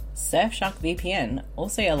movie. Surfshark VPN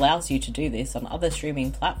also allows you to do this on other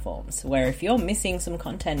streaming platforms, where if you're missing some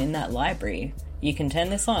content in that library, you can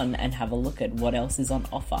turn this on and have a look at what else is on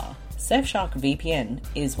offer. Surfshark VPN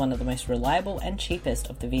is one of the most reliable and cheapest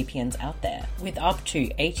of the VPNs out there, with up to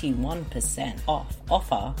 81% off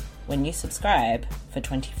offer when you subscribe for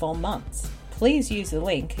 24 months. Please use the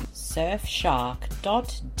link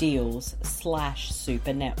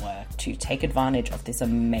surfshark.deals/supernetwork to take advantage of this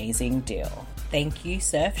amazing deal. Thank you,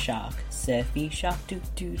 Surfshark. Surfy shark do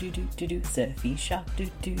do do do do do. Surfy shark do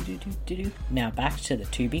do do do do do. Now back to the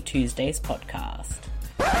To Be Tuesdays podcast.